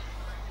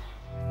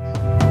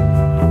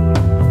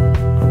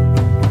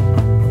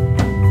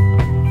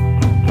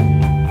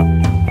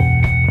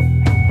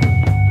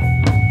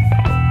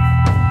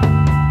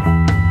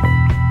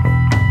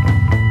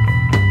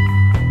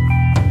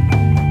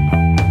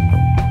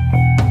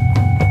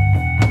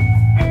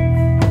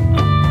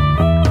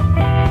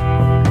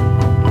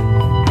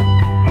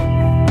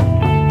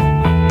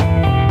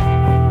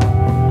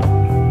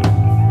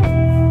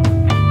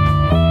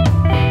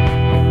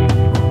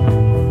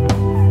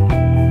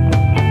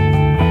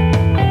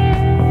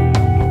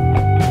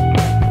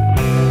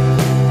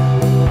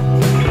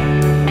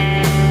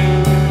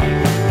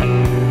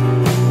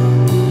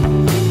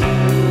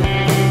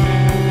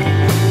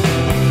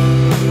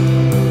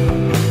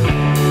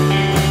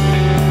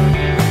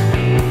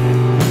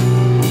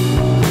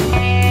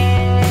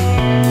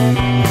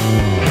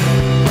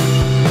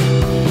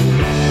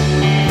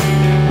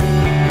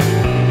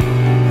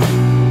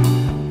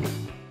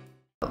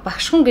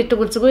 Багшхан гэдэг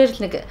бол зүгээр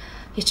л нэг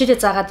хичээлээ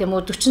заагаад юм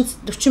уу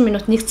 40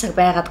 минут 1 цаг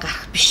байгаад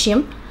гарах биш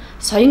юм.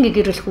 Соён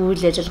гэрүүлэх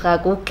үйл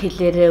ажиллагааг үг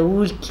хэлээрээ,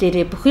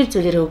 үйлдэлээрээ бүхэл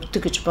зүйлээрээ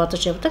өгдөг гэж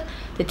бодож явдаг.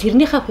 Тэгээ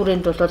тэрнийхээ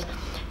хүрээнд бол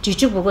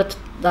жижиг бөгөөд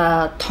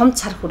том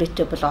цар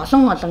хүрээтэй бол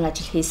олон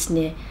ажил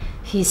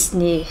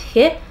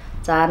хийснийхээ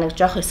за нэг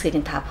жоох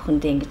хэсгийг та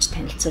бүхэндээ ингэж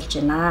танилцуулж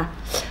байна.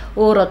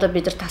 Өөр одоо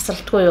бид нар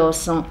тасралтгүй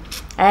явуулсан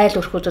айл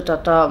өрхүүдэд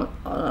одоо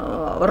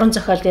уран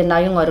зохиолын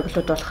ноён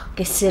ориглууд болох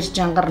гисэр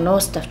жангар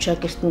нуус тавчаа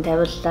гертэн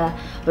тавиллаа,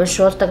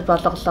 уншуулдаг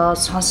болголоо,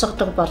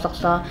 сонсогдог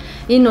болголоо.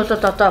 Энэ бол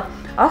одоо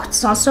огт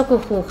сонсоогүй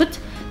хүүхэд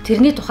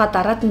тэрний тухай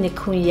дараад нэг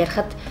хүн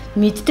ярихад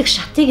мэддэг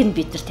шатыг нь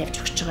бид нар тавьж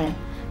өгч байгаа юм.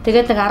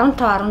 Тэгээд нэг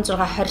 15, 16,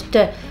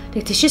 20-той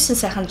нэг тишээсэн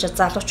сайхан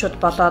залуучууд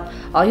болоод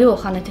оюун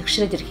ухааны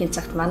төвшрээд ирэхийн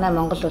цагт манай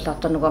Монгол бол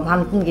одоо нөгөө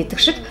мандна гэдэг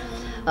шиг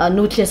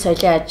нүүдлээ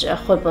соёлын аж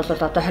ахуй бол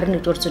одоо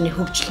 21-р зууны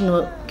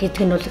хөгжил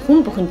гэдэг нь бол хүн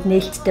бүхэнд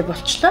нээлттэй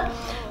болчлоо.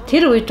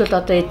 Тэр үед бол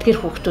одоо эдгээр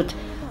хүүхдүүд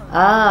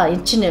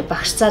эн чинь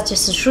багш зааж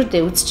ирсэн шүү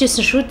дээ,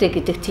 үзчихсэн шүү дээ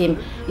гэдэг тийм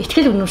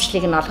ихтгэл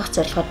үнэмшлийг нь олгох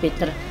зорилгоор бид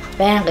нар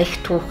байнга их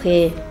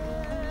түүхээ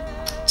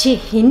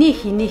чи хэний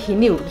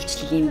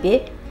үргэлжлэл юм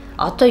бэ?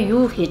 Одоо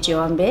юу хийж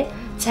яваа юм бэ?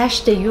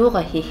 Цаашдаа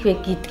юугаа хийх вэ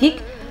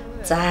гэдгийг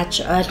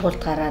зааж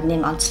ойлгуулдгаараа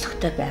нэм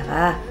онцлогтой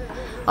байгаа.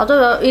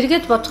 Одоо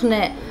эргээд бодох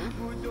нь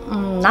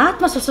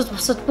наадмаас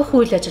бусад бүх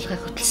үйл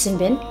ажиллагааг хөтөлсөн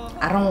байна.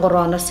 13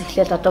 оноос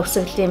эхлээд одоо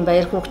өсөглөлийн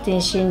баяр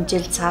хүүхдийн шинэ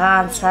жил,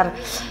 цагаан сар,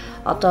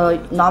 одоо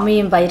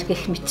номын баяр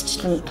гэх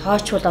мэтчлэн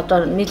тоочвол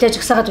одоо нэлээд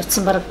жагсаагаад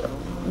утсан баг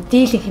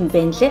дийлэнх юм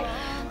байна лээ.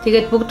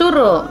 Тэгээд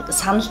бүгдөө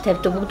санал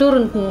тавьдаг,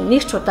 бүгдөөрэнд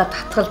нэг ч удаа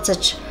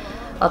татгалзаж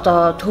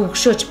одоо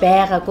төвөгшөөж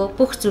байгаагүй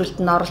бүх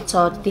зүйлд нь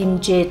оролцоод,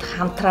 дэмжиж,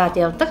 хамтраад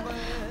явдаг.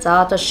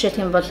 За одоо жишээлх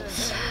юм бол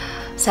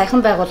саяхан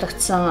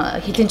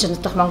байгуулагдсан Хэлийн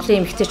Жанатах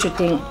Монголын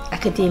эмэгтэйчүүдийн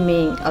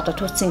академийн одоо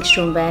тууцын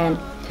гишүүн байна.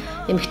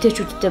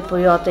 Эмэгтэйчүүдтэй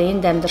буюу одоо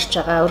энд амьдарч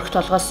байгаа өрх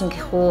толгойсон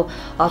гэхүү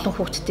олон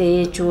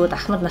хүүхэдтэй ээжүүд,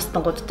 ахмад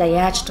настангуудтай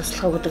яаж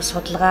туслах вэ гэдэг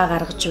судалгаа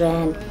гаргаж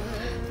байна.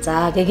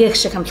 За гэгээх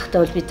шиг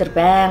хамтлагтай бол бид нар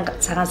байнга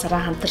цагаан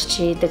сараа хамтарч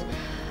хийдэг.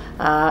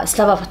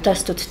 SLAVAPHOTO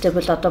студиутэй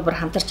бол одоо бүр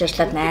хамтарч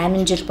ажиллаад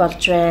 8 жил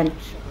болж байна.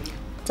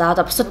 За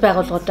одоо бусад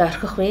байгууллагуудад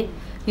орхих вэ?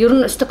 Ер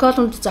нь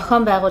Стокгольмд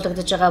зохион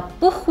байгуулагдаж байгаа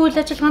бүх үйл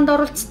ажиллагаанд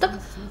оролцдог.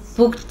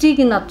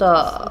 Бүгдийг нь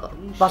одоо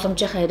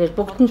боломжийнхаа хэрээр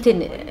бүгднтэй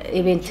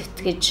ивент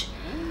гэж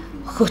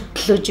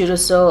хөтлөж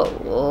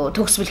ерөөсөө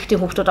төгс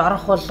бэлэгтийн хүүхдүүд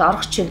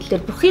орох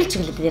чиглэлээр бүхий л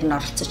чиглэлээр нь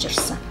оролцож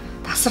ирсэн.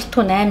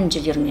 Тасралтгүй 8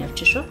 жил ер нь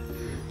явж шүү.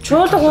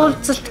 Чуулга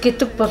уулзалт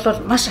гэдэг бол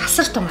маш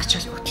асар том ач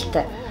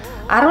холбогдолтой.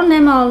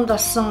 18 онд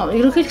болсон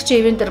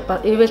ерөнхийлөгчийн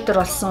ивэлтер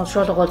болсон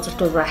чуулга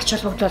уулзалтууд ач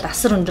холбогдол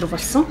асар өндөр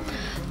болсон.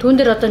 Түүн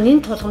дээр одоо нэн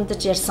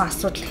тулгамдж ярьсан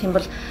асуудал гэх юм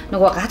бол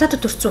нөгөө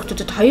гадаадд төрсэн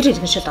хүмүүстэд 2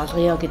 иргэншил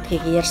олгоё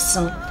гэдгийг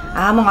ярьсан.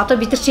 Мөн одоо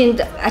бид нар чинь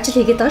энд ажил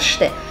хийгээд байгаа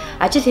шүү дээ.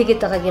 Ажил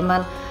хийгээд байгаагийн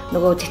маань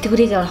нөгөө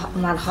тэтгэврийг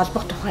маань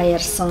холбох тухай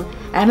ярьсан.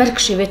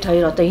 Америк, Швед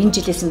хоёр одоо энэ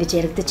жилээс ингэж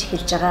яригдаж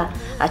эхэлж байгаа.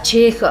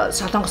 Чех,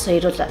 Солонгос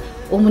хоёр бол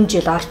өмнө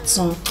жил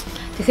орцсон.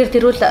 Тэгэхээр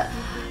тэр бол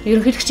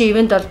ерөнхийлөгчийн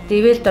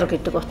ивэлтер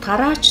гэдэг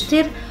утгаараач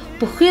тэр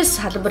бүхий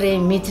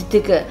салбарын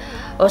мэддэг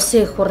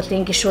улсын их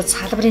хурлын гишүүд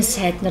салбарын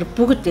сайд нар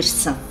бүгд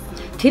ирсэн.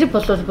 Тэр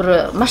бол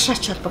бүр маш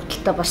ач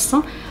холбогдолтой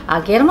болсон.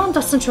 Германд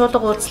болсон чуулга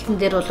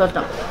уулзалтан дээр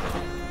бол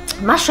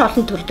маш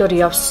олон төрлөөр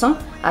явсан.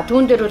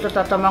 Түүн дээр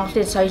бол одоо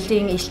Монголын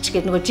соёлын элч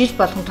гэдэг нөгөө жил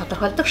болгон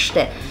тодорхойлдог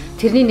штэ.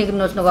 Тэрний нэг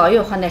нь бол нөгөө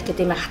Оюун ухааны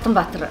академи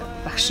Хатанбаатар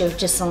багш явж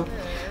исэн.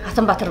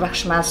 Хатанбаатар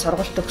багш маань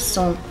сургалт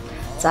өгсөн.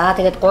 За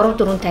тэгээд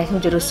 3-4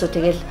 танхимд ерөөсөө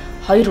тэгэл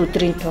 2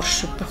 өдрийн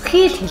турш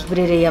бүхий л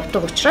хэлбэрээрээ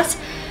явдаг учраас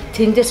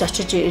тэндээс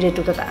очиж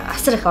ирээд бол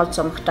асар их ол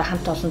зомогтой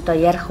хамт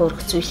олонтой ярих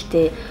хөрөх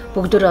зүйлтэй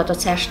бүгдөө одоо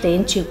цаашдаа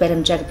энэ чиг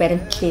баримжааг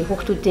баримтлалын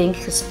хүүхдүүдээ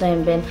ингэх ёстой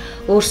юм байна.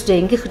 Өөрсдөө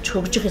ингэх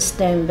хөгжих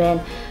ёстой юм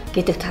байна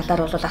гэдэг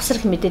талаар бол асар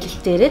их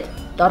мэдээлэлтэй ирээд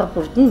дор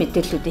бүрдэн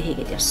мэдээллүүдээ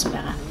хийгээд явсан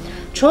байгаа.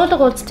 Чуулга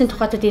уулзалтын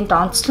тухайд энд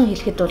онцлон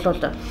хэлэхэд бол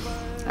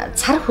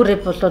цар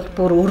хүрээ бол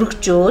бүр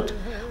өргөжөөд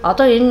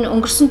одоо энэ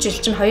өнгөрсөн жил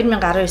чинь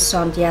 2019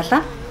 онд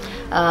яалаа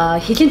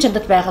хилийн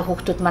чандад байгаа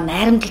хүүхдүүд маань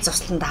найрамдал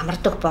зослонд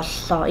амардаг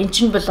боллоо. Эн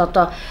чинь бол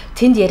одоо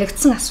тэнд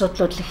яригдсан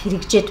асуудлууд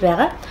хэрэгжээд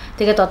байгаа.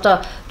 Тэгээд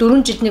одоо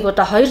 4 жилд нэг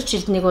удаа, 2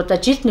 жилд нэг удаа,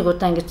 жилд нэг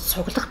удаа ингэж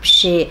суглах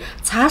бишээ.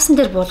 Цаасан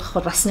дээр буулгах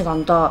бол бас нэг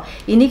ондоо.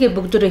 Энийгээ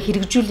бүгдөө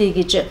хэрэгжүүлэе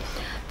гэж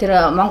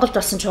тэр Монголд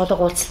болсон чуулга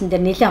уулзалтан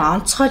дээр нэлээд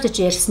онцгойлож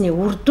ярьсны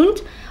үр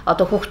дүнд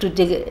одоо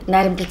хүүхдүүдийг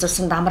найрамдал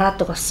зослонд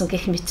амраадаг болсон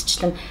гэх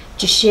мэтчлэн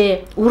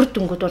жишээ үр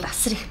дүнгууд бол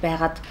асар их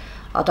байгаад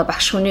одоо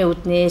багш хүний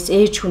үднээс,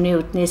 ээж хүний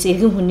үднээс,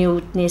 иргэн хүний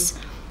үднээс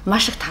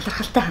маш их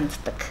талархалтай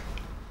ханддаг.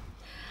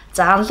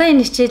 За онлайн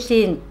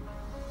хичээлийн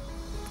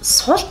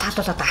сул тал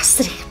бол одоо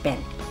асар их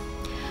байна.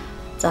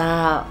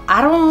 За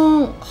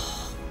 11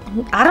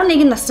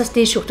 наснаас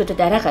дээш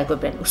хүүхдүүдэд арай гайгүй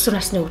байна. Өсвөр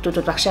насны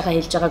хүүхдүүд багшаагаа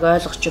хэлж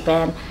байгааг ойлгож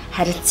байна,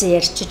 харилцан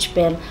ярьчиж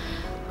байна.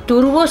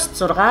 4-өөс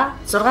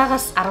 6,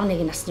 6-аас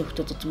 11 насны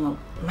хүүхдүүдэд юм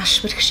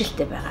маш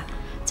бэрхшээлтэй байгаа.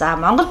 За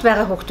Монголд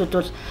байгаа хүүхдүүд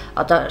бол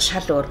одоо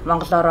шал өөр.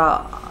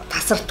 Монголоор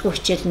тасралтгүй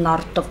хичээл нь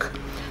ордог.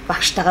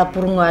 Багштайгаа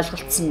бүрэн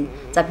ойлголцсон.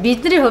 За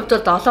бидний хувьд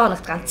бол 7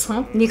 хоногт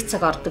ганцхан 1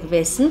 цаг ордог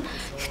байсан.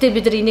 Гэхдээ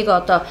бид нар энийг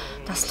одоо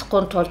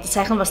таслахгүй тулд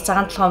сайхан бас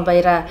цагаан толгойн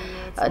баяраа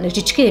нэг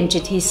жижигхэн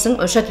хэмжээд хийсэн.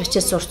 Уншаад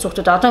бичээд сурч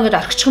хүүхдүүд одоо ингэж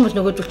орхичих юм бол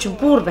нөгөөдөл чинь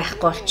бүр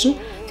байхгүй болчихно.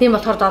 Тийм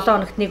болохоор 7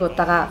 хоногт 1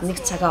 удаага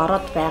 1 цагаа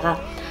ороод байгаа.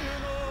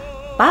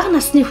 Бага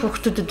насны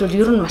хүүхдүүдэд бол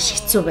ер нь маш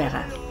хэцүү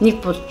байгаа.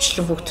 Нэг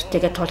булчлан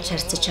хүүхдүүдтэйгээ тулж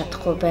харьцаж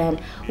чадахгүй байна.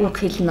 Үг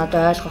хэл нь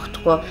одоо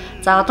ойлгохдохгүй.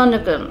 За одоо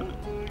нэг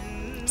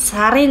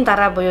сарын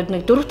дараа буюу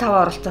нэг 4-5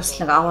 оролтоос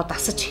нэг аваад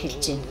асаж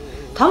эхэлж байна.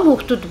 Том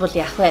хүүхдүүд бол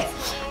яах вэ?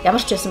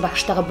 Ямар ч байсан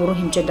багштайгаа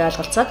бүрэн хэмжээнд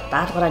ойлголцоод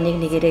даалгавраа нэг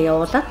нэгээрээ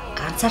явуулаад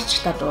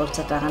ганцаарчлаад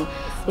уулзаад байгаа нь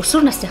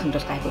өсвөр насныханд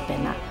бол гайгүй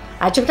байна.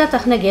 Ажиглаад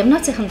ахна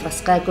гимназийнханд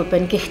бас гайгүй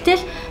байна. Гэхдээ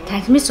л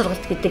танхимын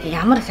сургалт гэдэг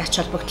ямар их ач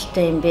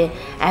холбогдолтой юм бэ?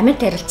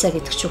 Амьд харилцаа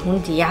гэдэг чинь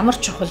хүнд ямар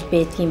чухал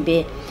байдаг юм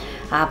бэ?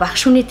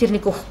 Багш хүний тэр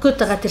нэг өгөх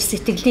гээд байгаа тэр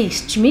сэтгэлийн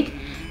эрчмийг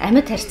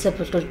амьд харилцаа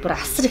бол бүр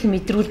асар их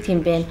мэдрүүлдэг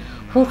юм байна.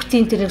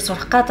 Хүүхдийн тэрийг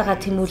сурах гээд байгаа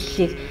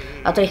тэмүүллийг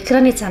одоо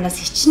экраны цаанаас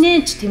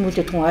хичнээн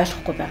тэмүүлээд хүн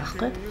ойлгохгүй байгаа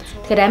байхгүй.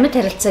 Тэгэхээр амьд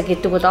харилцаа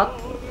гэдэг бол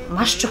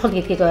маш чухал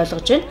гэдгийг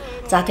ойлгож байна.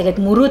 За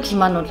тэгээд мөрөөдөл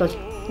маань бол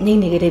нэг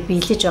нэгээрээ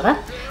биелэж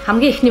байгаа.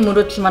 Хамгийн ихний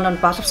мөрөөдөл маань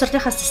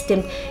боловсролынхаа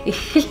системд их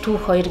хэл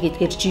түүх хоёр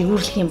гэдгээр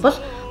жигүүрлэх юм бол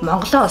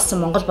Монголоо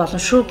олсон Монгол болно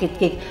шүү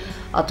гэдгийг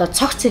одоо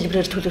цогц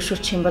хэлбэрээр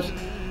төлөвшүүлчих юм бол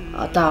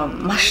одоо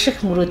маш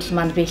их мөрөөдөл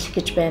маань биелэх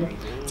гэж байна.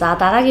 За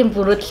дараагийн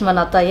мөрөөдөл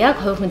маань одоо яг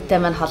хувь хүнтэй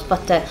маань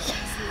холбоотой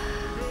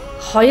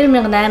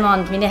 2008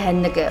 онд миний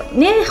хань нэг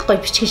нэх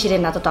гоё бичгийн ширээ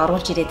надад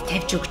оруулж ирээд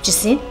тавьж өгч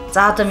ирсэн.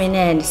 За одоо миний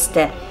хань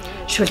өстэй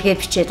шүлгээ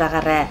бичээд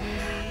байгаарай.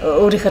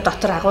 Өөрийнхөө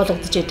дотор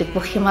агуулгадж идэг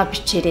бүх юмаа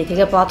бичээрэй.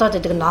 Тэгээ бодоод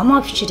идэг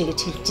номоо бичээрэй гэж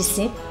хэлж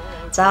ирсэн.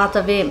 За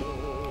одоо би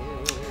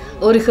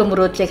өөрийнхөө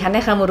мөрөөдлийг,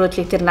 ханыхаа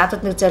мөрөөдлийг тэр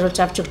надад нэг зориулж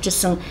авч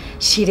өгчсэн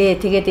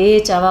ширээ. Тэгээд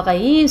ээж аваагаа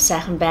ийм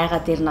сайхан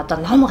байгаа дээр нь одоо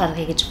ном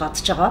гаргая гэж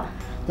бодож байгаа.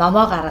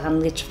 Номоо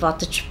гаргана гэж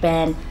бодож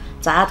байна.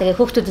 За тэгээ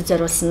хүүхдүүдэд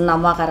зориулсан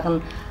номоо гаргана.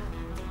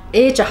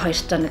 Ээж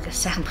хоёртой нэг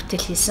сайхан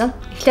бүтээл хийсэн.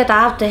 Эхлээд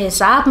аавдаа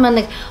хийсэн. Аав маань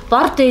нэг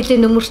бор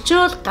дээлээ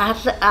нөмөрчөөл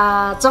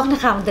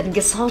зоохныхаа ам дээр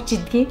ингээд сууж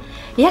идэгий.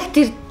 Яг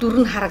тэр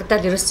дүр нь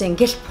харагдаад ерөөсөө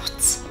ингээд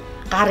буц.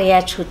 Гар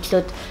яаж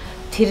хөдлөөд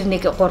тэр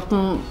нэг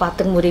 3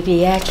 бадаг мөрийг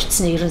би яаж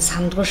утснаа ерөн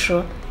сандгүй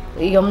шүү.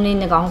 Юмны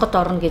нэг онгод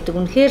орно гэдэг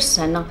үнэхээр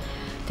сонин.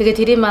 Тэгээд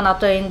тэрийн маань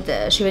одоо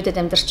энд Шведэд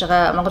амьдарч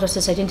байгаа Монгол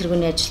Улсын соёлын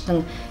тэргүүний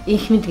ажилтан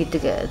Инхмэнд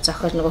гэдэг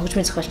зохиол нөгөө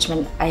хөгжмийн зохиолч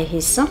маань ая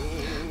хийсэн.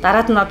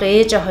 Дараад нь одоо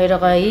ээж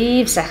хоёроо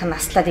ийм сайхан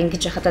наслаад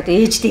ингэж яхад одоо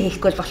ээжтэй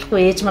хийхгүй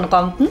болохгүй ээж маань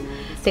гомдно.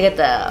 Тэгээд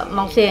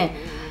Монголын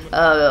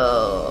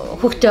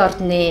хүүхдийн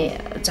ордны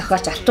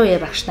зохиолч Алтууя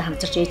багштай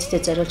хамтарч ээжтэй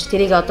зориулж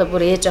тэрийг одоо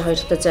бүр ээж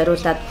хоёртой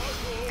зориулаад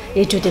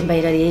ээжүүдийн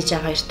баяраар ээж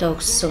хоёртой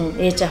өгсөн.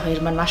 Ээж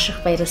хоёр маань маш их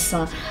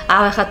баярлсан.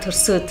 Аавынхаа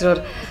төрсөн өдрөөр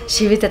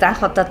шивэдэд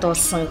анх удаа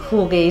дуулсан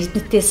хүүгээ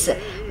эрдэнэтээс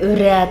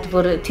ураад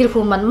бүр тэр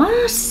хүү маань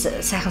маш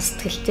сайхан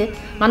сэтгэлтэй.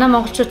 Манай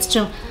монголчууд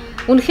ч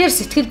үнэхээр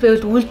сэтгэл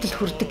байвал үйлдэл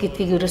хүрдэг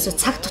гэдгийг ерөөсөө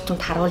цаг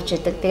тутамд харуулж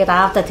яадаг. Тэгээд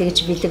аавдаа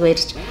тэгж бэлэг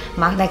баярч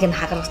магнаг нь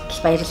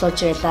хагаргатал баярлуулж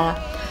байлаа.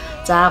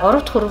 За 3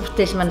 дахь хөрөв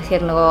бүтээл маань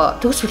гэхээр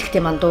нөгөө төгс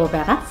үлэгтийн маань дуу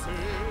байгаа.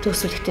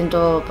 Төгс үлэгтийн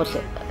дуу бол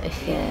их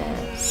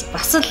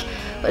бас л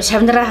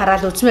шавнараа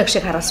хараад үзмэг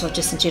шиг хараад сууж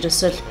исэн чи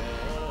ерөөсөө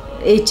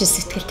ээж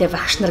сэтгэлтэй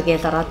багш нар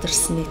гээл ороод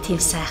ирсэн нэг тийм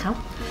сайхан.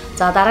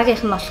 За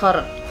дараагийнх нь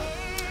болохоор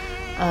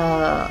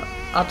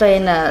одоо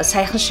энэ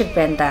сайхан шиг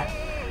байна да.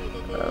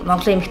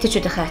 Монголын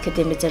эмэгтэйчүүдийн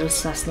академи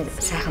зориулсан бас нэг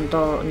сайхан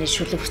дууны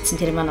шүлэг бичсэн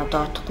тэр маань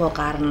одоо утгагүй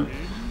гарна.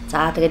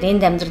 За тэгээд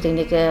энд амьдрал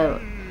нэг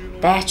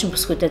дайчин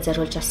бүсгүүдэд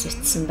зориулж бас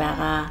бичсэн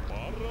байгаа.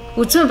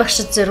 Үзмэн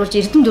багшд зориулж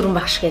Эрдэнэ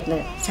багш гэдэг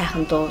нэг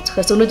сайхан дуу.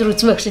 Зөвхөн өнөөдөр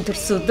үзмэн багшийн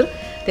төрсөн өдөр.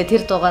 Тэгээд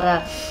тэр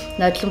дуугаараа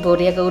нодлон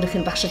бүр яг өөрийнх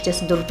нь багшилж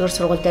ясан 4 дугаар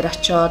сургууль дээр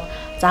очиод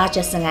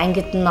зааж ясан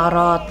ангид нь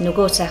ороод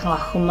нөгөө сайхан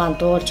охин маань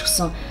дуулж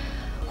өгсөн.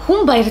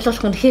 Хүн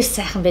баярлуулах нь хээс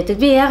сайхан байдаг.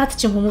 Би яагаад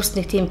ч юм хүмүүс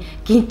нэг тийм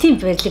гинтийн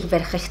баярлаг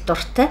барих их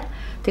дуртай.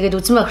 Тэгээд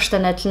үзмэн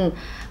багштай нодлон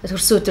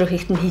төрсөн өдрөө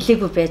хийхэд нь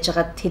хэлээгүй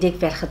байжгаад тэрийг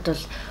барихад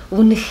бол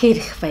үнэхээр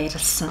их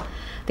баярлсан.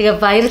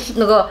 Тэгээ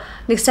нөгөө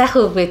нэг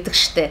сайхан үг байдаг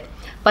штэ.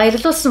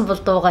 Баярлуулсан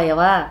бол дуугаа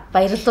яваа.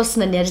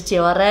 Баярлуулсан нь ярьж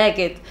яваарэ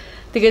гэд.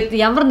 Тэгээд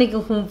ямар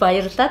нэгэн хүн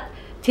баярлаад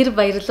тэр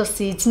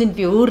баярлуулсан эзэн нь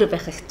би өөрөө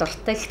байх их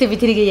дуртай. Гэхдээ би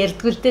тэрийг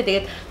ярьдгүй л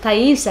дээ. Тэгээд та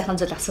ийм сайхан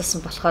зүйл асуусан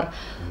болохоор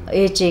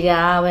ээжигээ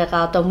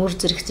аавыгаа одоо мөр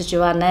зэрэгцэж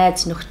яваа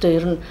найз нөхдөө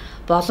ер нь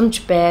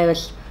боломж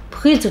байвал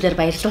бүхэл зүйлээр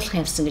баярлуулах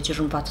юмсан гэж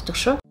ер нь боддог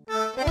шүү.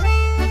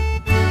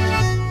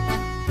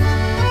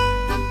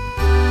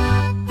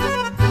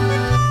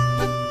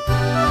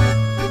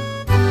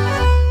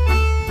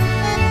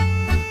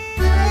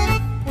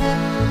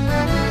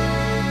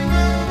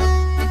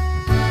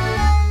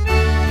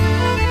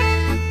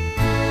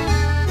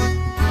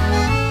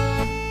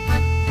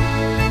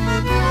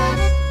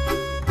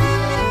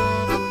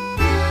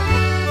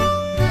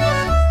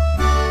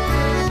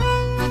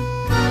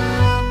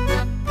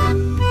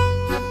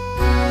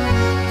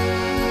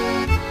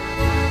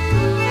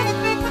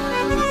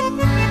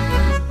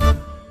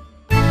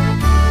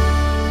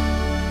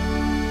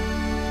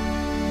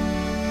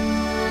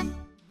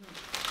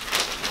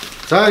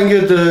 За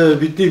ингээд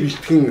бидний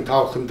бэлтгэн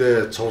тав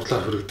хүндээ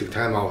цуурлаар хүргэдэг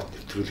тайм аут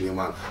нэвтрүүлгийн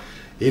маань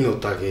энэ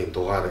удаагийн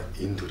дугаар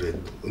энэ түрээд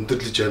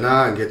өндөрлөж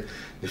байна. Ингээд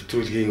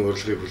нэвтрүүлгийн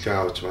урилгыг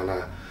хүлээн авч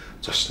манай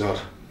зочноор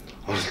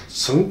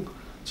оролцсон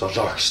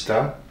золоо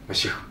агштай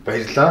маш их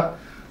баярлалаа.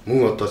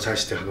 Мөн одоо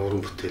цаашдынх нь уран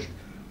бүтээл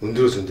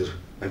өндрөөс өндөр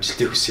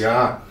амжилтыг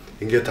хүсье.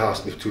 Ингээд та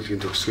бас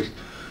нэвтрүүлгийн төгсгөл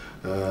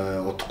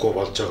удахгүй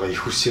болж байгаа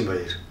их хүрсийн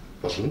баяр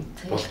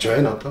болж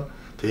байна одоо.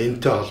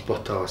 Тэгээ энэтэй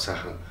холбоотой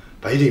сайхан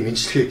баярын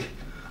мэдлэгийг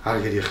ар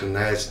гэрийнхэн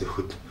найз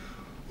нөхөд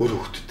өр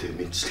хүүхдүүдэд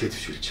мэдчилгээ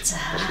төвшүүлж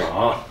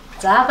болоо.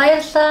 За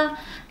баярлалаа.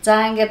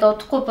 За ингээд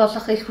удахгүй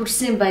болох их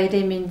хүрсийн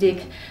баярын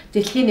мэндийг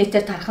дэлхийн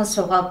нийтээр тархан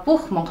суугаа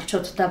бүх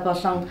монголчуудтай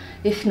болон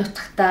их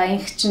нутагтаа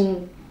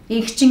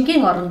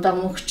инхчингийн орондоо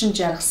мөнхчин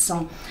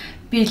жаргасан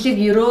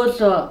бэлэг ерөөл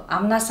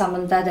амнаас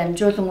амандаа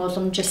дамжуулан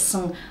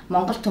уламжилсан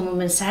монгол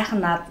түмэн сайхан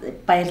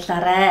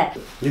баярлаарай.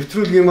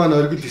 Нэвтрүүлгийн маань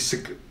оргил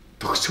хэсэг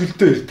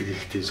төгсгөлдөө ирдэг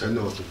их тийм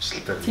сонио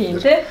уламжлалтай. Тийм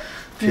тий.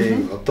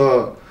 Тийм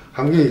одоо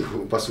хамгийн их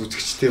бас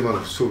үзэгчдийн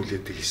маань өсөв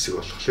хүлээдэг хэсэг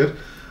болохоор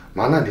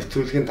манай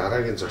нэвтрүүлгийн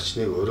дараагийн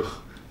зочныг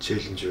өрөх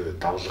челленж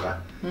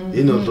давлгаа.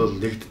 Энэ бол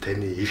нэгд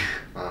таны эрх,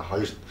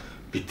 хоёрт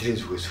бидний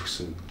зүгээс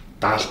өгсөн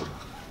даалгавар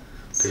байна.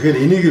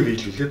 Тэгэхээр энийг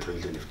биелүүлээд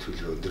хоёулаа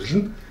нэвтрүүлгээ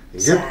өндөрлөнө.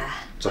 Ингээд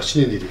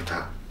зочны нэрийг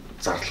та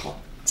зарлах уу?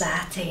 За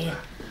тэгээ.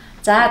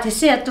 За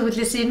тэсэн яддаг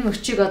хүлээс энэ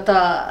мөчийг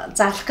одоо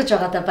зарлах гэж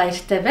байгаадаа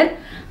баяртай байна.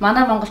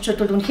 Манай монголчууд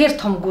бол үнэхээр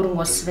том гүрэн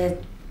улс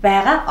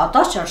байгаа.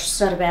 Одоо ч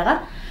оршсоор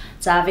байгаа.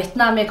 За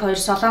Вьетнамыг 2,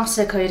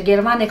 Солонгосыг 2,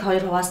 Германыг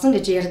 2 хуваасан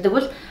гэж ярьдаг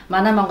бол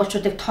манай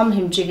монголчуудыг том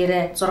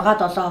хэмжээгээрээ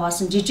 6-7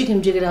 хуваасан жижиг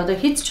хэмжээгээрээ одоо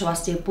хэд ч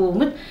хуваасан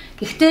бүүмэд.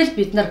 Гэхдээ л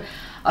бид нар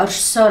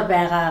оршсоор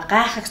байгаа,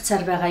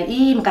 гайхагцаар байгаа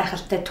ийм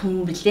гайхалтай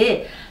түмэн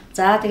билээ.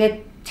 За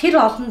тэгээд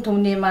тэр олон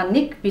түмний маань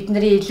нэг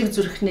бидний элэг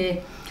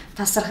зүрхнээ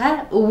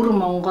тасархай өвөр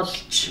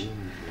монголч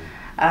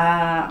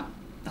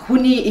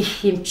хүний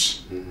их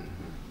хэмж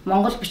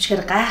монгол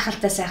бичгээр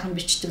гайхалтай сайхан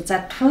бичдэг.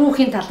 За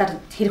түүхийн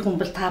талаар тэр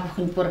хүн бол та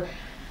бүхэнд бүр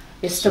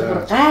ёстой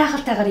бүр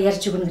гайхалтайгаар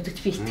ярьж өгнө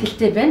гэдэгт би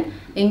итгэлтэй байна.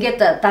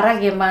 Ингээд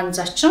дараагийн маань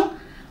зочин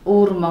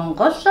өвөр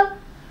монгол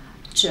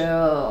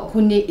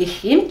хүний их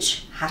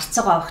хэмж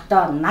харцаг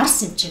овогтой нар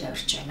сэмчиг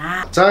авирч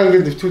байна. За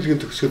ингээд нэвтрүүлгийн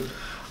төгсгөл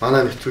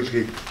манай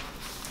нэвтрүүлгийг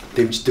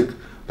дэмждэг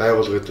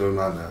байгууллагууд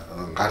маань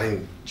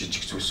гарын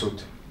жижиг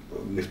зүйлсүүд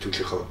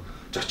нэвтрүүлгийнхөө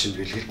зочинд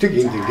бэлгэлдэг.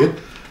 Энд ингээд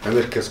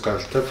Америкээс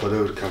гаралтай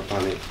Forever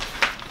компани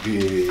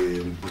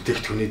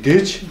бүтээгдэхүүний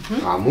дээж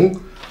мөн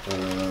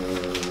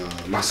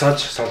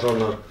массаж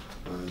салоноор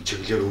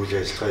чиглэлээр үйл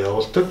ажиллагаа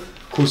явуулдаг.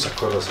 Күүс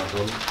аквара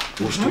салон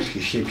үйлчлүүлэх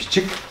их юм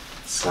бичиг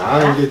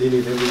За ингээд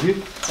энийг таньдаг.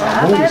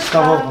 За мөн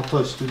SLAVAPHOTO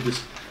студиэс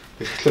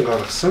эрхлэн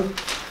гаргасан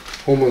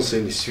Humans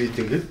in Sweden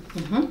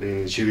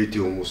гэдэг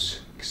Шведийн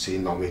хүмүүс гэсэн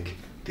энэ номыг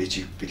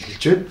дээж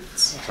бэлгэлж байна.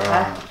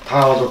 За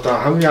та бол одоо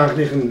хамгийн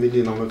анхных нь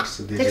миний номыг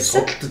гарсан дээж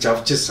судалдаж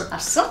авч ирсэн.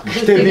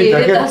 Гэхдээ би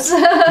дахиад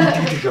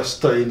бэлгэлэх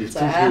ёстой энэ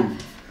нэвтрүүлгийн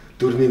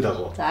дөрмийн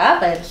дагуу.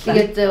 За баярлалаа.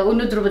 Тэгээд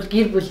өнөөдөр бол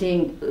гэр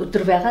бүлийн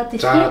өдөр байгаа тийм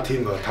үү? За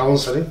тийм ба 5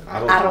 сарын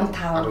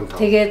 15.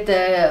 Тэгээд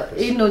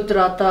энэ өдөр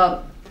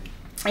одоо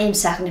ийм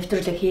сайхан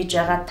нэвтрүүлэг хийж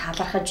байгаа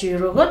талархаж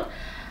өрөөгөөд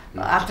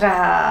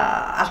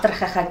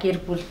алдрахахаа гэр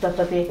бүлд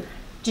одоо би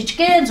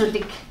жижигхэн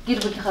зүйлийг гэр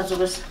бүлийнхаа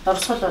зүгээс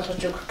дурсгал болгож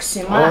өгөх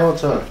гэсэн юм аа.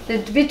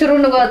 Тэгээд би түрүү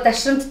нөгөө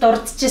дашрамд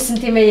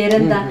дурдчихсэн тийм ээ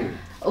ярианда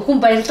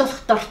хүн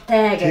баярлуулах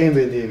дуртай гэх. Тийм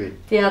ээ.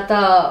 Тэгээ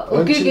одоо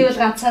өгийг гэвэл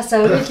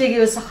ганцаасаа,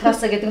 өрөөлийг гэвэл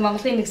сохроосоо гэдэг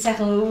Монголын нэг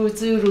сайхан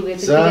зүй рүү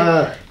гэдэг.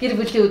 Тэгээд гэр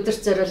бүлийн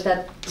өдөрт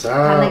зориулаад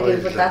танай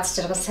гэр бүл аз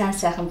жаргал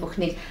сайн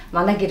бүхнийг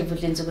манай гэр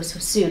бүлийн зүгээс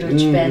хүссэн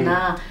өрөөж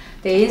байна.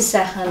 Тэгээ энэ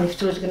сайхан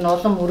нэвтрүүлэг нь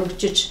улам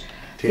өргөжж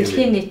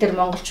дэлхийн нийтээр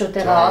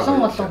монголчуудаа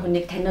олон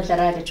хүнийг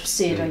таниулаарай гэж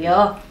хүссэн өрөөё.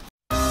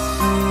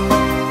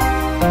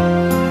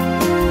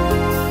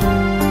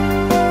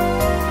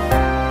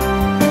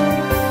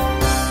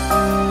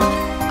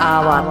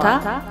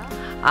 Авата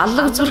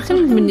алга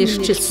зүрхэнд минь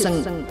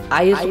ирчилсэн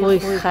аялагүй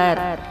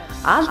хайр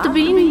алд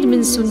биеинд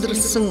минь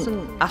сүндэрлсэн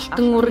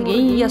алтан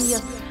ургийн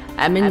яс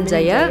амин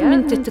заяаг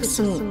минь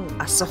тэтгсэн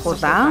асах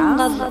улаан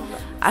гал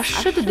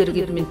ашид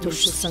дэргэд минь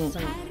туршилсан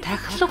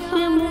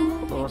тахлахгүй юм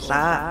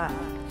уулаа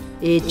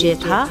ээжээ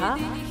та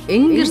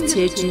энгэр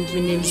цээжинд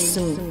минь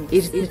нэмсэн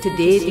эрдэнэт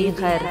дээдийн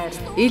хайр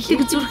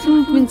элэг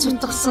зүрхэнд минь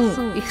цутгсан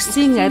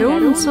ихсийн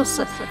ариун цус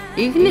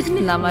игнэгт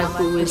намайг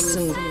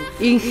хүвэлсэн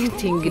инх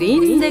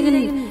тэнгэрийн дагн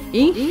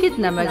инхэд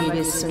намайг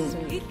ивэлсэн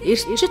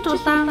эрчит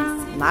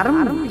улаан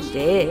нарам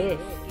билээ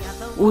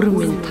үр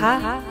минь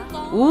та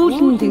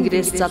үүлэн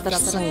тэнгэрээс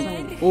задарсан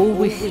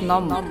өв их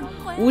ном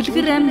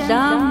үлгэр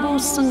амьлаан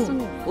буусан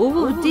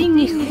өвөвдийн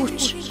их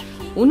хүч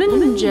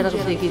үнэн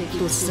жаргалыг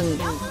илүүлсэн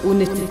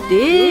үнэт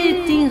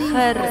дээдийн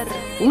хайр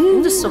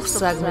үндэс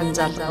ухсааг минь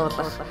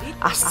залгуулах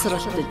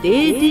асралт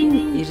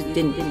дээдийн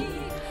эрдэнэ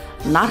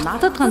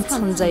нартад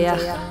ганцхан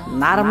заяах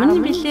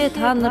нарман билээ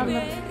та нар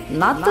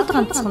надад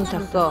ганцхан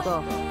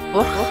тохио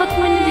бурхад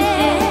минь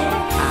билээ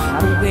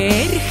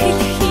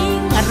Бэрхэл